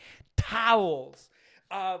somebody. Towels,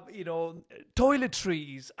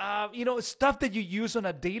 toiletries, stuff that you use on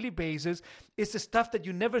a daily basis is the stuff that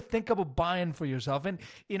you never think about buying for yourself. And,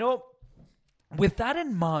 with that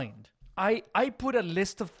in mind, I put a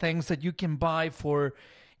list of things that you can buy for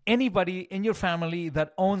anybody in your family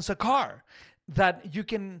that owns a car that you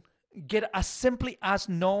can get as simply as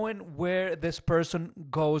knowing where this person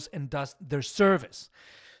goes and does their service.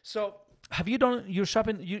 So have you done your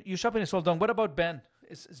shopping? Your shopping is all done. What about Ben?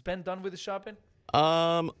 Is Ben done with the shopping?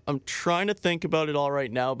 I'm trying to think about it all right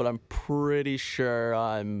now, but I'm pretty sure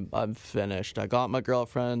I'm finished. I got my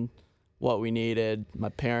girlfriend what we needed. My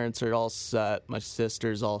parents are all set. My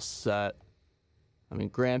sister's all set. I mean,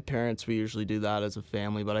 grandparents, we usually do that as a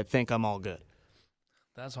family, but I think I'm all good.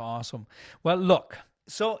 That's awesome. Well, look,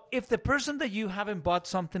 so if the person that you haven't bought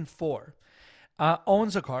something for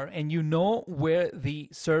owns a car and you know where they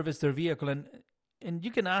service their vehicle, and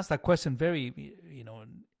you can ask that question very,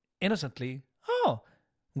 innocently, oh,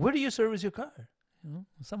 where do you service your car?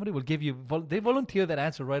 Somebody will give you, they volunteer that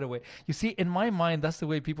answer right away. You see, in my mind, that's the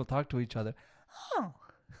way people talk to each other. Oh,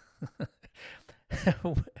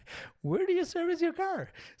 where do you service your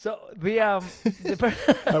car? So I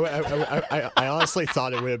honestly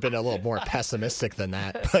thought it would have been a little more pessimistic than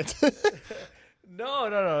that, but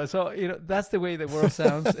no. So that's the way the world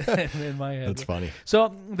sounds in my head. That's funny.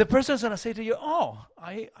 So the person's gonna say to you, "Oh,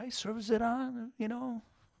 I service it on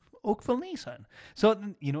Oakville Nissan." So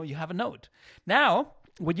you have a note. Now,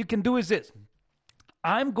 what you can do is this.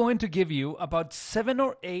 I'm going to give you about 7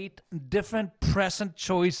 or 8 different present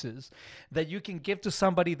choices that you can give to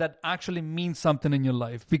somebody that actually means something in your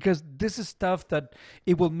life, because this is stuff that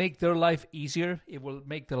it will make their life easier, it will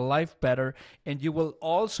make their life better, and you will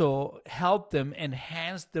also help them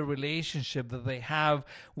enhance the relationship that they have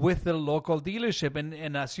with the local dealership.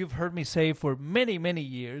 And as you've heard me say for many, many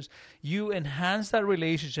years, you enhance that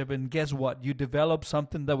relationship, and guess what? You develop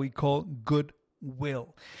something that we call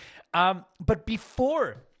goodwill. But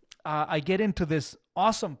before I get into this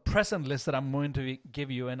awesome present list that I'm going to give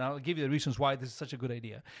you, and I'll give you the reasons why this is such a good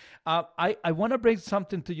idea, I want to bring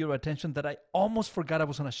something to your attention that I almost forgot I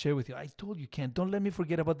was going to share with you. I told you, Ken, don't let me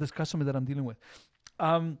forget about this customer that I'm dealing with.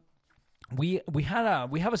 We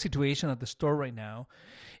have a situation at the store right now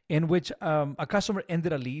in which a customer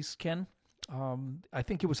ended a lease, Ken. I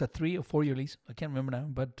think it was a 3 or 4 year lease. I can't remember now,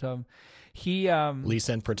 but he lease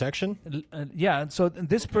and protection. Yeah. So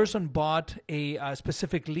this person bought a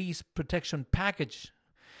specific lease protection package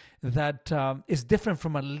that is different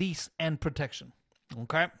from a lease and protection.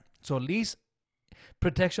 Okay. So lease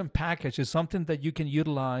protection package is something that you can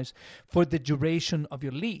utilize for the duration of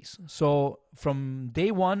your lease. So from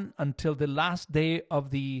day one until the last day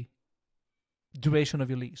of the duration of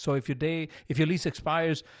your lease. So if your lease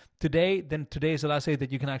expires today, then today is the last day that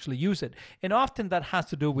you can actually use it. And often that has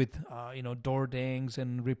to do with door dings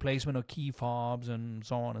and replacement of key fobs and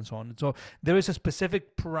so on and so on. And so there is a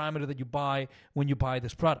specific parameter that you buy when you buy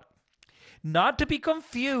this product. Not to be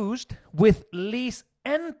confused with lease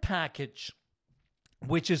end package,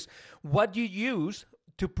 which is what you use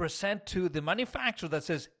to present to the manufacturer that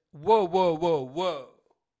says, whoa, whoa, whoa, whoa,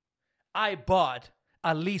 I bought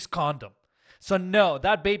a lease condom. So no,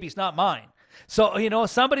 that baby's not mine. So,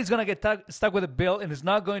 somebody's going to get stuck with a bill, and it's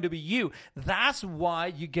not going to be you. That's why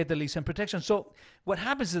you get the lease and protection. So what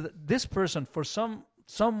happens is that this person, for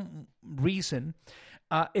some reason,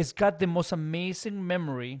 has got the most amazing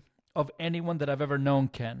memory of anyone that I've ever known,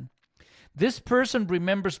 Ken. This person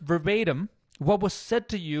remembers verbatim what was said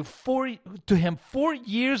to him 4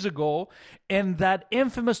 years ago in that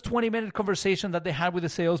infamous 20-minute conversation that they had with the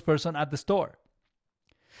salesperson at the store.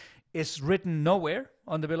 It's written nowhere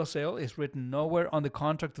on the bill of sale. It's written nowhere on the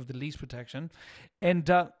contract of the lease protection. And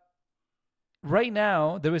right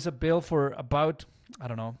now, there is a bill for about,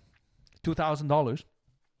 $2,000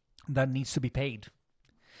 that needs to be paid.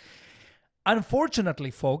 Unfortunately,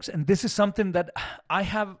 folks, and this is something that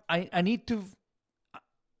I need to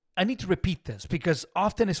repeat this because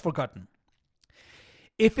often it's forgotten.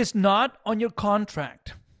 If it's not on your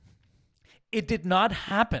contract, it did not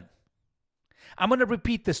happen. I'm going to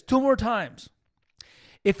repeat this 2 more times.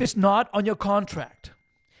 If it's not on your contract,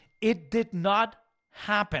 it did not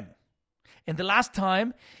happen. And the last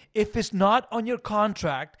time, if it's not on your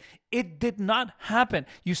contract, it did not happen.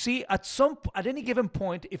 You see, at any given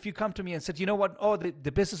point, if you come to me and said, you know what,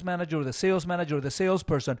 the business manager or the sales manager or the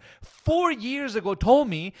salesperson 4 years ago told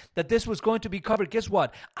me that this was going to be covered, guess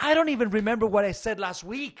what? I don't even remember what I said last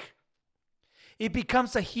week. It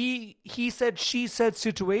becomes a he said, she said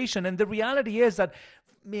situation. And the reality is that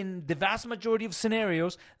in the vast majority of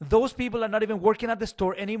scenarios, those people are not even working at the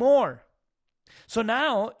store anymore. So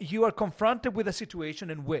now you are confronted with a situation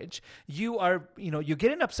in which you are, you're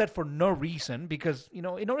getting upset for no reason because, in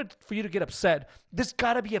order for you to get upset, there's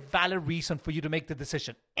got to be a valid reason for you to make the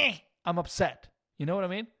decision. I'm upset. You know what I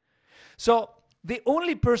mean? So the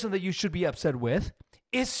only person that you should be upset with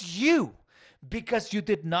is you. Because you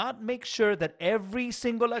did not make sure that every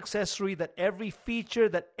single accessory, that every feature,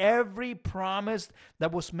 that every promise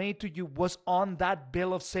that was made to you was on that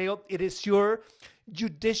bill of sale. It is your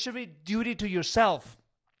judiciary duty to yourself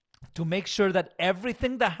to make sure that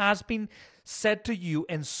everything that has been said to you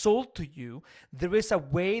and sold to you, there is a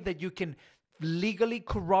way that you can legally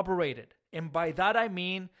corroborate it. And by that I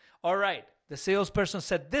mean, all right, the salesperson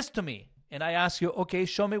said this to me. And I ask you, okay,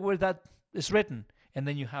 show me where that is written. And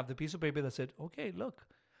then you have the piece of paper that said, okay, look,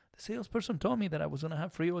 the salesperson told me that I was going to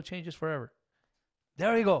have free oil changes forever.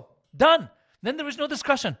 There you go. Done. Then there is no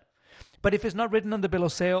discussion. But if it's not written on the bill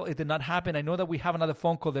of sale, it did not happen. I know that we have another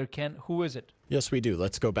phone call there, Ken. Who is it? Yes, we do.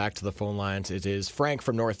 Let's go back to the phone lines. It is Frank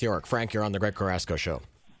from North York. Frank, you're on the Greg Carrasco Show.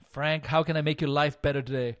 Frank, how can I make your life better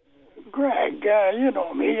today? Greg, you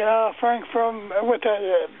know me. Frank with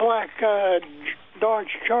a black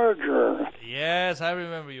Dodge Charger. Yes, I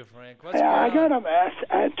remember you, Frank. What's I got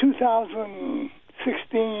a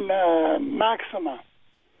 2016 Maxima,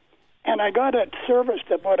 and I got it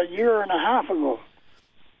serviced about a year and a half ago.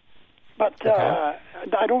 But I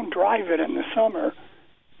don't drive it in the summer,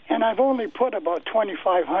 and I've only put about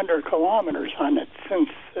 2,500 kilometers on it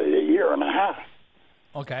since a year and a half.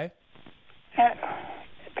 Okay. And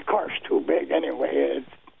the car's too big anyway. It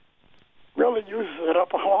really uses it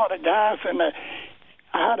up a lot of gas, and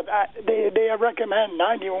they recommend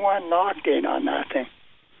 91 octane on that thing.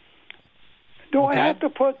 Do I have to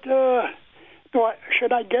put?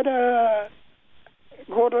 Should I get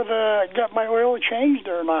get my oil changed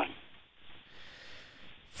or not?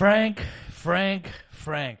 Frank.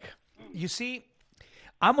 You see,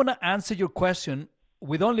 I'm going to answer your question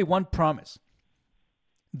with only one promise.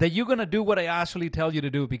 That you're going to do what I actually tell you to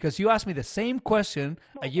do, because you asked me the same question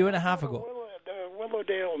a year and a half ago. The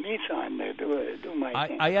Willowdale Nissan, they do my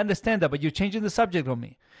thing. I understand that, but you're changing the subject on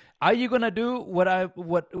me. Are you going to do what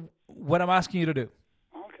I'm asking you to do?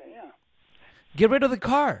 Okay, yeah. Get rid of the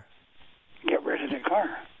car. Get rid of the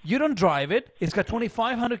car. You don't drive it. It's got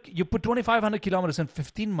 2,500. You put 2,500 kilometers in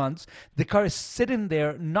 15 months. The car is sitting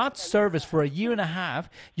there, not serviced for a year and a half.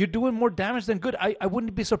 You're doing more damage than good. I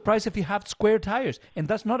wouldn't be surprised if you have square tires, and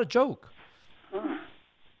that's not a joke.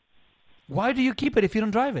 Why do you keep it if you don't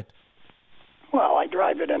drive it? Well, I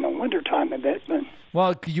drive it in the wintertime a bit. But...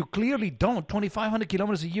 Well, you clearly don't. 2,500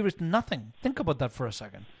 kilometers a year is nothing. Think about that for a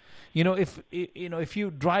second. If you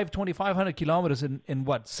drive 2,500 kilometers in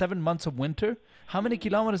 7 months of winter, how many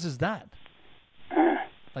kilometers is that?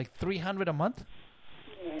 Like 300 a month?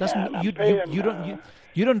 That's you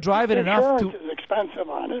don't drive it enough to. Insurance is expensive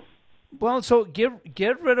on it. Well, so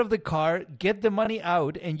get rid of the car, get the money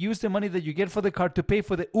out, and use the money that you get for the car to pay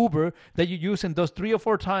for the Uber that you use in those 3 or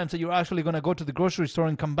 4 times that you're actually going to go to the grocery store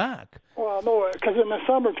and come back. Well, no, because in the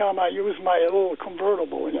summertime I use my little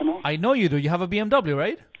convertible, I know you do. You have a BMW,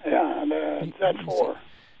 right? Yeah, the Z4.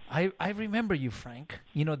 I remember you, Frank.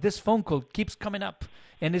 This phone call keeps coming up,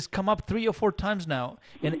 and it's come up 3 or 4 times now,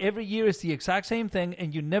 and every year it's the exact same thing,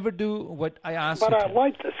 and you never do what I asked you to. But I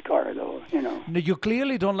like this car, though, No, you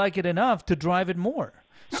clearly don't like it enough to drive it more.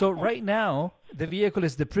 So right now, the vehicle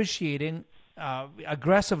is depreciating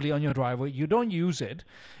aggressively on your driveway. You don't use it.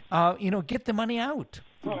 Get the money out.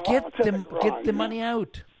 Get the money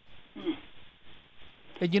out.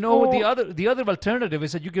 And the other alternative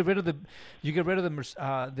is that you get rid of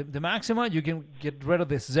the Maxima, you can get rid of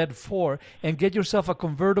this Z4 and get yourself a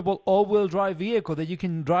convertible all-wheel drive vehicle that you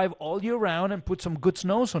can drive all year round and put some good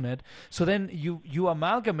snows on it. So then you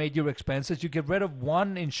amalgamate your expenses. You get rid of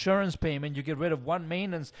one insurance payment, you get rid of one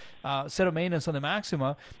maintenance set of maintenance on the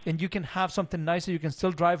Maxima, and you can have something nice that you can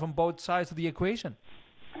still drive on both sides of the equation.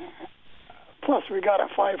 Plus, we got a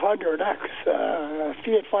 500X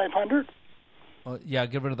Fiat 500. Yeah,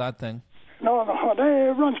 get rid of that thing. No,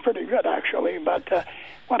 it runs pretty good, actually. But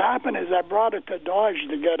what happened is I brought it to Dodge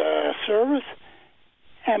to get a service,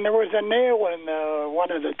 and there was a nail in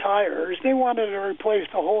one of the tires. They wanted to replace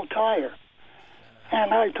the whole tire.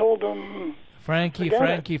 And I told them... Frankie,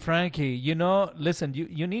 listen,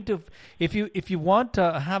 you need to... If you want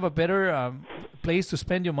to have a better place to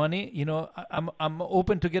spend your money, I'm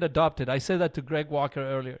open to get adopted. I said that to Greg Walker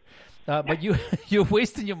earlier. But you're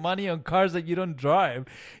wasting your money on cars that you don't drive.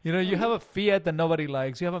 You have a Fiat that nobody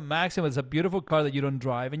likes. You have a Maxima. It's a beautiful car that you don't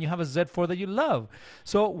drive. And you have a Z4 that you love.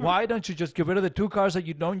 So why don't you just get rid of the 2 cars that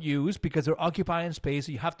you don't use because they're occupying space?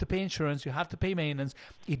 You have to pay insurance. You have to pay maintenance.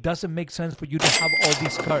 It doesn't make sense for you to have all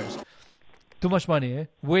these cars. Too much money, eh?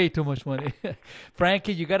 Way too much money.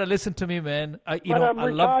 Frankie, you got to listen to me, man. I'm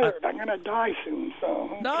retired. I'm going to die soon.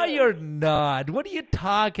 So No, you're not. What are you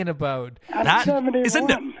talking about? I'm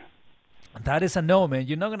 71. That is a no, man.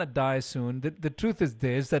 You're not going to die soon. The truth is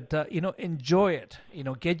this, that, enjoy it.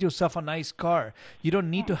 Get yourself a nice car. You don't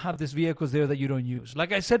need to have these vehicles there that you don't use.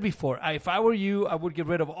 Like I said before, if I were you, I would get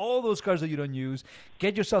rid of all those cars that you don't use.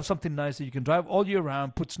 Get yourself something nice that you can drive all year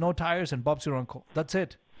round, put snow tires, and Bob's your uncle. That's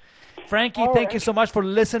it. Frankie, thank you so much for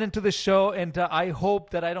listening to the show, and I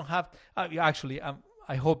hope that I don't have...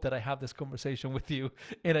 I hope that I have this conversation with you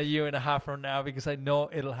in a year and a half from now, because I know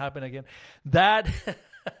it'll happen again. That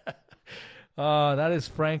is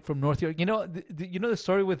Frank from North York. You know the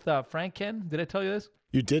story with Frank, Ken? Did I tell you this?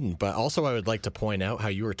 You didn't, but also I would like to point out how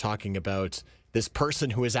you were talking about this person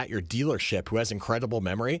who is at your dealership who has incredible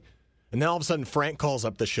memory. And then all of a sudden Frank calls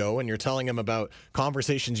up the show and you're telling him about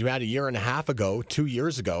conversations you had a year and a half ago, 2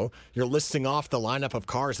 years ago. You're listing off the lineup of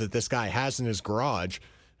cars that this guy has in his garage.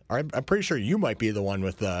 I'm pretty sure you might be the one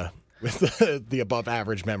with the above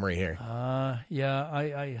average memory here. Yeah,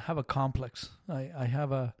 I have a complex. I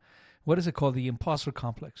have a, what is it called? The imposter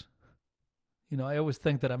complex. I always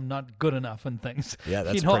think that I'm not good enough in things. Yeah,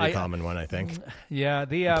 that's a pretty common one, I think. Yeah,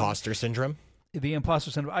 the imposter syndrome. The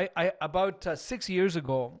imposter syndrome. I about 6 years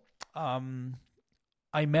ago,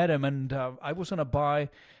 I met him, and I was going to buy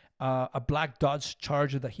a black Dodge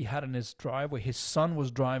Charger that he had in his driveway. His son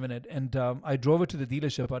was driving it, and I drove it to the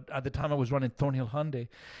dealership. At the time, I was running Thornhill Hyundai,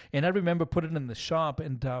 and I remember putting it in the shop,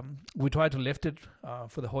 and we tried to lift it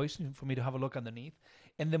for the hoist for me to have a look underneath.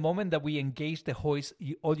 And the moment that we engaged the hoist,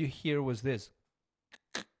 all you hear was this.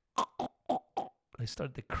 I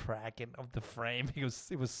started the cracking of the frame because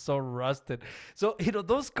it was so rusted. So,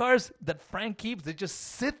 those cars that Frank keeps, they just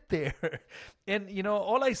sit there. And,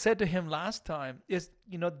 all I said to him last time is,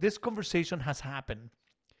 this conversation has happened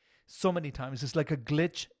so many times. It's like a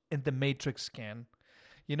glitch in the Matrix scan.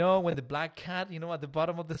 When the black cat, at the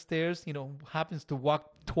bottom of the stairs, happens to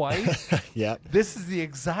walk twice. Yeah. This is the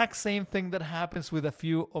exact same thing that happens with a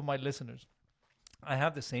few of my listeners. I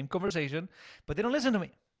have the same conversation, but they don't listen to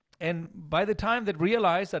me. And by the time they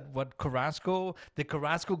realized that the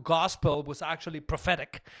Carrasco gospel was actually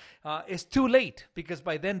prophetic, it's too late, because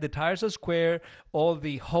by then the tires are square, all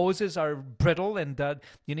the hoses are brittle, and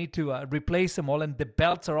you need to replace them all, and the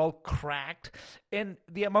belts are all cracked. And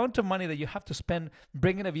the amount of money that you have to spend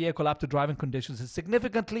bringing a vehicle up to driving conditions is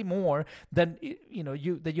significantly more than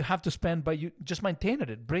that you have to spend by you just maintaining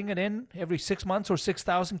it. Bring it in every 6 months or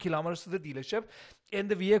 6,000 kilometers to the dealership, and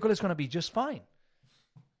the vehicle is going to be just fine.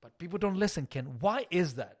 But people don't listen, Ken. Why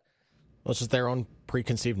is that? Well, it's just their own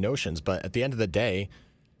preconceived notions. But at the end of the day,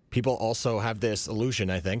 people also have this illusion,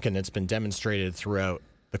 I think, and it's been demonstrated throughout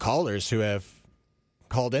the callers who have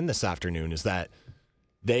called in this afternoon, is that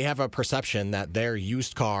they have a perception that their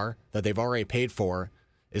used car that they've already paid for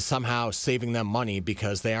is somehow saving them money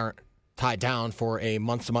because they aren't tied down for a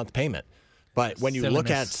month-to-month payment. But when you look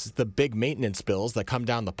at the big maintenance bills that come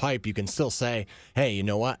down the pipe, you can still say, hey, you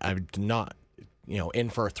know what? I'm not in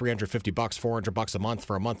for $350, $400 a month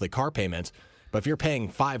for a monthly car payment. But if you're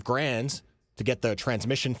paying $5,000 to get the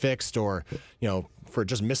transmission fixed, or, for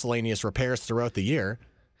just miscellaneous repairs throughout the year,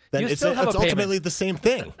 then it's ultimately the same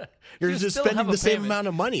thing. You're just spending the same amount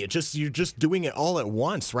of money. You're just doing it all at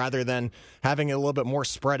once rather than having it a little bit more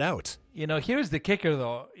spread out. Here's the kicker,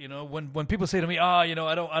 though. When people say to me, I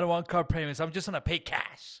don't want car payments, I'm just going to pay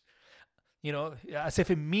cash. As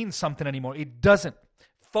if it means something anymore. It doesn't.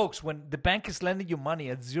 Folks, when the bank is lending you money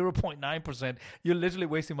at 0.9%, you're literally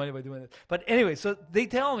wasting money by doing it. But anyway, so they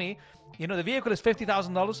tell me, the vehicle is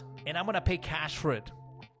 $50,000 and I'm going to pay cash for it.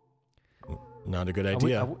 Not a good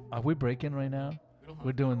idea. Are we breaking right now?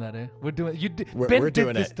 We're doing that, eh? We're doing it. We're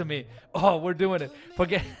doing this to me. Oh, we're doing it.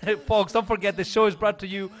 Folks, don't forget the show is brought to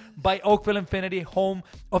you by Oakville Infinity, home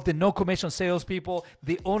of the no commission salespeople,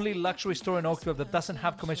 the only luxury store in Oakville that doesn't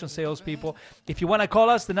have commission salespeople. If you want to call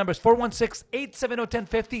us, the number is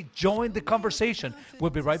 416-870-1050. Join the conversation.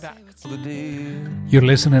 We'll be right back. You're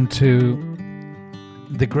listening to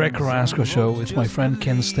the Greg Carrasco Show with my friend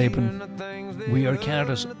Ken Stapon. We are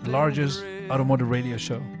Canada's largest automotive radio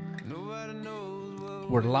show.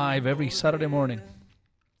 We're live every Saturday morning.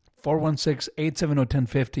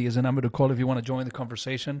 416-870-1050 is the number to call if you want to join the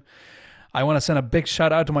conversation. I want to send a big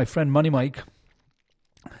shout out to my friend Money Mike.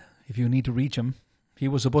 If you need to reach him, he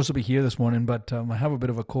was supposed to be here this morning, but I have a bit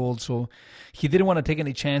of a cold, so he didn't want to take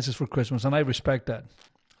any chances for Christmas, and I respect that.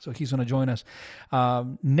 So he's going to join us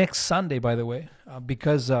next Sunday, by the way,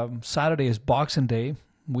 because Saturday is Boxing Day.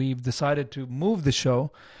 We've decided to move the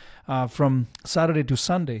show from Saturday to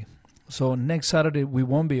Sunday. So next Saturday we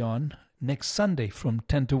won't be on. Next Sunday from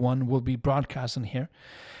 10 to 1 we'll be broadcasting here.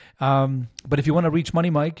 But if you want to reach Money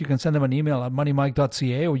Mike, you can send him an email at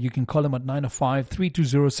moneymike.ca, or you can call him at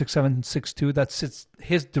 905-320-6762. That's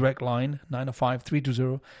his direct line,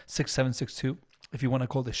 905-320-6762. If you want to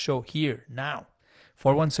call the show here now,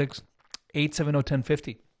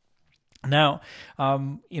 416-870-1050. Now,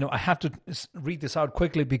 I have to read this out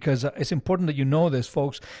quickly because it's important that you know this,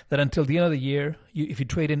 folks, that until the end of the year, if you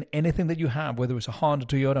trade in anything that you have, whether it's a Honda,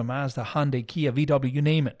 Toyota, Mazda, Hyundai, Kia, VW, you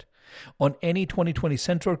name it, on any 2020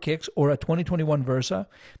 Sentra Kicks or a 2021 Versa,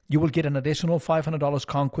 you will get an additional $500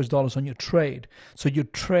 Conquest dollars on your trade. So your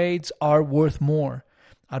trades are worth more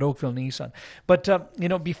at Oakville Nissan. But,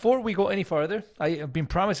 before we go any further, I have been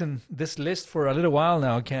promising this list for a little while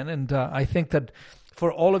now, Ken, and I think that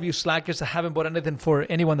for all of you slackers that haven't bought anything for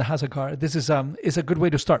anyone that has a car, this is a good way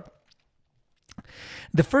to start.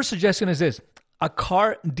 The first suggestion is this: a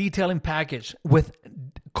car detailing package with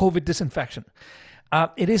COVID disinfection.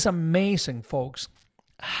 It is amazing, folks,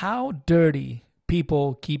 how dirty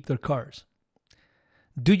people keep their cars.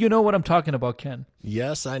 Do you know what I'm talking about, Ken?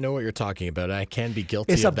 Yes, I know what you're talking about. I can be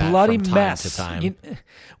guilty of that bloody from time mess. to time.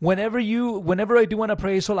 Whenever I do an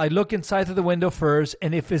appraisal, I look inside through the window first,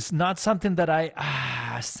 and if it's not something that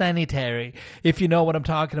sanitary, if you know what I'm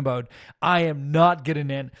talking about, I am not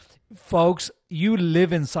getting in. Folks, you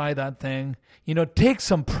live inside that thing. Take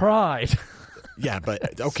some pride. Yeah,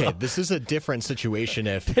 but okay, this is a different situation.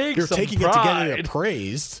 If Take you're some taking it to get pride. it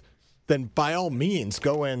appraised, then by all means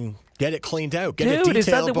go and get it cleaned out. Get it Dude, is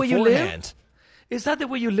that detailed the way you live? beforehand. Is that the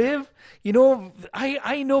way you live? You know,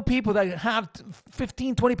 I know people that have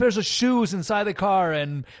 15, 20 pairs of shoes inside the car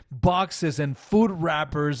and boxes and food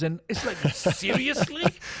wrappers. And it's like, seriously?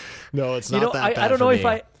 No, it's not that bad. I don't for know me. if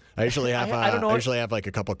I usually have I don't know. I usually have like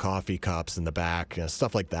a couple coffee cups in the back,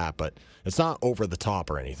 stuff like that, but it's not over the top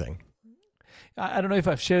or anything. I don't know if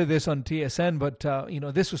I've shared this on TSN, but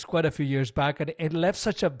this was quite a few years back, and it left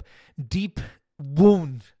such a deep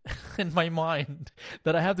wound in my mind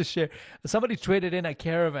that I have to share. Somebody traded in a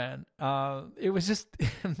caravan. It was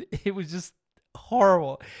just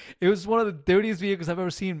horrible. It was one of the dirtiest vehicles I've ever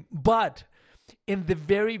seen. But in the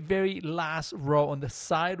very, very last row on the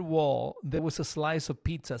side wall, there was a slice of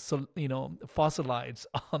pizza, fossilized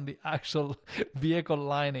on the actual vehicle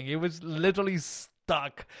lining. It was literally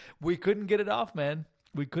stuck. We couldn't get it off, man.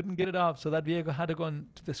 We couldn't get it off. So that vehicle had to go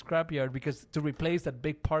into the scrapyard because to replace that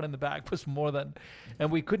big part in the back was more than,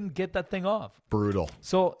 and we couldn't get that thing off. Brutal.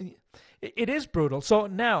 So it is brutal. So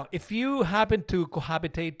now, if you happen to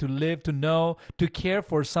cohabitate, to live, to know, to care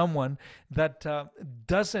for someone that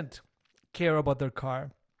doesn't care about their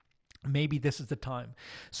car, maybe this is the time.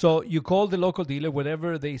 So you call the local dealer,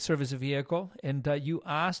 wherever they service a vehicle, and you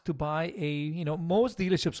ask to buy most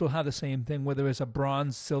dealerships will have the same thing, whether it's a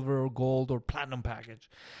bronze, silver, or gold, or platinum package.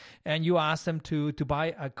 And you ask them to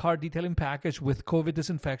buy a car detailing package with COVID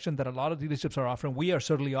disinfection that a lot of dealerships are offering. We are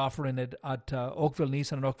certainly offering it at Oakville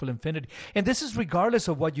Nissan and Oakville Infinity. And this is regardless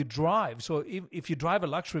of what you drive. So if you drive a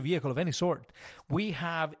luxury vehicle of any sort, we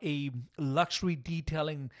have a luxury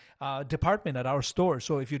detailing department at our store.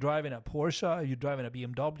 So if you're driving a Porsche, you're driving a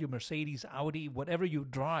BMW, Mercedes, Audi, whatever you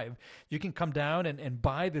drive, you can come down and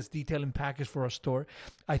buy this detailing package for our store.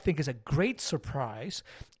 I think it's a great surprise.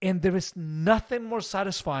 And there is nothing more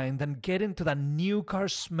satisfying than getting to that new car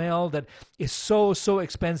smell that is so, so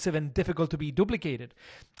expensive and difficult to be duplicated.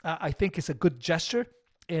 I think it's a good gesture.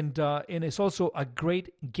 And it's also a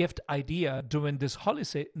great gift idea during this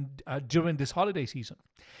holiday season.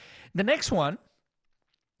 The next one,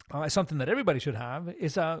 something that everybody should have,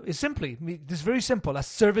 is simply, it's very simple, a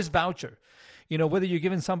service voucher. Whether you're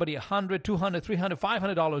giving somebody $100, $200, $300,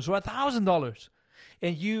 $500, or $1,000,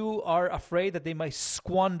 and you are afraid that they might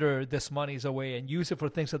squander this monies away and use it for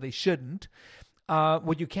things that they shouldn't,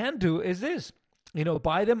 what you can do is this.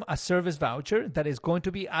 Buy them a service voucher that is going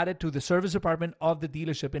to be added to the service department of the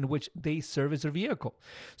dealership in which they service their vehicle.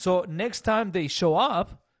 So next time they show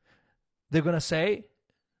up, they're going to say,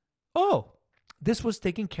 oh, this was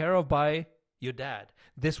taken care of by your dad.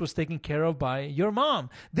 This was taken care of by your mom.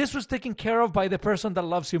 This was taken care of by the person that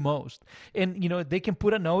loves you most. And, they can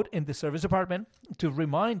put a note in the service department to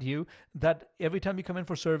remind you that every time you come in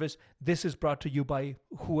for service, this is brought to you by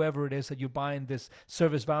whoever it is that you're buying this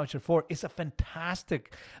service voucher for. It's a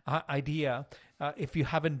fantastic idea if you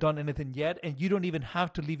haven't done anything yet, and you don't even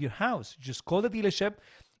have to leave your house. Just call the dealership,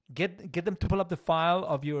 get them to pull up the file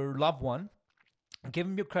of your loved one, give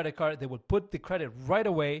them your credit card. They will put the credit right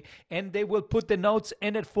away, and they will put the notes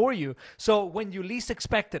in it for you. So when you least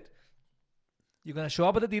expect it, you're going to show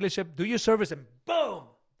up at the dealership, do your service, and boom,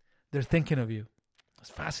 they're thinking of you.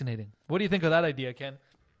 It's fascinating. What do you think of that idea, Ken?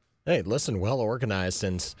 Hey, listen, well organized.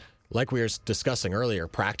 And like we were discussing earlier,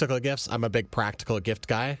 practical gifts. I'm a big practical gift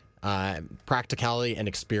guy. Practicality and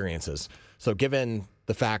experiences. So given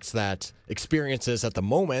the fact that experiences at the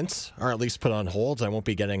moment are at least put on hold, I won't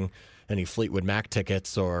be getting any Fleetwood Mac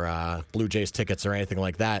tickets or Blue Jays tickets or anything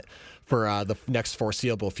like that for the next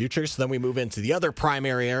foreseeable future. So then we move into the other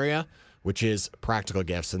primary area, which is practical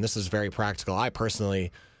gifts. And this is very practical. I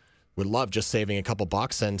personally would love just saving a couple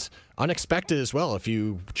bucks, and unexpected as well. If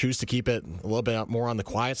you choose to keep it a little bit more on the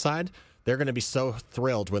quiet side, they're going to be so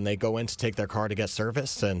thrilled when they go in to take their car to get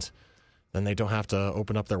serviced, and then they don't have to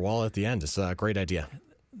open up their wallet at the end. It's a great idea.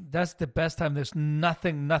 That's the best time. There's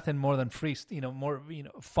nothing more than free, more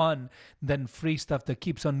fun than free stuff that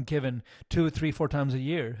keeps on giving 2, 3, 4 times a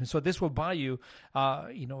year. And so this will buy you,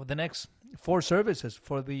 the next 4 services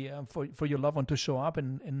for the for your loved one to show up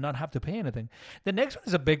and not have to pay anything. The next one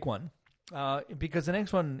is a big one because the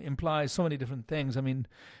next one implies so many different things. I mean,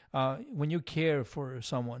 when you care for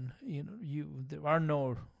someone, there are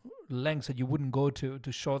no lengths that you wouldn't go to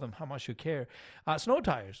show them how much you care. Snow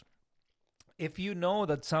tires. If you know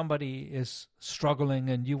that somebody is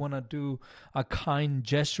struggling and you want to do a kind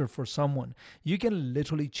gesture for someone, you can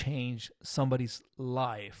literally change somebody's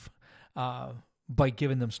life by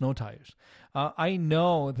giving them snow tires. I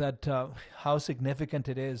know that how significant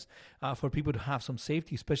it is for people to have some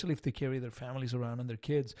safety, especially if they carry their families around and their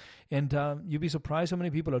kids. And you'd be surprised how many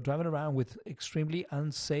people are driving around with extremely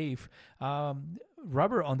unsafe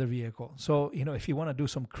rubber on their vehicle. So, if you want to do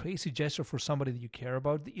some crazy gesture for somebody that you care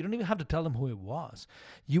about, you don't even have to tell them who it was.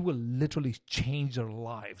 You will literally change their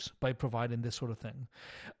lives by providing this sort of thing.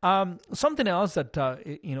 Something else that,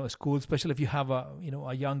 is cool, especially if you have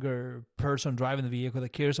a younger person driving the vehicle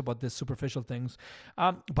that cares about these superficial things,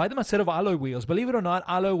 buy them a set of alloy wheels. Believe it or not,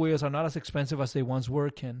 alloy wheels are not as expensive as they once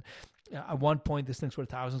were, Ken. At one point, these things were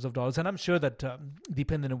thousands of dollars. And I'm sure that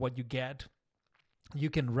depending on what you get, you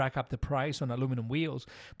can rack up the price on aluminum wheels,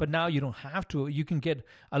 but now you don't have to. You can get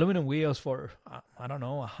aluminum wheels for, $100,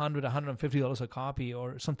 $150 a copy,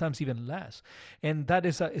 or sometimes even less. And that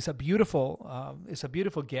is a beautiful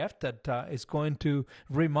gift that is going to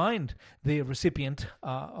remind the recipient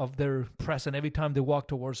of their present every time they walk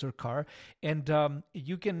towards their car. And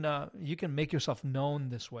you can make yourself known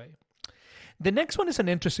this way. The next one is an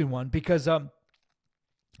interesting one because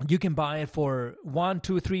you can buy it for 1,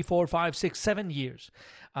 2, 3, 4, 5, 6, 7 years.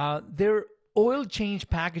 They're oil change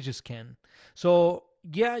packages, Ken. So,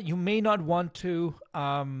 yeah, you may not want to,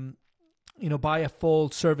 buy a full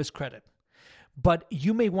service credit, but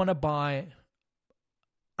you may want to buy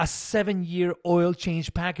a 7-year oil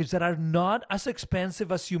change package that are not as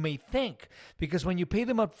expensive as you may think, because when you pay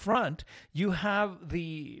them up front, you have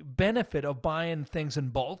the benefit of buying things in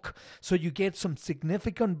bulk, so you get some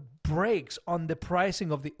significant breaks on the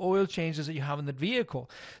pricing of the oil changes that you have in the vehicle.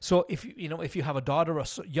 So if you have a daughter or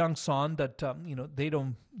a young son that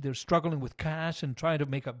they're struggling with cash and trying to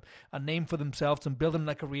make a name for themselves and building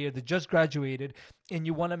a career, they just graduated, and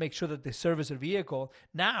you want to make sure that they service their vehicle,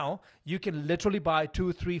 now you can literally buy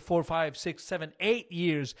 2, 3, 4, 5, 6, 7, 8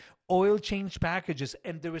 years oil change packages,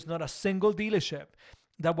 and there is not a single dealership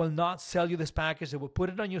that will not sell you this package. They will put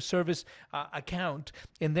it on your service account,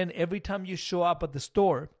 and then every time you show up at the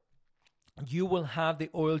store, you will have the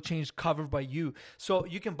oil change covered by you. So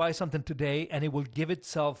you can buy something today and it will give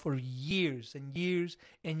itself for years and years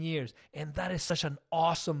and years. And that is such an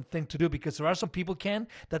awesome thing to do, because there are some people, Ken,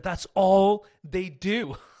 that's all they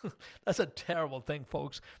do. That's a terrible thing,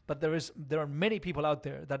 folks. But there are many people out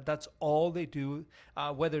there that's all they do,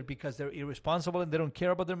 whether because they're irresponsible and they don't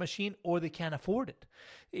care about their machine, or they can't afford it.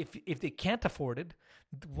 If they can't afford it,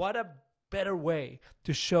 what a better way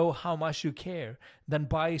to show how much you care than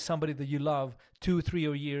buy somebody that you love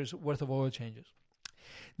 2-3 years worth of oil changes.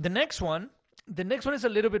 The next one is a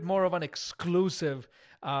little bit more of an exclusive.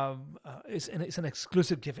 It's an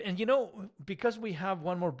exclusive gift. And because we have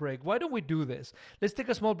one more break, why don't we do this? Let's take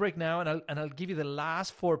a small break now, and I'll give you the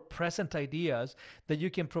last 4 present ideas that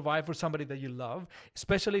you can provide for somebody that you love,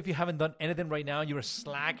 especially if you haven't done anything right now, you're a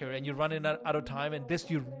slacker and you're running out of time, and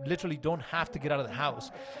this you literally don't have to get out of the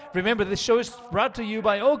house. Remember, this show is brought to you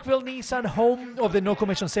by Oakville Nissan, home of the no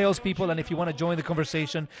commission salespeople, and if you want to join the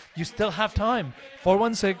conversation, you still have time.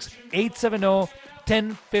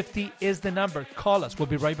 416-870-1050 is the number. Call us. We'll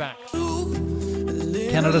be right back.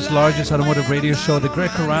 Canada's largest automotive radio show, the Greg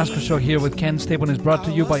Carrasco Show, here with Ken Stapon, is brought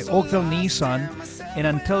to you by Oakville Nissan. And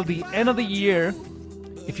until the end of the year,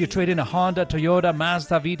 if you trade in a Honda, Toyota,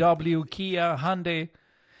 Mazda, VW, Kia, Hyundai,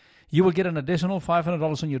 you will get an additional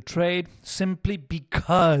 $500 on your trade, simply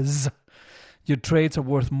because your trades are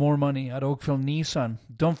worth more money at Oakville Nissan.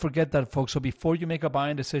 Don't forget that, folks. So before you make a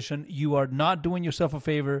buying decision, you are not doing yourself a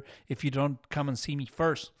favor if you don't come and see me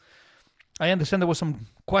first. I understand there were some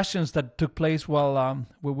questions that took place while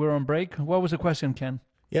we were on break. What was the question, Ken?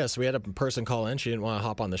 Yes, we had a person call in. She didn't want to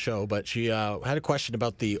hop on the show, but she had a question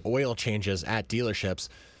about the oil changes at dealerships.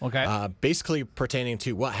 Okay. Basically pertaining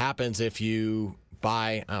to what happens if you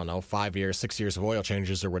buy, 5 years, 6 years of oil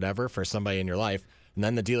changes or whatever for somebody in your life, and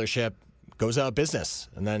then the dealership goes out of business,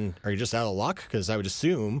 and then are you just out of luck? Because I would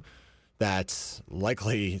assume that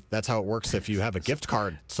likely that's how it works if you have a gift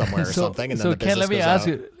card somewhere or something, and then the business Ken,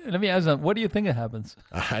 let me ask you, what do you think it happens?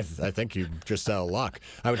 I think you're just out of luck.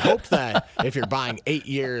 I would hope that if you're buying 8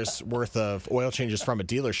 years worth of oil changes from a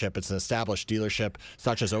dealership, it's an established dealership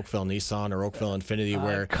such as Oakville Nissan or Oakville Infinity,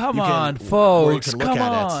 where come on, folks, come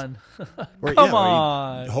on.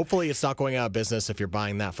 Hopefully it's not going out of business if you're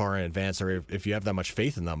buying that far in advance, or if you have that much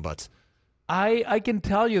faith in them, but I can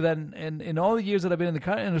tell you that in all the years that I've been in the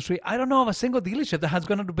car industry, I don't know of a single dealership that has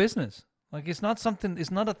gone out of business. Like, it's not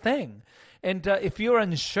a thing. And if you're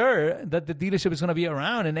unsure that the dealership is going to be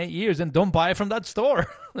around in 8 years, then don't buy it from that store.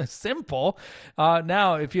 It's simple.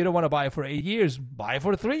 Now, if you don't want to buy it for 8 years, buy it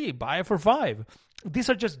for 3, buy it for 5. these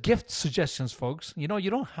are just gift suggestions, folks. You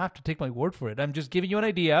don't have to take my word for it. I'm just giving you an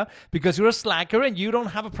idea because you're a slacker and you don't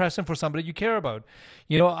have a present for somebody you care about.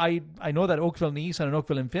 I know that Oakville Nissan and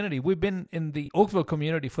Oakville Infinity, we've been in the Oakville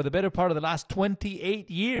community for the better part of the last 28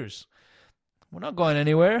 years. We're not going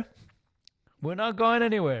anywhere.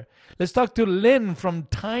 Let's talk to Lynn from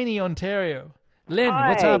Tiny, Ontario. Lynn, Hi.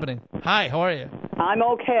 What's happening? Hi, how are you? I'm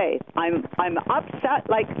okay. I'm upset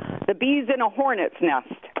like the bees in a hornet's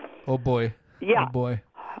nest. Oh, boy. Yeah. Oh, boy.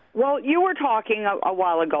 Well, you were talking a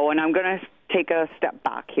while ago, and I'm going to take a step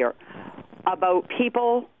back here, about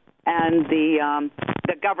people and the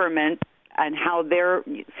government and how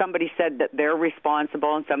somebody said that they're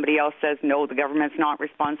responsible and somebody else says, no, the government's not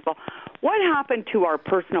responsible. What happened to our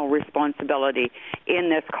personal responsibility in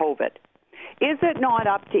this COVID? Is it not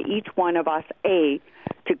up to each one of us, A,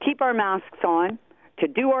 to keep our masks on, to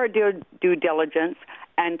do our due diligence,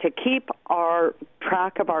 and to keep our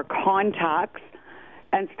track of our contacts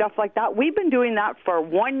and stuff like that? We've been doing that for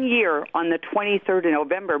 1 year on the 23rd of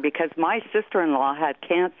November because my sister-in-law had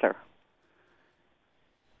cancer.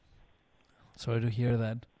 Sorry to hear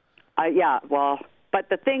that. Yeah, well, but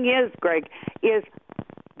the thing is, Greg, is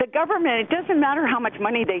the government, it doesn't matter how much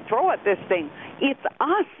money they throw at this thing. It's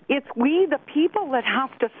us. It's we, the people, that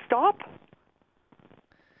have to stop.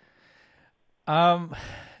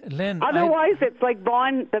 Lynn, otherwise, it's like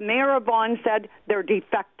Vaughan, the mayor of Vaughan said, they're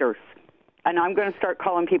defectors. And I'm going to start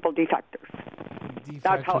calling people defectors.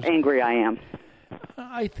 That's how angry I am.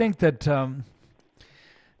 I think that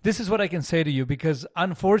this is what I can say to you, because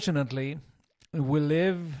unfortunately, we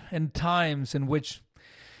live in times in which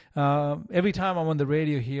every time I'm on the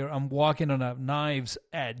radio here, I'm walking on a knife's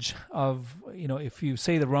edge of, if you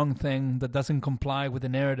say the wrong thing that doesn't comply with the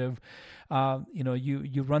narrative,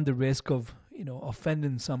 you run the risk of,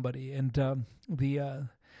 offending somebody. And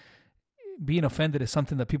being offended is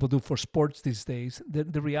something that people do for sports these days.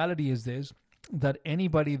 The reality is this, that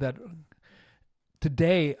anybody that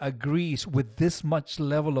today agrees with this much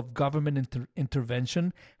level of government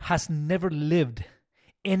intervention has never lived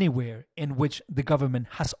anywhere in which the government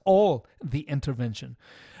has all the intervention.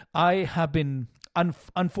 I have been,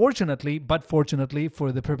 unfortunately, but fortunately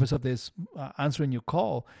for the purpose of this answering your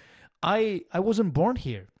call, I wasn't born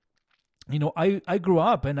here. I grew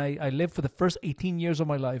up and I lived for the first 18 years of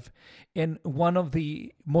my life in one of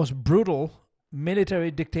the most brutal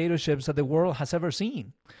military dictatorships that the world has ever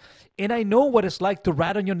seen. And I know what it's like to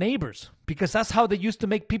rat on your neighbors, because that's how they used to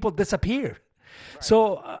make people disappear. Right.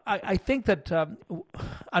 So I think that,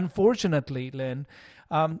 unfortunately, Lynn,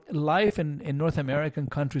 life in North American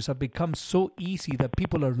countries have become so easy that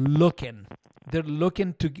people are looking. They're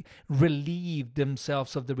looking to relieve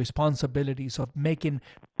themselves of the responsibilities of making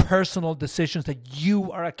personal decisions that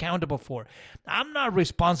you are accountable for. I'm not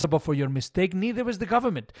responsible for your mistake, neither is the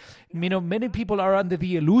government. Many people are under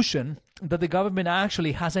the illusion that the government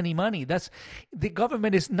actually has any money. The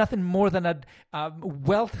government is nothing more than a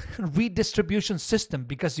wealth redistribution system,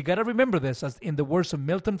 because you got to remember this, as in the words of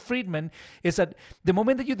Milton Friedman, is that the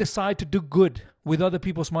moment that you decide to do good with other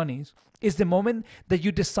people's monies is the moment that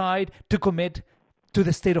you decide to commit to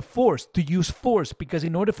the state of force, to use force, because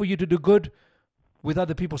in order for you to do good with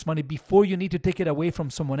other people's money, before you need to take it away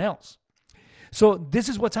from someone else. So this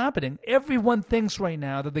is what's happening. Everyone thinks right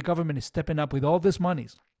now that the government is stepping up with all this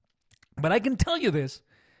monies. But I can tell you this,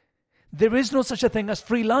 there is no such a thing as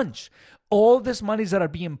free lunch. All these monies that are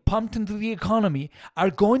being pumped into the economy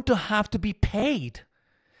are going to have to be paid.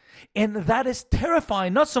 And that is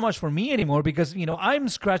terrifying, not so much for me anymore, because, I'm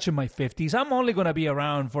scratching my 50s. I'm only going to be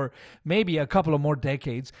around for maybe a couple of more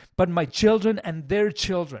decades. But my children and their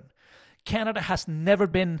children, Canada has never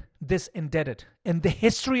been this indebted. In the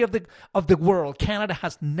history of the world, Canada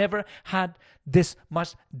has never had this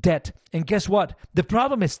much debt. And guess what? The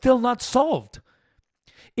problem is still not solved.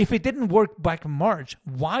 If it didn't work back in March,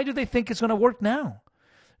 why do they think it's going to work now?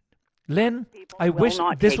 Lynn, I wish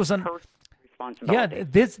this was an... Yeah,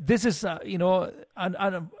 this is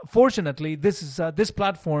unfortunately this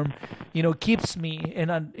platform keeps me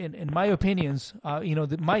in my opinions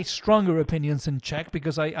my stronger opinions in check,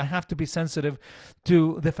 because I have to be sensitive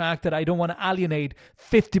to the fact that I don't want to alienate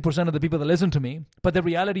 50% of the people that listen to me. But the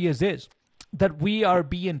reality is this, that we are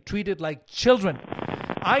being treated like children.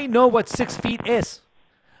 I know what 6 feet is.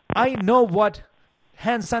 I know what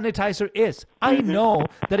hand sanitizer is. I know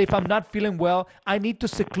that if I'm not feeling well, I need to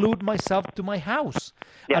seclude myself to my house.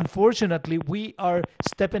 Yeah. Unfortunately, we are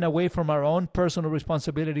stepping away from our own personal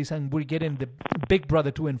responsibilities, and we're getting the big brother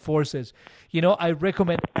to enforce this. I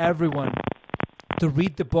recommend everyone to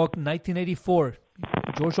read the book 1984,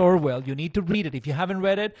 George Orwell. You need to read it. If you haven't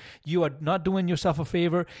read it, you are not doing yourself a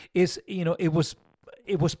favor. It was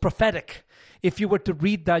it was prophetic. If you were to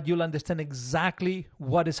read that, you'll understand exactly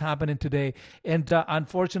what is happening today. And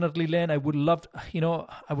unfortunately, Len, I would love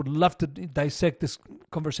to dissect this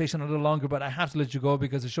conversation a little longer, but I have to let you go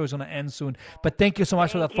because the show is going to end soon. But thank you so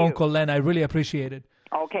much for that phone call, Len. I really appreciate it.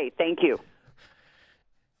 Okay, thank you.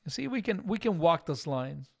 See, we can walk those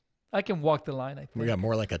lines. I can walk the line, I think. We got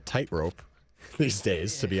more like a tightrope these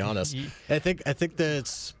days, to be honest. I think that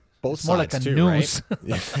it's both it's more sides like a too, noose.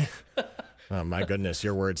 right? Oh, my goodness,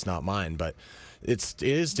 your words, not mine. But it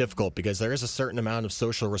is difficult because there is a certain amount of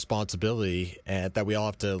social responsibility that we all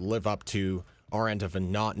have to live up to our end of a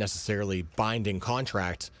not necessarily binding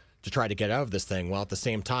contract to try to get out of this thing. While at the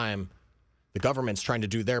same time, the government's trying to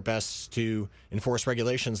do their best to enforce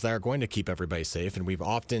regulations that are going to keep everybody safe. And we've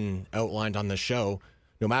often outlined on this show,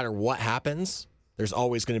 no matter what happens, there's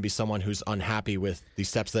always going to be someone who's unhappy with the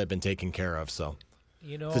steps that have been taken care of. So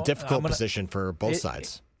it's a difficult position for both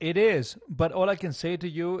sides. It is. But all I can say to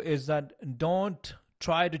you is that don't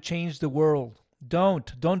try to change the world.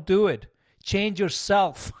 Don't do it. Change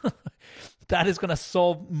yourself. That is going to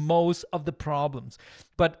solve most of the problems.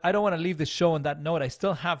 But I don't want to leave the show on that note. I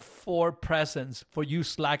still have 4 presents for you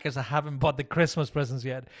slackers that haven't bought the Christmas presents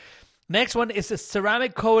yet. Next one is a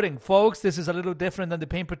ceramic coating. Folks, this is a little different than the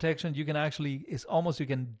paint protection. You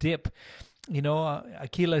can dip. You know,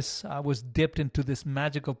 Achilles was dipped into this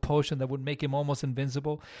magical potion that would make him almost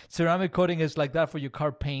invincible. Ceramic coating is like that for your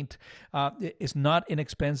car paint. It's not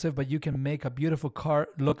inexpensive, but you can make a beautiful car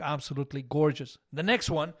look absolutely gorgeous. The next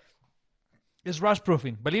one is rust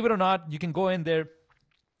proofing. Believe it or not, you can go in there,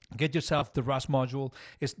 get yourself the rust module.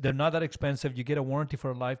 They're not that expensive. You get a warranty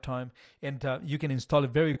for a lifetime, and you can install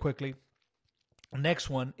it very quickly. Next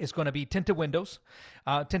one is going to be tinted windows.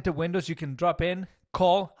 Tinted windows, you can drop in,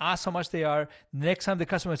 call, ask how much they are. Next time the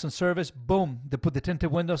customer is on service, boom, they put the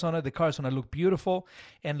tinted windows on it. The car is going to look beautiful.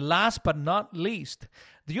 And last but not least,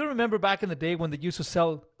 do you remember back in the day when they used to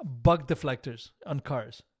sell bug deflectors on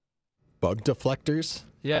cars? Bug deflectors?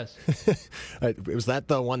 Yes. Was that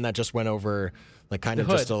the one that just went over, like, kind of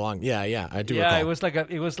just along? Yeah, I do recall. Yeah, it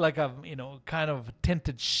was like a kind of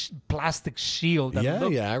tinted plastic shield that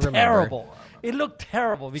looked I remember. terrible. It looked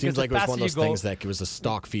terrible because seems like it was one of those things that was a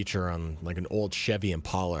stock feature on like an old Chevy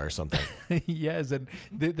Impala or something. Yes, and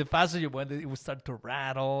the faster you went, it would start to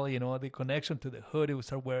rattle. The connection to the hood, it would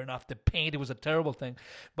start wearing off the paint. It was a terrible thing.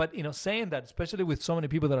 But saying that, especially with so many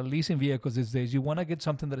people that are leasing vehicles these days, you want to get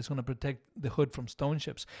something that is going to protect the hood from stone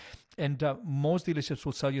chips. And most dealerships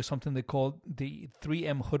will sell you something they call the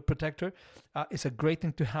 3M hood protector. It's a great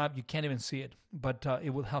thing to have. You can't even see it, but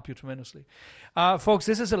it will help you tremendously. Folks,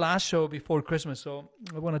 this is the last show before Christmas, so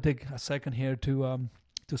I want to take a second here to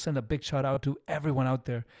send a big shout out to everyone out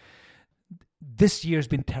there. This year's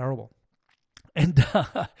been terrible, and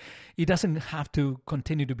it doesn't have to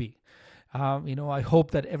continue to be. I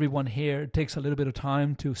hope that everyone here takes a little bit of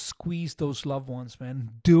time to squeeze those loved ones, man.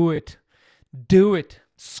 Do it.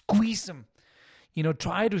 Squeeze them.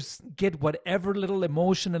 Try to get whatever little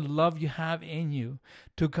emotion and love you have in you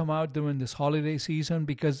to come out during this holiday season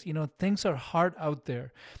because, things are hard out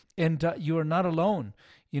there and you are not alone.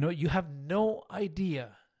 You have no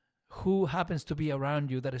idea who happens to be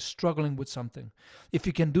around you that is struggling with something. If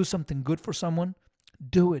you can do something good for someone,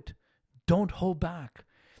 do it. Don't hold back.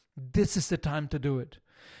 This is the time to do it.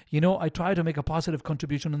 I try to make a positive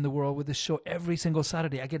contribution in the world with this show every single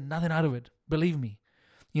Saturday. I get nothing out of it. Believe me.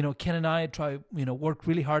 Ken and I work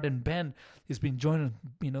really hard, and Ben has been joining,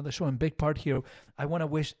 the show in big part here. I want to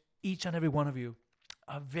wish each and every one of you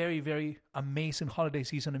a very, very amazing holiday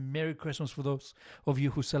season and Merry Christmas for those of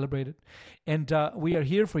you who celebrate it. And we are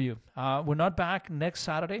here for you. We're not back next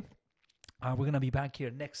Saturday. We're going to be back here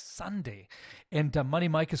next Sunday. And Money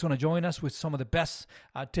Mike is going to join us with some of the best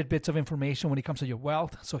tidbits of information when it comes to your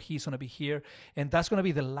wealth. So he's going to be here. And that's going to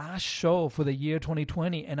be the last show for the year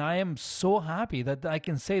 2020. And I am so happy that I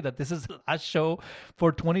can say that this is the last show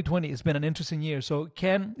for 2020. It's been an interesting year. So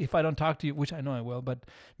Ken, if I don't talk to you, which I know I will, but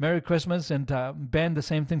Merry Christmas. And Ben, the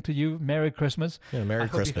same thing to you. Merry Christmas. Yeah, Merry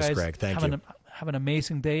Christmas, Greg. Thank you. Have an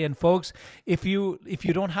amazing day. And folks, if you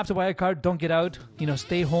don't have to buy a car, don't get out.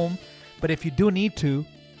 Stay home. But if you do need to,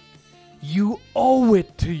 you owe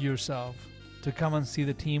it to yourself to come and see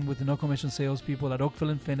the team with the no commission salespeople at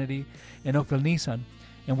Oakville Infinity and Oakville Nissan.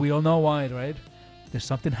 And we all know why, right? There's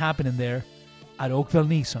something happening there at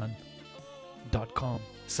OakvilleNissan.com.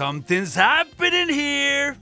 Something's happening here.